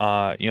sure.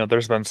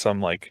 There's been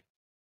some like,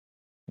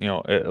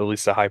 at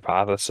least a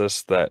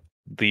hypothesis that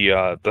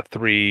the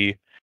 3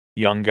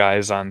 young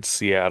guys on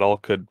Seattle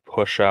could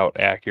push out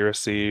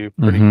accuracy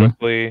pretty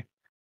quickly.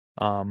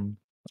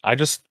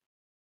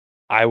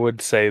 I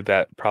would say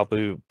that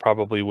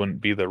probably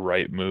wouldn't be the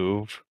right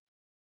move.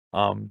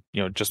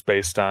 Just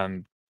based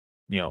on,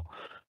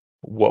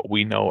 what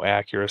we know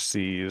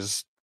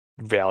accuracy's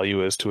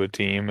value is to a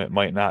team. It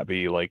might not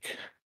be like,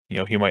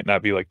 he might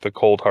not be like the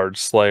cold hard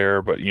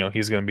slayer, but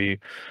he's going to be,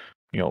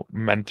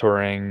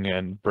 mentoring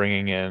and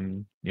bringing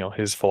in,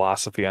 his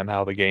philosophy on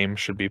how the game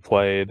should be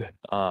played.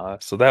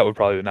 So that would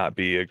probably not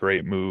be a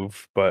great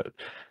move, but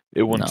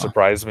it wouldn't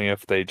surprise me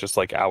if they just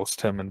like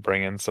oust him and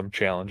bring in some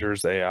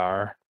challengers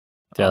AR.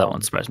 Yeah, that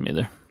wouldn't surprise me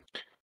either.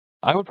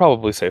 I would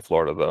probably say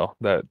Florida though.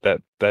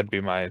 That'd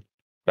be my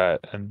bet.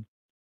 And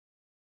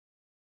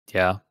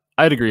yeah,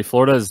 I'd agree.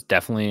 Florida is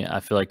definitely, I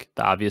feel like,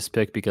 the obvious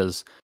pick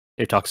because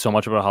they talk so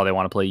much about how they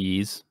want to play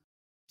Yeez.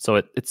 So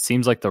it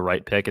seems like the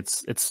right pick.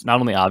 It's not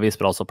only obvious,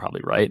 but also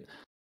probably right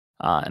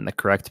and the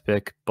correct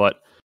pick.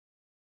 But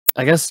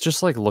I guess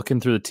just like looking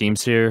through the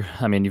teams here,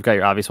 I mean, you've got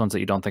your obvious ones that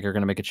you don't think are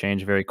going to make a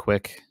change very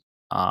quick.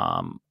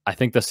 I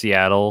think the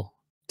Seattle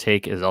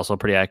take is also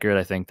pretty accurate.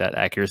 I think that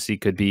accuracy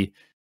could be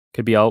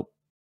out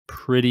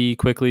pretty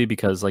quickly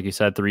because, like you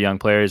said, 3 young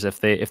players,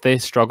 if they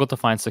struggle to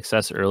find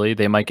success early,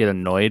 they might get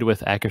annoyed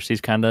with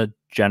accuracy's kind of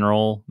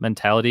general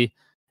mentality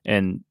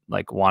and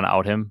like want to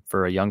out him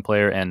for a young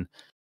player. And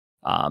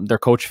their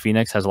coach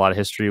Phoenix has a lot of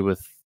history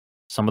with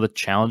some of the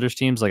challengers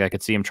teams. Like I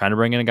could see him trying to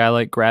bring in a guy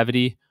like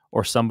Gravity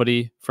or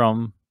somebody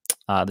from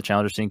the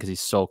challengers team because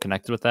he's so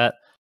connected with that.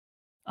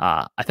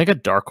 I think a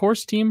dark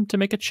horse team to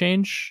make a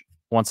change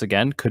once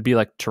again could be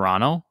like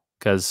Toronto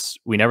because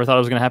we never thought it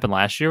was going to happen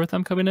last year with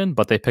them coming in,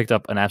 but they picked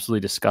up an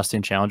absolutely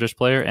disgusting challengers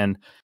player. And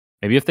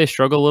maybe if they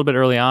struggle a little bit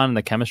early on and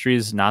the chemistry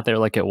is not there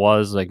like it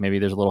was, like maybe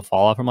there's a little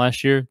fallout from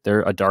last year,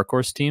 they're a dark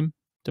horse team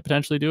to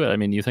potentially do it. I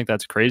mean, you think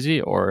that's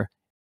crazy? Or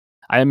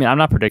I mean, I'm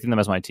not predicting them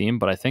as my team,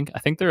 but I think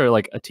they're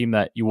like a team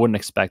that you wouldn't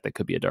expect that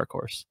could be a dark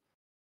horse.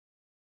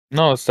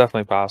 No, it's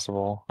definitely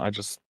possible. I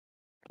just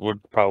would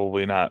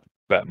probably not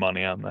bet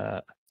money on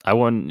that. I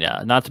wouldn't,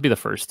 not to be the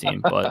first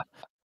team, but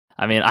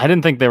I mean, I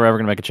didn't think they were ever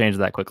going to make a change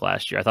that quick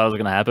last year. I thought it was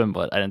going to happen,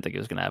 but I didn't think it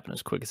was going to happen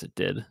as quick as it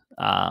did.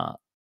 I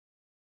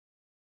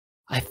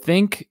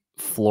think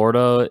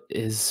Florida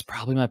is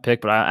probably my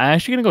pick, but I'm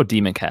actually going to go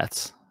Demon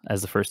Cats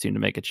as the first team to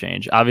make a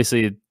change.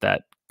 Obviously,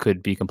 that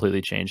could be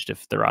completely changed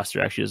if the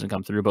roster actually doesn't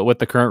come through. But with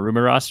the current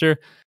rumor roster,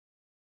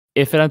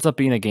 if it ends up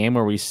being a game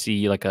where we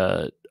see like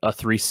a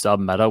 3 sub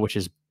meta, which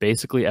is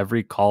basically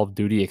every Call of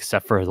Duty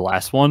except for the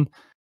last one,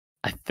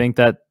 I think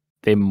that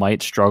they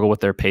might struggle with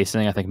their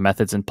pacing. I think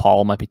Methods and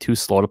Paul might be too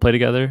slow to play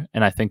together.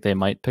 And I think they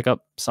might pick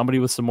up somebody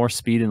with some more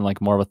speed and like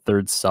more of a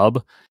 3rd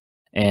sub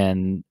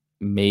and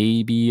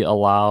maybe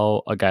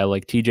allow a guy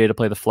like TJ to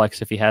play the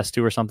flex if he has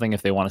to or something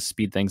if they want to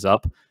speed things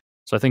up.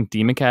 So I think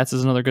Demon Cats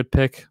is another good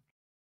pick.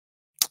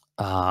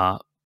 I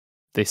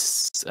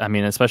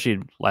mean, especially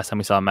last time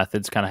we saw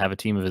Methods kind of have a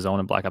team of his own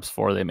in Black Ops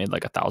 4, they made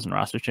like 1,000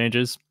 roster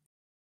changes.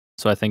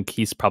 So I think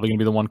he's probably going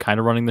to be the one kind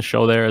of running the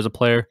show there as a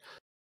player.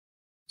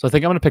 So I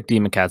think I'm going to pick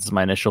Demon Cats as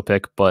my initial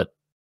pick, but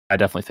I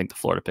definitely think the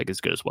Florida pick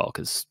is good as well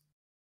because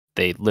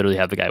they literally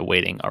have the guy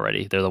waiting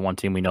already. They're the one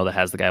team we know that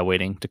has the guy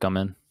waiting to come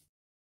in.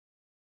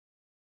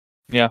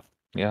 Yeah.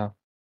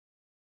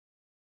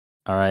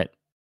 All right.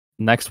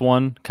 Next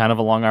one, kind of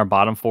along our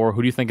bottom 4.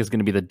 Who do you think is going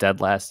to be the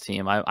dead last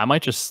team? I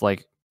might just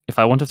like, if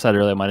I wouldn't have said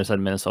earlier, I might have said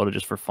Minnesota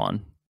just for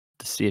fun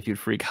to see if you'd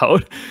freak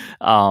out.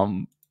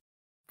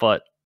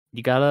 But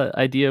you got an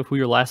idea of who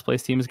your last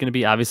place team is going to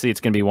be? Obviously,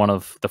 it's going to be one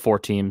of the 4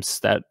 teams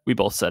that we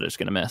both said is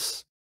going to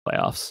miss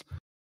playoffs.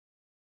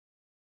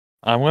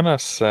 I'm going to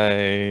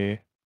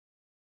say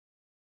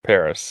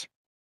Paris.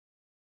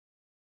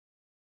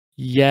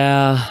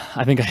 Yeah,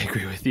 I think I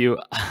agree with you.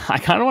 I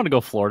kind of want to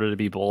go Florida to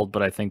be bold,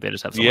 but I think they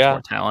just have so much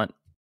more talent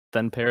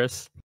than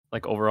Paris,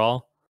 like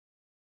overall.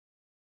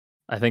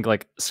 I think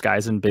like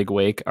Skies and Big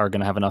Wake are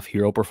going to have enough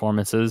hero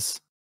performances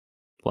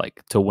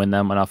like to win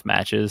them enough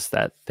matches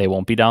that they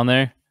won't be down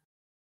there.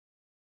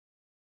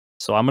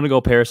 So I'm going to go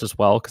Paris as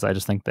well because I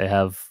just think they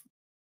have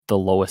the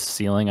lowest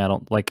ceiling. I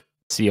don't like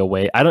see a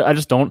way. I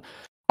just don't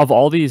of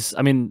all these.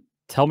 I mean,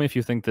 tell me if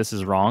you think this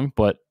is wrong,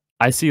 but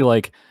I see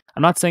like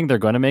I'm not saying they're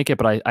going to make it,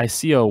 but I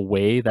see a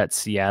way that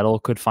Seattle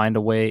could find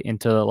a way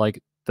into like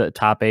the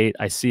top 8.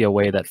 I see a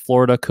way that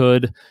Florida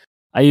could.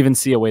 I even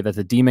see a way that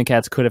the Demon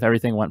Cats could if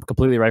everything went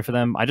completely right for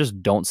them. I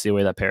just don't see a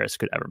way that Paris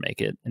could ever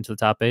make it into the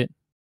top 8.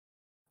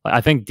 I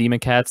think Demon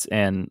Cats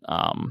and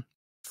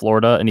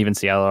Florida and even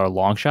Seattle are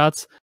long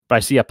shots, but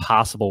I see a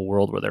possible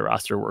world where their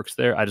roster works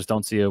there. I just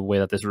don't see a way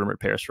that this rumored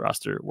Paris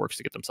roster works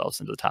to get themselves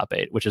into the top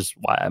 8, which is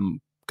why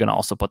I'm gonna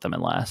also put them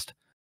in last.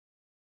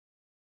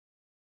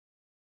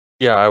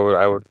 Yeah,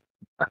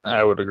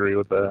 I would agree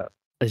with that.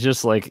 It's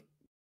just like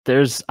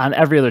there's on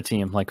every other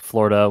team, like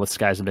Florida with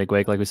Skies and Big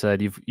Wake, like we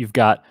said, you've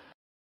got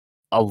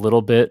a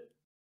little bit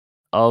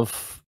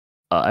of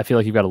I feel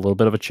like you've got a little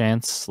bit of a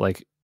chance,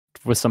 like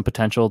with some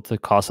potential to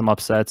cause some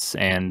upsets.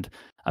 And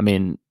I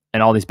mean,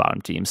 and all these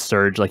bottom teams,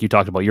 Surge, like you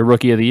talked about, your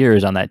rookie of the year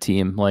is on that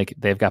team. Like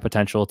they've got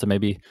potential to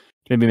maybe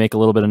make a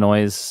little bit of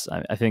noise.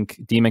 I think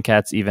Demon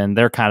Cats, even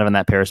they're kind of in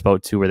that Paris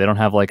boat too, where they don't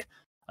have like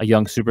a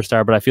young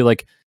superstar, but I feel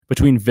like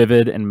between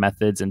Vivid and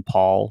Methods and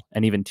Paul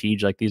and even Tej,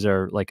 like these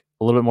are like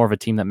a little bit more of a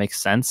team that makes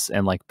sense.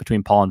 And like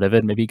between Paul and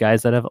Vivid, maybe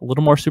guys that have a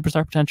little more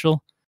superstar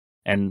potential.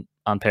 And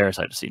on Paris,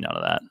 I just see none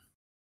of that.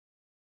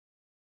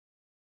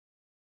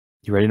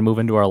 You ready to move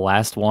into our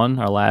last one,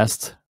 our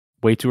last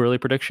way too early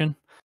prediction?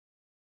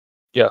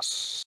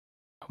 Yes.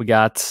 We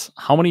got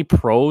how many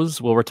pros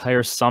will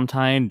retire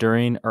sometime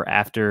during or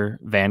after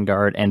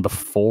Vanguard and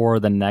before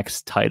the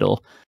next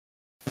title?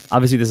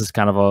 Obviously, this is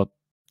kind of a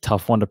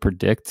tough one to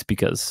predict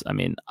because, I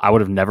mean, I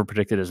would have never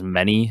predicted as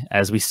many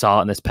as we saw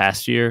in this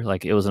past year.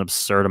 Like, it was an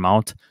absurd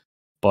amount.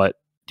 But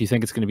do you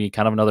think it's going to be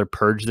kind of another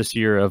purge this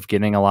year of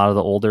getting a lot of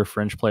the older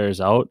fringe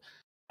players out?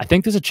 I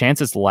think there's a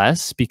chance it's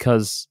less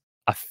because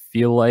I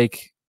feel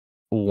like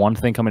one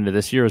thing coming into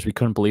this year is we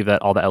couldn't believe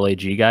that all the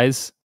LAG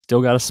guys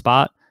still got a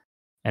spot.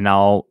 And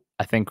now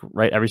I think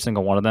every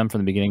single one of them from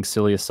the beginning,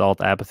 Silly Assault,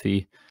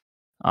 Apathy,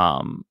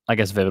 I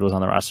guess Vivid was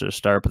on the roster to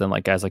start, but then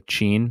like guys like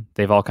Cheen,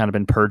 they've all kind of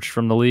been purged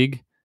from the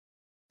league.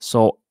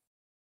 So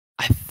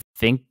I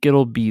think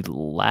it'll be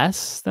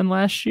less than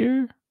last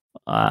year.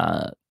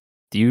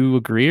 Do you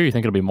agree or you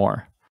think it'll be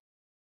more?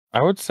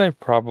 I would say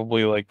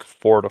probably like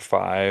 4 to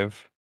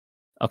 5.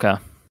 Okay.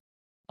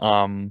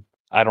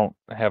 I don't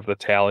have the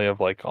tally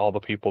of like all the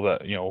people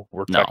that,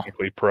 were No.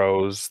 technically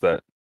pros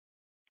that,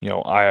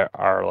 I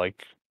are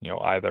like,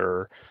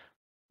 either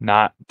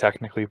not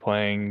technically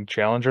playing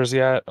challengers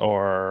yet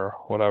or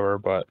whatever,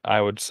 but I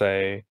would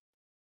say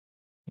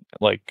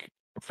like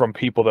from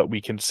people that we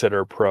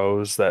consider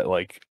pros that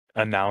like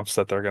announce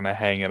that they're gonna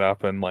hang it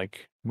up and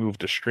like move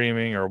to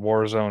streaming or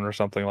Warzone or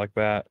something like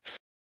that.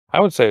 I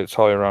would say it's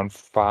probably around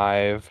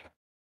 5.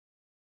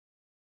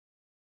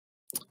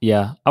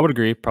 Yeah, I would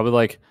agree. Probably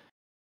like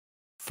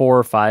 4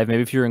 or 5.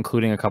 Maybe if you're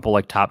including a couple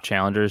like top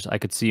challengers, I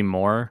could see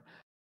more.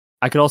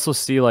 I could also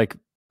see like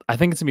I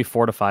think it's gonna be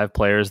 4 to 5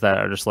 players that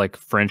are just like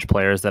fringe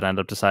players that end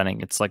up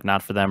deciding it's like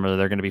not for them or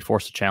they're gonna be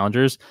forced to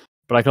challengers.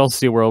 But I could also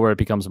see a world where it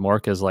becomes more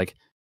because like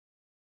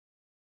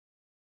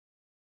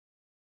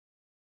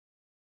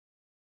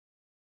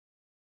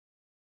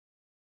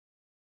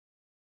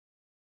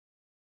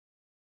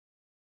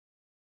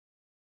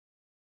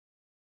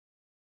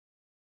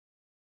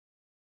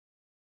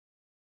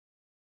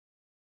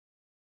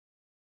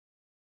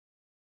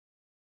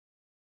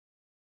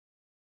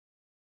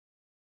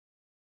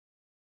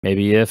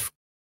maybe if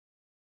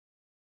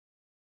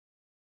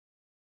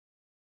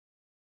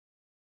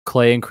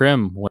Clay and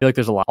Crim, I feel like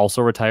there's a lot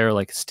also retire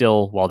like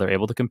still while they're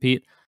able to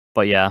compete.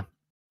 But yeah,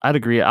 I'd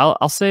agree.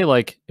 I'll say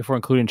like if we're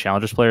including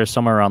challengers players,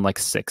 somewhere around like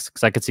 6,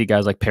 because I could see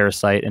guys like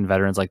Parasite and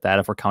veterans like that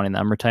if we're counting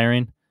them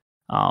retiring.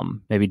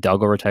 Maybe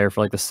Doug will retire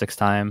for like the 6th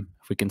time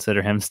if we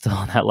consider him still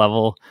on that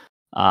level.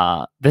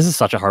 This is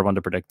such a hard one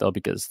to predict though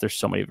because there's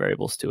so many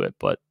variables to it.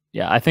 But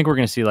yeah, I think we're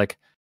gonna see like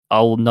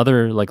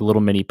another like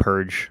little mini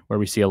purge where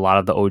we see a lot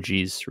of the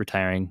OGs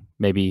retiring.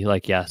 Maybe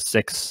like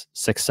 6,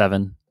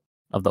 7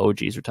 of the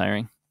OGs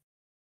retiring.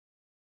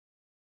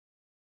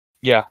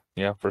 Yeah,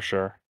 for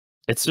sure.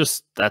 It's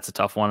just that's a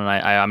tough one, and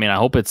I mean I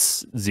hope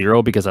it's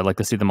 0 because I'd like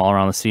to see them all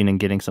around the scene and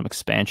getting some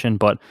expansion.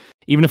 But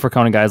even if we're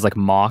counting guys like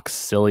Mox,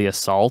 Silly,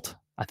 Assault,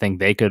 I think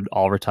they could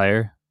all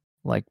retire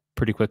like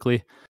pretty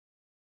quickly.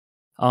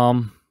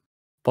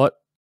 But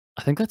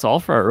I think that's all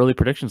for our early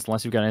predictions.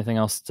 Unless you've got anything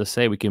else to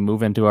say, we can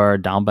move into our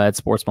down bad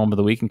sports moment of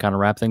the week and kind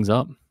of wrap things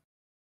up.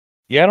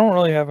 Yeah, I don't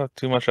really have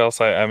too much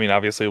else. I mean,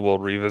 obviously we'll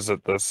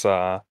revisit this.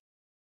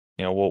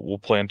 We'll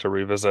plan to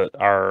revisit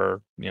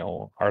our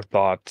our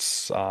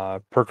thoughts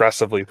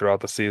progressively throughout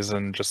the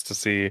season just to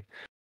see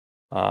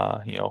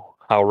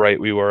how right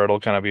we were. It'll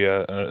kind of be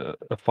a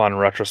fun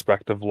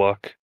retrospective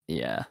look.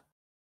 Yeah.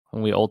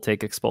 When we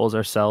OpTic expose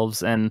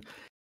ourselves. And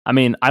I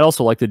mean, I'd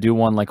also like to do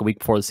one like a week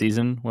before the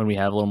season when we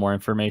have a little more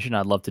information.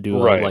 I'd love to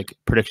do Right. like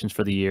predictions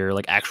for the year,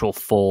 like actual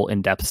full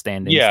in-depth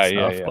standings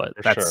and stuff. But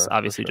that's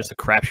obviously just a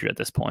crapshoot at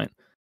this point,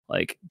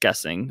 like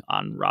guessing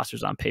on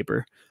rosters on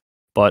paper.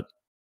 But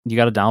you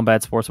got a down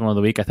bad sportsman of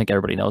the week. I think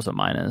everybody knows what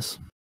mine is.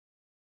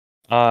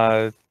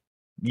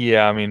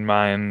 Yeah, I mean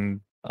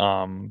mine.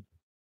 I'm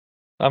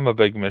a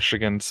big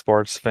Michigan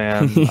sports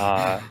fan.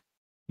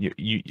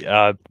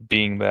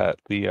 Being that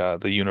the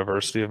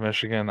University of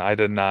Michigan, I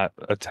did not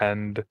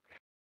attend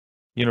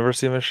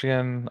University of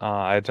Michigan.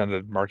 I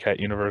attended Marquette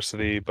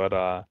University,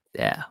 but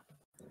yeah,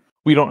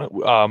 we don't.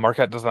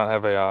 Marquette does not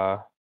have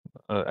a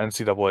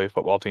NCAA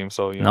football team,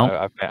 so you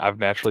know I've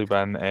naturally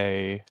been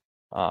a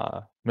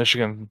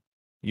Michigan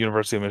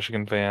University of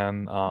Michigan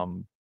fan.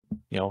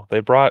 You know,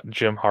 they brought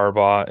Jim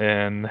Harbaugh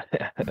in,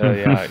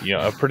 yeah, you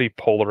know, a pretty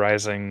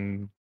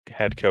polarizing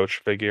head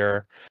coach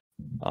figure.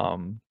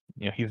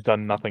 You know, he's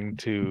done nothing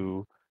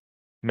to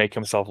make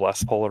himself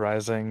less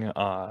polarizing.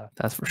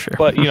 That's for sure.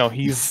 But you know,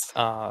 he's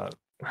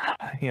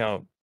you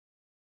know,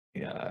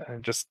 yeah,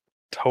 just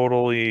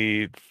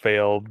totally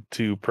failed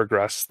to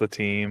progress the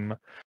team,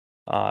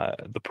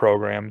 the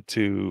program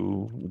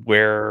to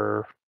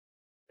where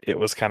it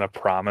was kind of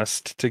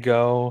promised to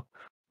go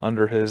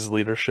under his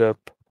leadership.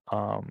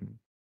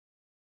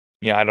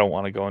 Yeah, I don't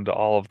want to go into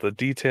all of the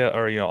detail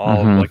or, you know, all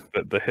of like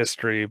the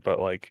history, but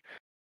like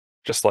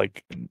just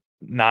like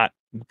not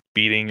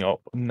winning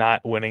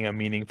a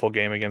meaningful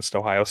game against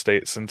Ohio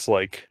State since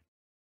like,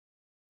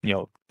 you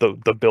know,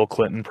 the Bill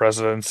Clinton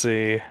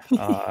presidency.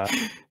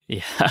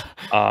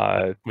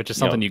 Yeah. Which is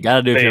something you got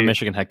to do if you're a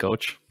Michigan head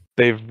coach.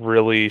 They've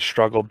really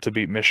struggled to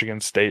beat Michigan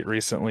State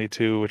recently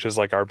too, which is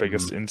like our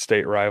biggest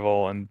in-state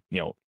rival. And, you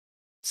know,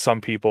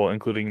 some people,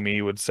 including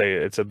me, would say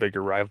it's a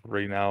bigger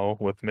rivalry now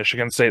with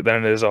Michigan State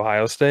than it is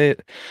Ohio State,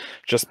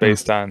 just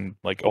based on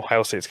like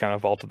Ohio State's kind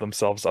of vaulted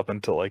themselves up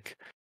into like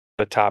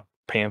the top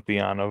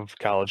pantheon of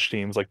college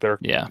teams. Like they're,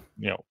 you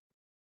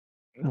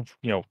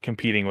know,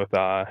 competing with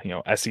you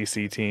know,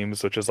 SEC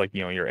teams, which is like,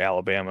 you know, your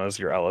Alabamas,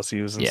 your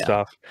LSUs and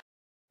stuff.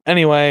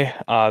 Anyway,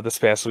 this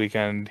past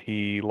weekend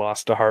he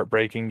lost a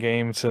heartbreaking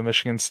game to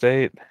Michigan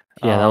State.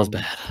 Yeah, that was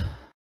bad.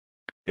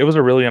 It was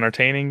a really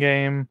entertaining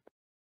game.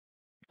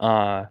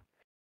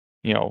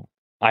 You know,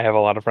 I have a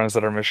lot of friends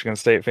that are Michigan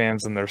State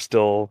fans, and they're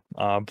still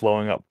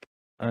blowing up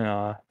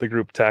the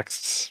group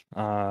texts,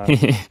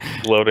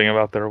 gloating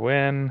about their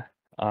win.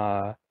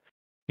 You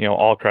know,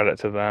 all credit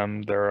to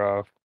them. They're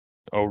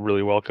a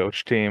really well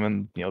coached team,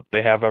 and you know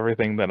they have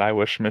everything that I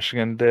wish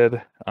Michigan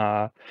did.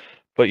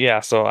 But yeah,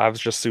 so I was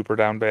just super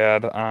down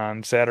bad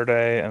on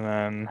Saturday, and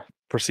then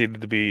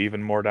proceeded to be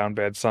even more down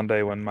bad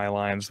Sunday when my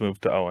Lions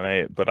moved to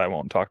 0-8. But I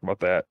won't talk about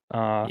that.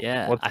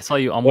 Yeah, I saw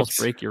you almost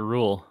break your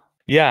rule.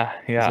 Yeah,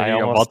 so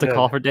you're about to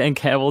call for Dan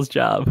Campbell's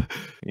job.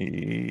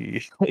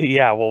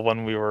 Yeah, well,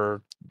 when we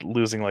were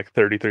losing like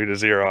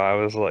 33-0, I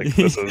was like,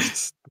 this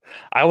is.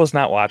 I was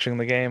not watching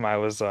the game. I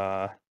was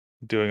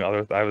doing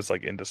I was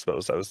like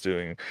indisposed. I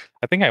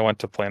think I went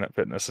to Planet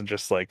Fitness and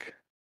just like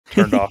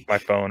turned off my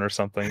phone or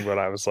something, but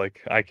I was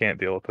like, I can't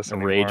deal with this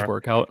anymore. Rage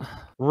workout.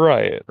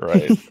 Right.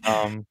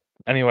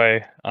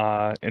 Anyway,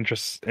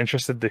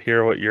 interested to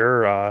hear what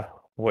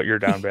you're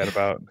down bad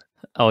about.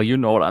 Oh, you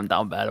know what I'm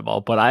down bad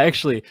about, but I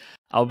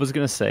was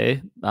gonna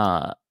say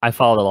I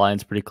follow the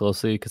Lions pretty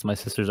closely because my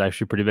sister's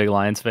actually a pretty big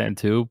Lions fan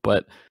too,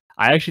 but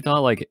I actually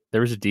thought like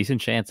there was a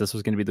decent chance this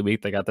was going to be the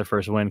week they got their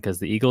first win because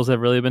the Eagles have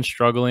really been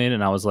struggling.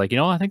 And I was like, you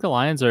know, I think the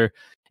Lions are,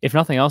 if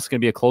nothing else,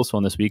 going to be a close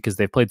one this week because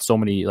they've played so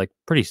many like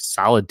pretty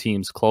solid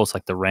teams close,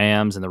 like the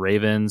Rams and the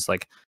Ravens,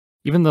 like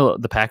even the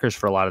Packers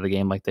for a lot of the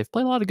game. Like they've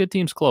played a lot of good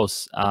teams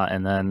close.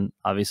 And then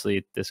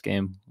obviously this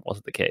game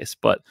wasn't the case.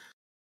 But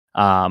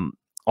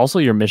also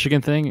your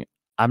Michigan thing,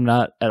 I'm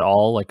not at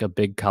all like a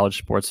big college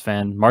sports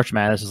fan. March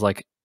Madness is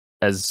like,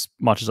 as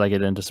much as I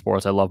get into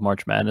sports, I love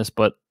March Madness,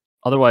 but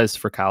otherwise,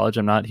 for college,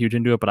 I'm not huge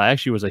into it, but I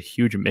actually was a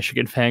huge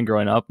Michigan fan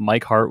growing up.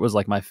 Mike Hart was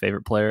like my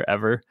favorite player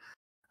ever.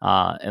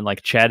 And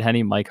like Chad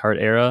Henne, Mike Hart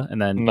era.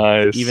 And then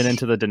even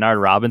into the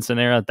Denard Robinson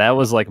era, that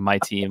was like my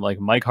team. Like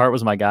Mike Hart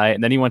was my guy.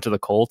 And then he went to the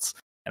Colts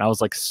and I was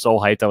like so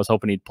hyped. I was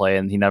hoping he'd play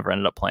and he never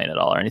ended up playing at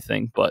all or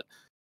anything. But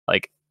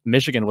like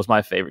Michigan was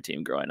my favorite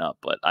team growing up,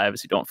 but I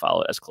obviously don't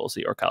follow it as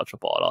closely or college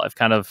football at all. I've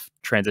kind of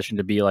transitioned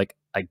to be like,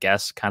 I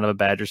guess, kind of a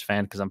Badgers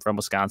fan because I'm from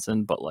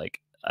Wisconsin, but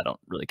like I don't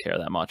really care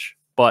that much.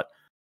 But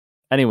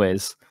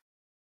anyways,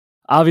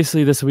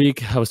 obviously this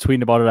week I was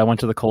tweeting about it. I went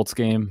to the Colts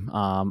game,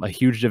 a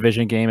huge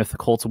division game. If the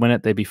Colts win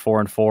it, they'd be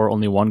 4-4,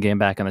 only one game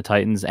back on the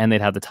Titans, and they'd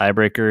have the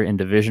tiebreaker in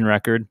division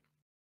record.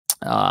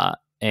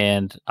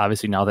 And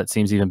obviously now that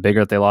seems even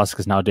bigger that they lost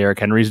because now Derrick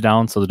Henry's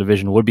down, so the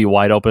division would be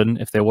wide open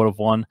if they would have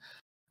won.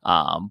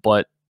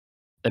 But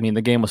I mean,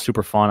 the game was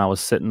super fun. I was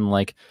sitting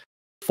like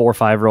 4 or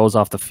 5 rows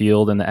off the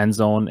field in the end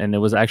zone, and it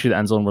was actually the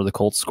end zone where the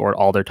Colts scored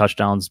all their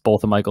touchdowns,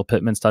 both of Michael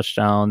Pittman's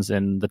touchdowns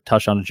and the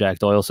touchdown to Jack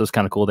Doyle. So it's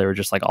kind of cool. They were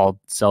just like all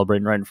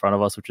celebrating right in front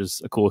of us, which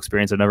is a cool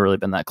experience. I've never really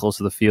been that close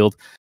to the field.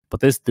 But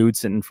this dude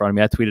sitting in front of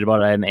me, I tweeted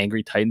about it. I had an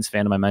angry Titans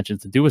fan in my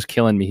mentions. The dude was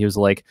killing me. He was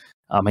like,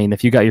 I mean,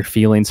 if you got your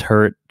feelings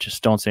hurt,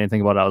 just don't say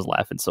anything about it. I was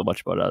laughing so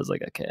much about it. I was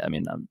like, okay, I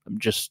mean, I'm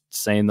just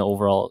saying the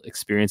overall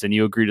experience. And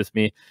you agreed with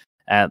me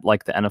at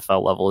like the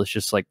NFL level. It's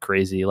just like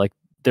crazy. Like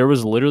there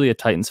was literally a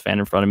Titans fan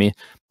in front of me.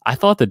 I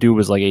thought the dude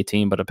was like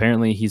 18, but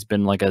apparently he's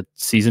been like a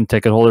season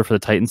ticket holder for the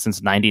Titans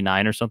since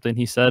 99 or something,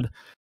 he said.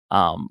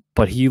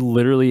 But he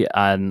literally,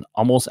 on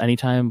almost any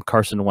time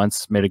Carson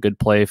Wentz made a good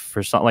play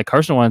for something, like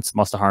Carson Wentz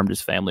must have harmed his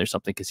family or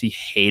something because he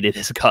hated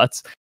his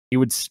guts. He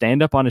would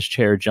stand up on his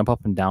chair, jump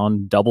up and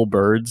down, double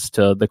birds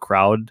to the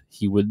crowd.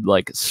 He would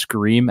like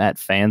scream at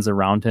fans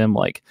around him,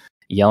 like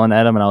yelling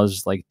at him. And I was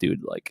just like,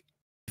 dude, like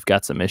you've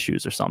got some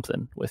issues or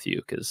something with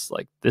you because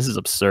like this is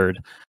absurd.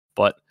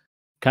 But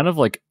kind of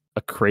like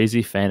a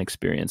crazy fan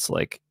experience.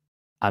 Like,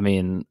 I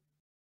mean,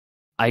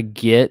 I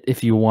get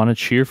if you want to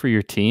cheer for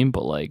your team,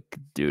 but like,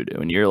 dude,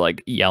 when you're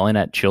like yelling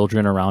at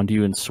children around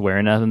you and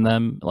swearing at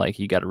them, like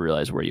you got to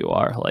realize where you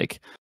are. Like,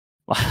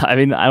 I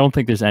mean, I don't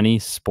think there's any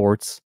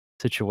sports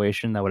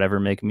situation that would ever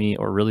make me,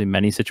 or really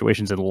many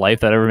situations in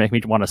life that ever make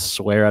me want to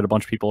swear at a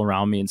bunch of people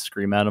around me and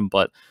scream at them.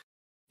 But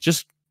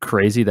just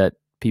crazy that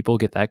people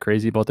get that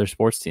crazy about their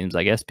sports teams.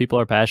 I guess people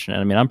are passionate.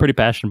 I mean, I'm pretty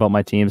passionate about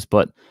my teams,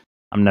 but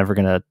I'm never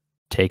gonna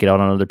take it out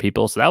on other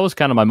people. So that was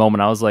kind of my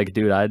moment. I was like,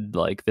 dude, I'd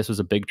like this was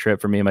a big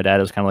trip for me and my dad.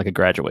 It was kind of like a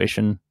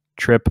graduation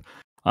trip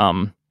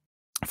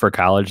for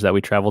college that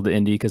we traveled to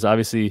Indy because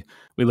obviously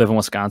we live in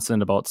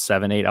Wisconsin about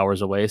 7-8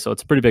 hours away. So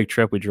it's a pretty big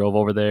trip. We drove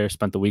over there,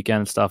 spent the weekend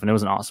and stuff, and it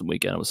was an awesome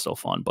weekend. It was so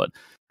fun. But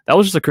that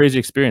was just a crazy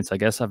experience. I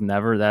guess I've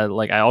never that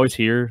like I always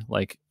hear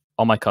like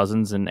all my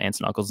cousins and aunts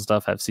and uncles and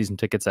stuff have season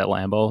tickets at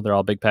Lambeau. They're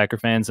all big Packer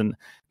fans and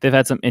they've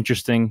had some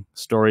interesting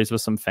stories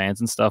with some fans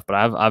and stuff, but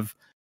I've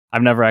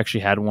never actually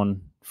had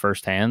one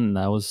firsthand, and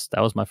that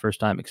was my first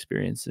time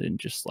experience in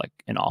just like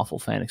an awful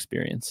fan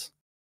experience.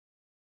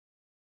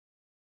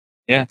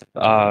 Yeah,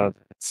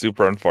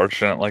 super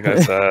unfortunate. Like I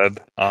said,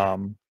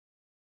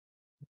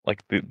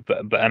 like the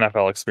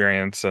NFL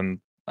experience, and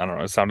I don't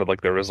know. It sounded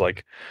like there was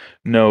like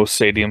no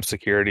stadium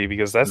security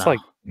because that's No. like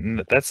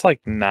that's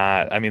like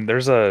not. I mean,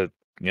 there's a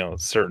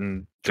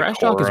certain Trash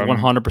talk is decorum.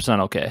 100%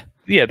 okay.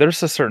 Yeah,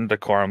 there's a certain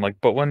decorum. Like,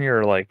 but when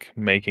you're like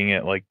making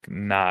it like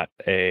not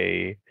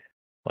a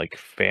like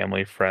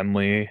family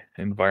friendly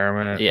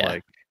environment, Yeah.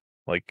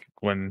 like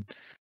when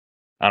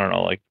I don't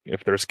know, like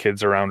if there's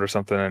kids around or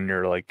something, and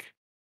you're like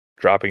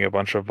dropping a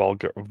bunch of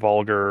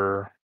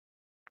vulgar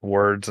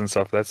words and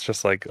stuff, that's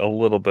just like a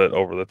little bit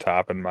over the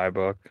top in my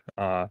book.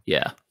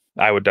 Yeah.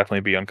 I would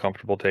definitely be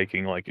uncomfortable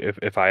taking like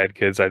if I had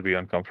kids, I'd be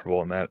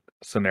uncomfortable in that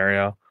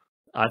scenario.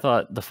 I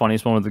thought the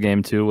funniest one of the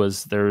game too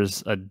was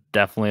there's a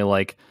definitely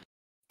like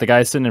the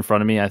guy sitting in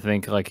front of me, I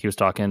think like he was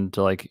talking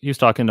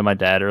to my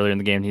dad earlier in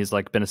the game. And he's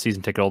like been a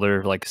season ticket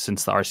holder like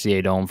since the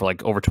RCA Dome for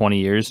like over 20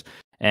 years.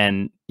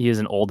 And he is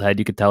an old head.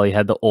 You could tell he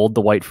had the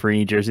Dwight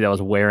Freeney jersey that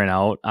was wearing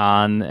out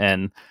on,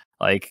 and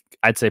like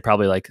I'd say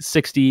probably like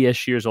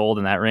 60-ish years old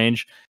in that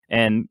range.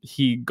 And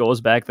he goes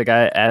back, the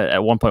guy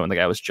at one point when the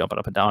guy was jumping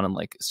up and down and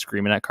like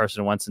screaming at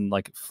Carson Wentz and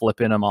like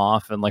flipping him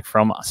off and like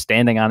from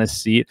standing on his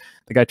seat,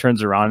 the guy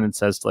turns around and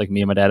says to like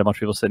me and my dad, a bunch of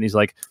people sitting, he's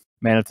like,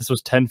 man, if this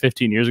was 10,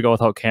 15 years ago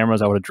without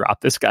cameras, I would have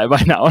dropped this guy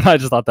by now. And I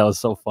just thought that was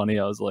so funny.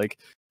 I was like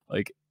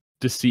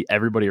to see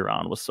everybody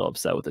around was so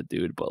upset with the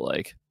dude. But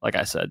like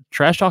I said,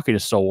 trash talking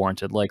is so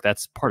warranted. Like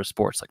that's part of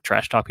sports. Like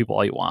trash talk people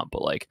all you want.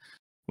 But like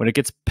when it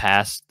gets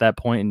past that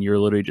point and you're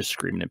literally just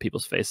screaming in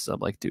people's faces, I'm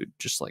like, dude,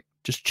 just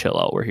chill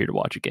out. We're here to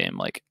watch a game.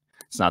 Like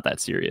it's not that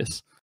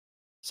serious.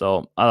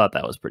 So I thought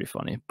that was pretty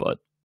funny. But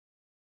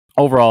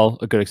overall,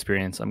 a good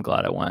experience. I'm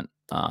glad I went.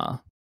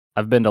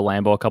 I've been to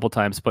Lambeau a couple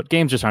times, but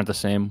games just aren't the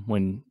same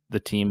when the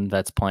team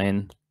that's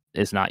playing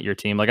is not your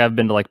team. Like I've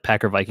been to like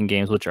Packer Viking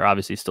games, which are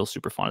obviously still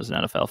super fun as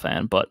an NFL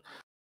fan, but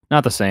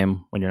not the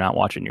same when you're not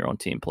watching your own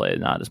team play.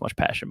 Not as much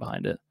passion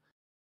behind it.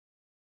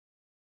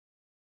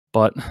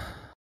 But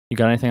you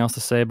got anything else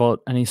to say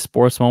about any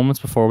sports moments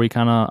before we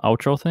kind of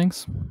outro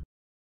things?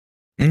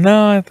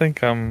 No, I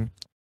think I've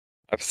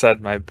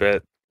said my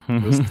bit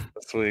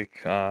this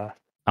week.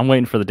 I'm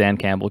waiting for the Dan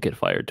Campbell get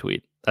fired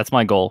tweet. That's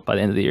my goal by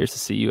the end of the year is to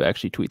see you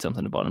actually tweet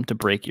something about him to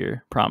break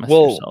your promise to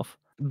yourself.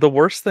 The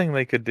worst thing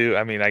they could do,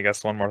 I mean, I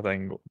guess one more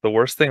thing. The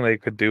worst thing they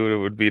could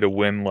do would be to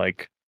win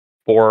like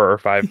 4 or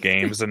 5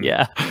 games and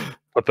yeah,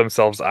 put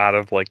themselves out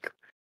of like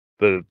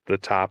the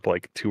top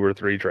like 2 or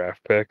 3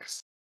 draft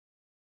picks.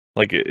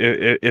 Like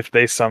if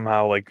they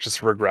somehow like just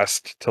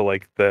regressed to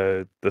like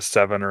the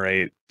 7 or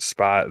 8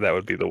 spot, that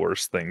would be the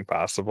worst thing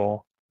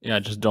possible. Yeah,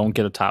 just don't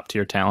get a top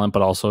tier talent,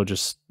 but also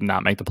just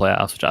not make the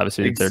playoffs, which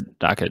obviously they're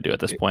not going to do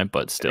at this point,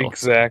 but still.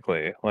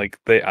 Exactly. Like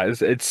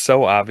it's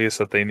so obvious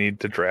that they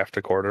need to draft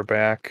a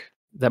quarterback.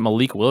 That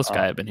Malik Willis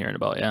guy I've been hearing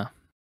about, yeah.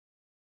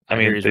 I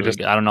mean, he's really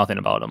good. I don't know nothing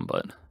about him,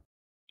 but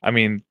I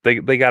mean, they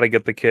got to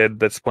get the kid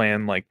that's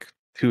playing like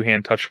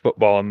 2-hand touch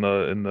football in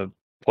the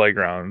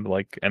playground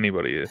like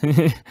anybody.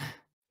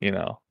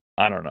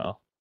 I don't know.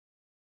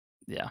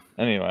 Yeah.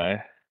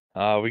 Anyway,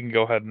 we can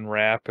go ahead and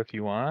wrap if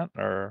you want,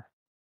 or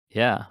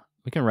yeah.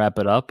 we can wrap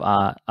it up.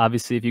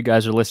 Obviously, if you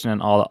guys are listening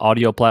on all the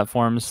audio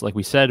platforms, like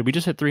we said, we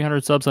just hit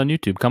 300 subs on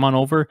YouTube. Come on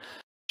over,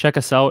 check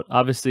us out.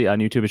 Obviously, on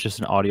YouTube, it's just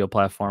an audio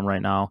platform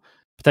right now.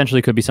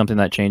 Potentially could be something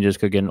that changes,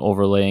 could get an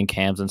overlay and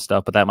cams and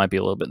stuff, but that might be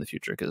a little bit in the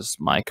future because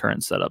my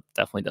current setup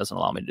definitely doesn't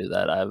allow me to do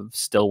that. I'm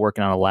still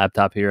working on a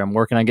laptop here. I'm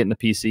working on getting a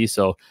PC,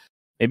 so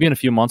maybe in a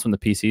few months when the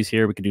PC's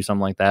here, we could do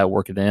something like that,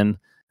 work it in,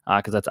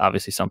 because that's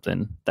obviously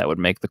something that would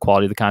make the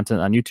quality of the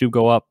content on YouTube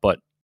go up. But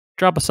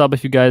drop a sub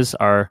if you guys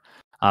are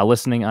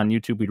listening on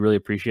YouTube. We'd really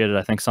appreciate it.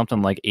 I think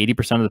something like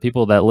 80% of the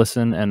people that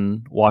listen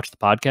and watch the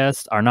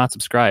podcast are not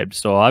subscribed.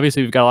 So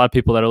obviously we've got a lot of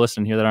people that are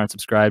listening here that aren't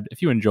subscribed.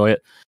 If you enjoy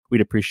it,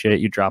 we'd appreciate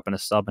you dropping a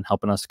sub and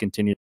helping us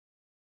continue.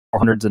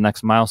 400's the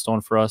next milestone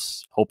for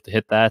us. Hope to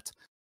hit that.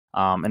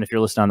 And if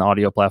you're listening on the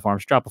audio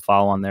platforms, drop a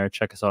follow on there.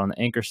 Check us out on the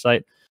Anchor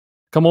site.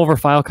 Come over,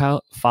 follow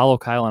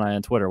Kyle and I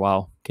on Twitter.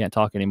 Wow, can't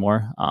talk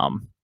anymore.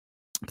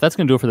 But that's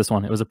going to do it for this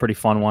one. It was a pretty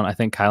fun one. I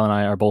think Kyle and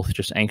I are both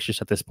just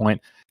anxious at this point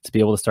to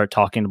be able to start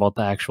talking about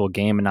the actual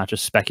game and not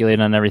just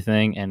speculating on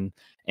everything, and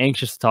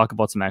anxious to talk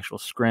about some actual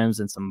scrims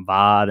and some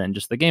VOD and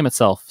just the game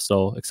itself.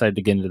 So excited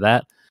to get into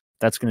that.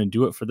 That's going to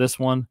do it for this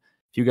one.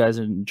 If you guys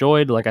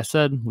enjoyed, like I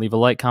said, leave a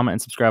like, comment,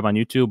 and subscribe on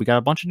YouTube. We got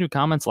a bunch of new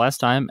comments last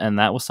time, and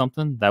that was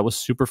something that was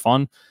super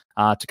fun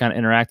to kind of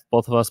interact with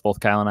both of us. Both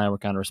Kyle and I were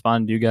kind of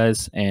responding to you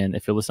guys. And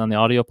if you're listening on the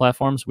audio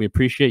platforms, we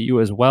appreciate you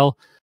as well.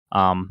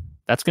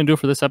 That's going to do it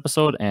for this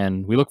episode,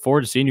 and we look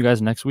forward to seeing you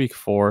guys next week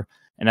for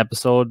an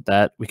episode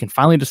that we can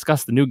finally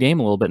discuss the new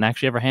game a little bit and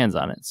actually have our hands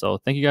on it. So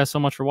thank you guys so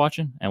much for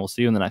watching, and we'll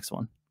see you in the next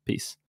one.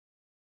 Peace.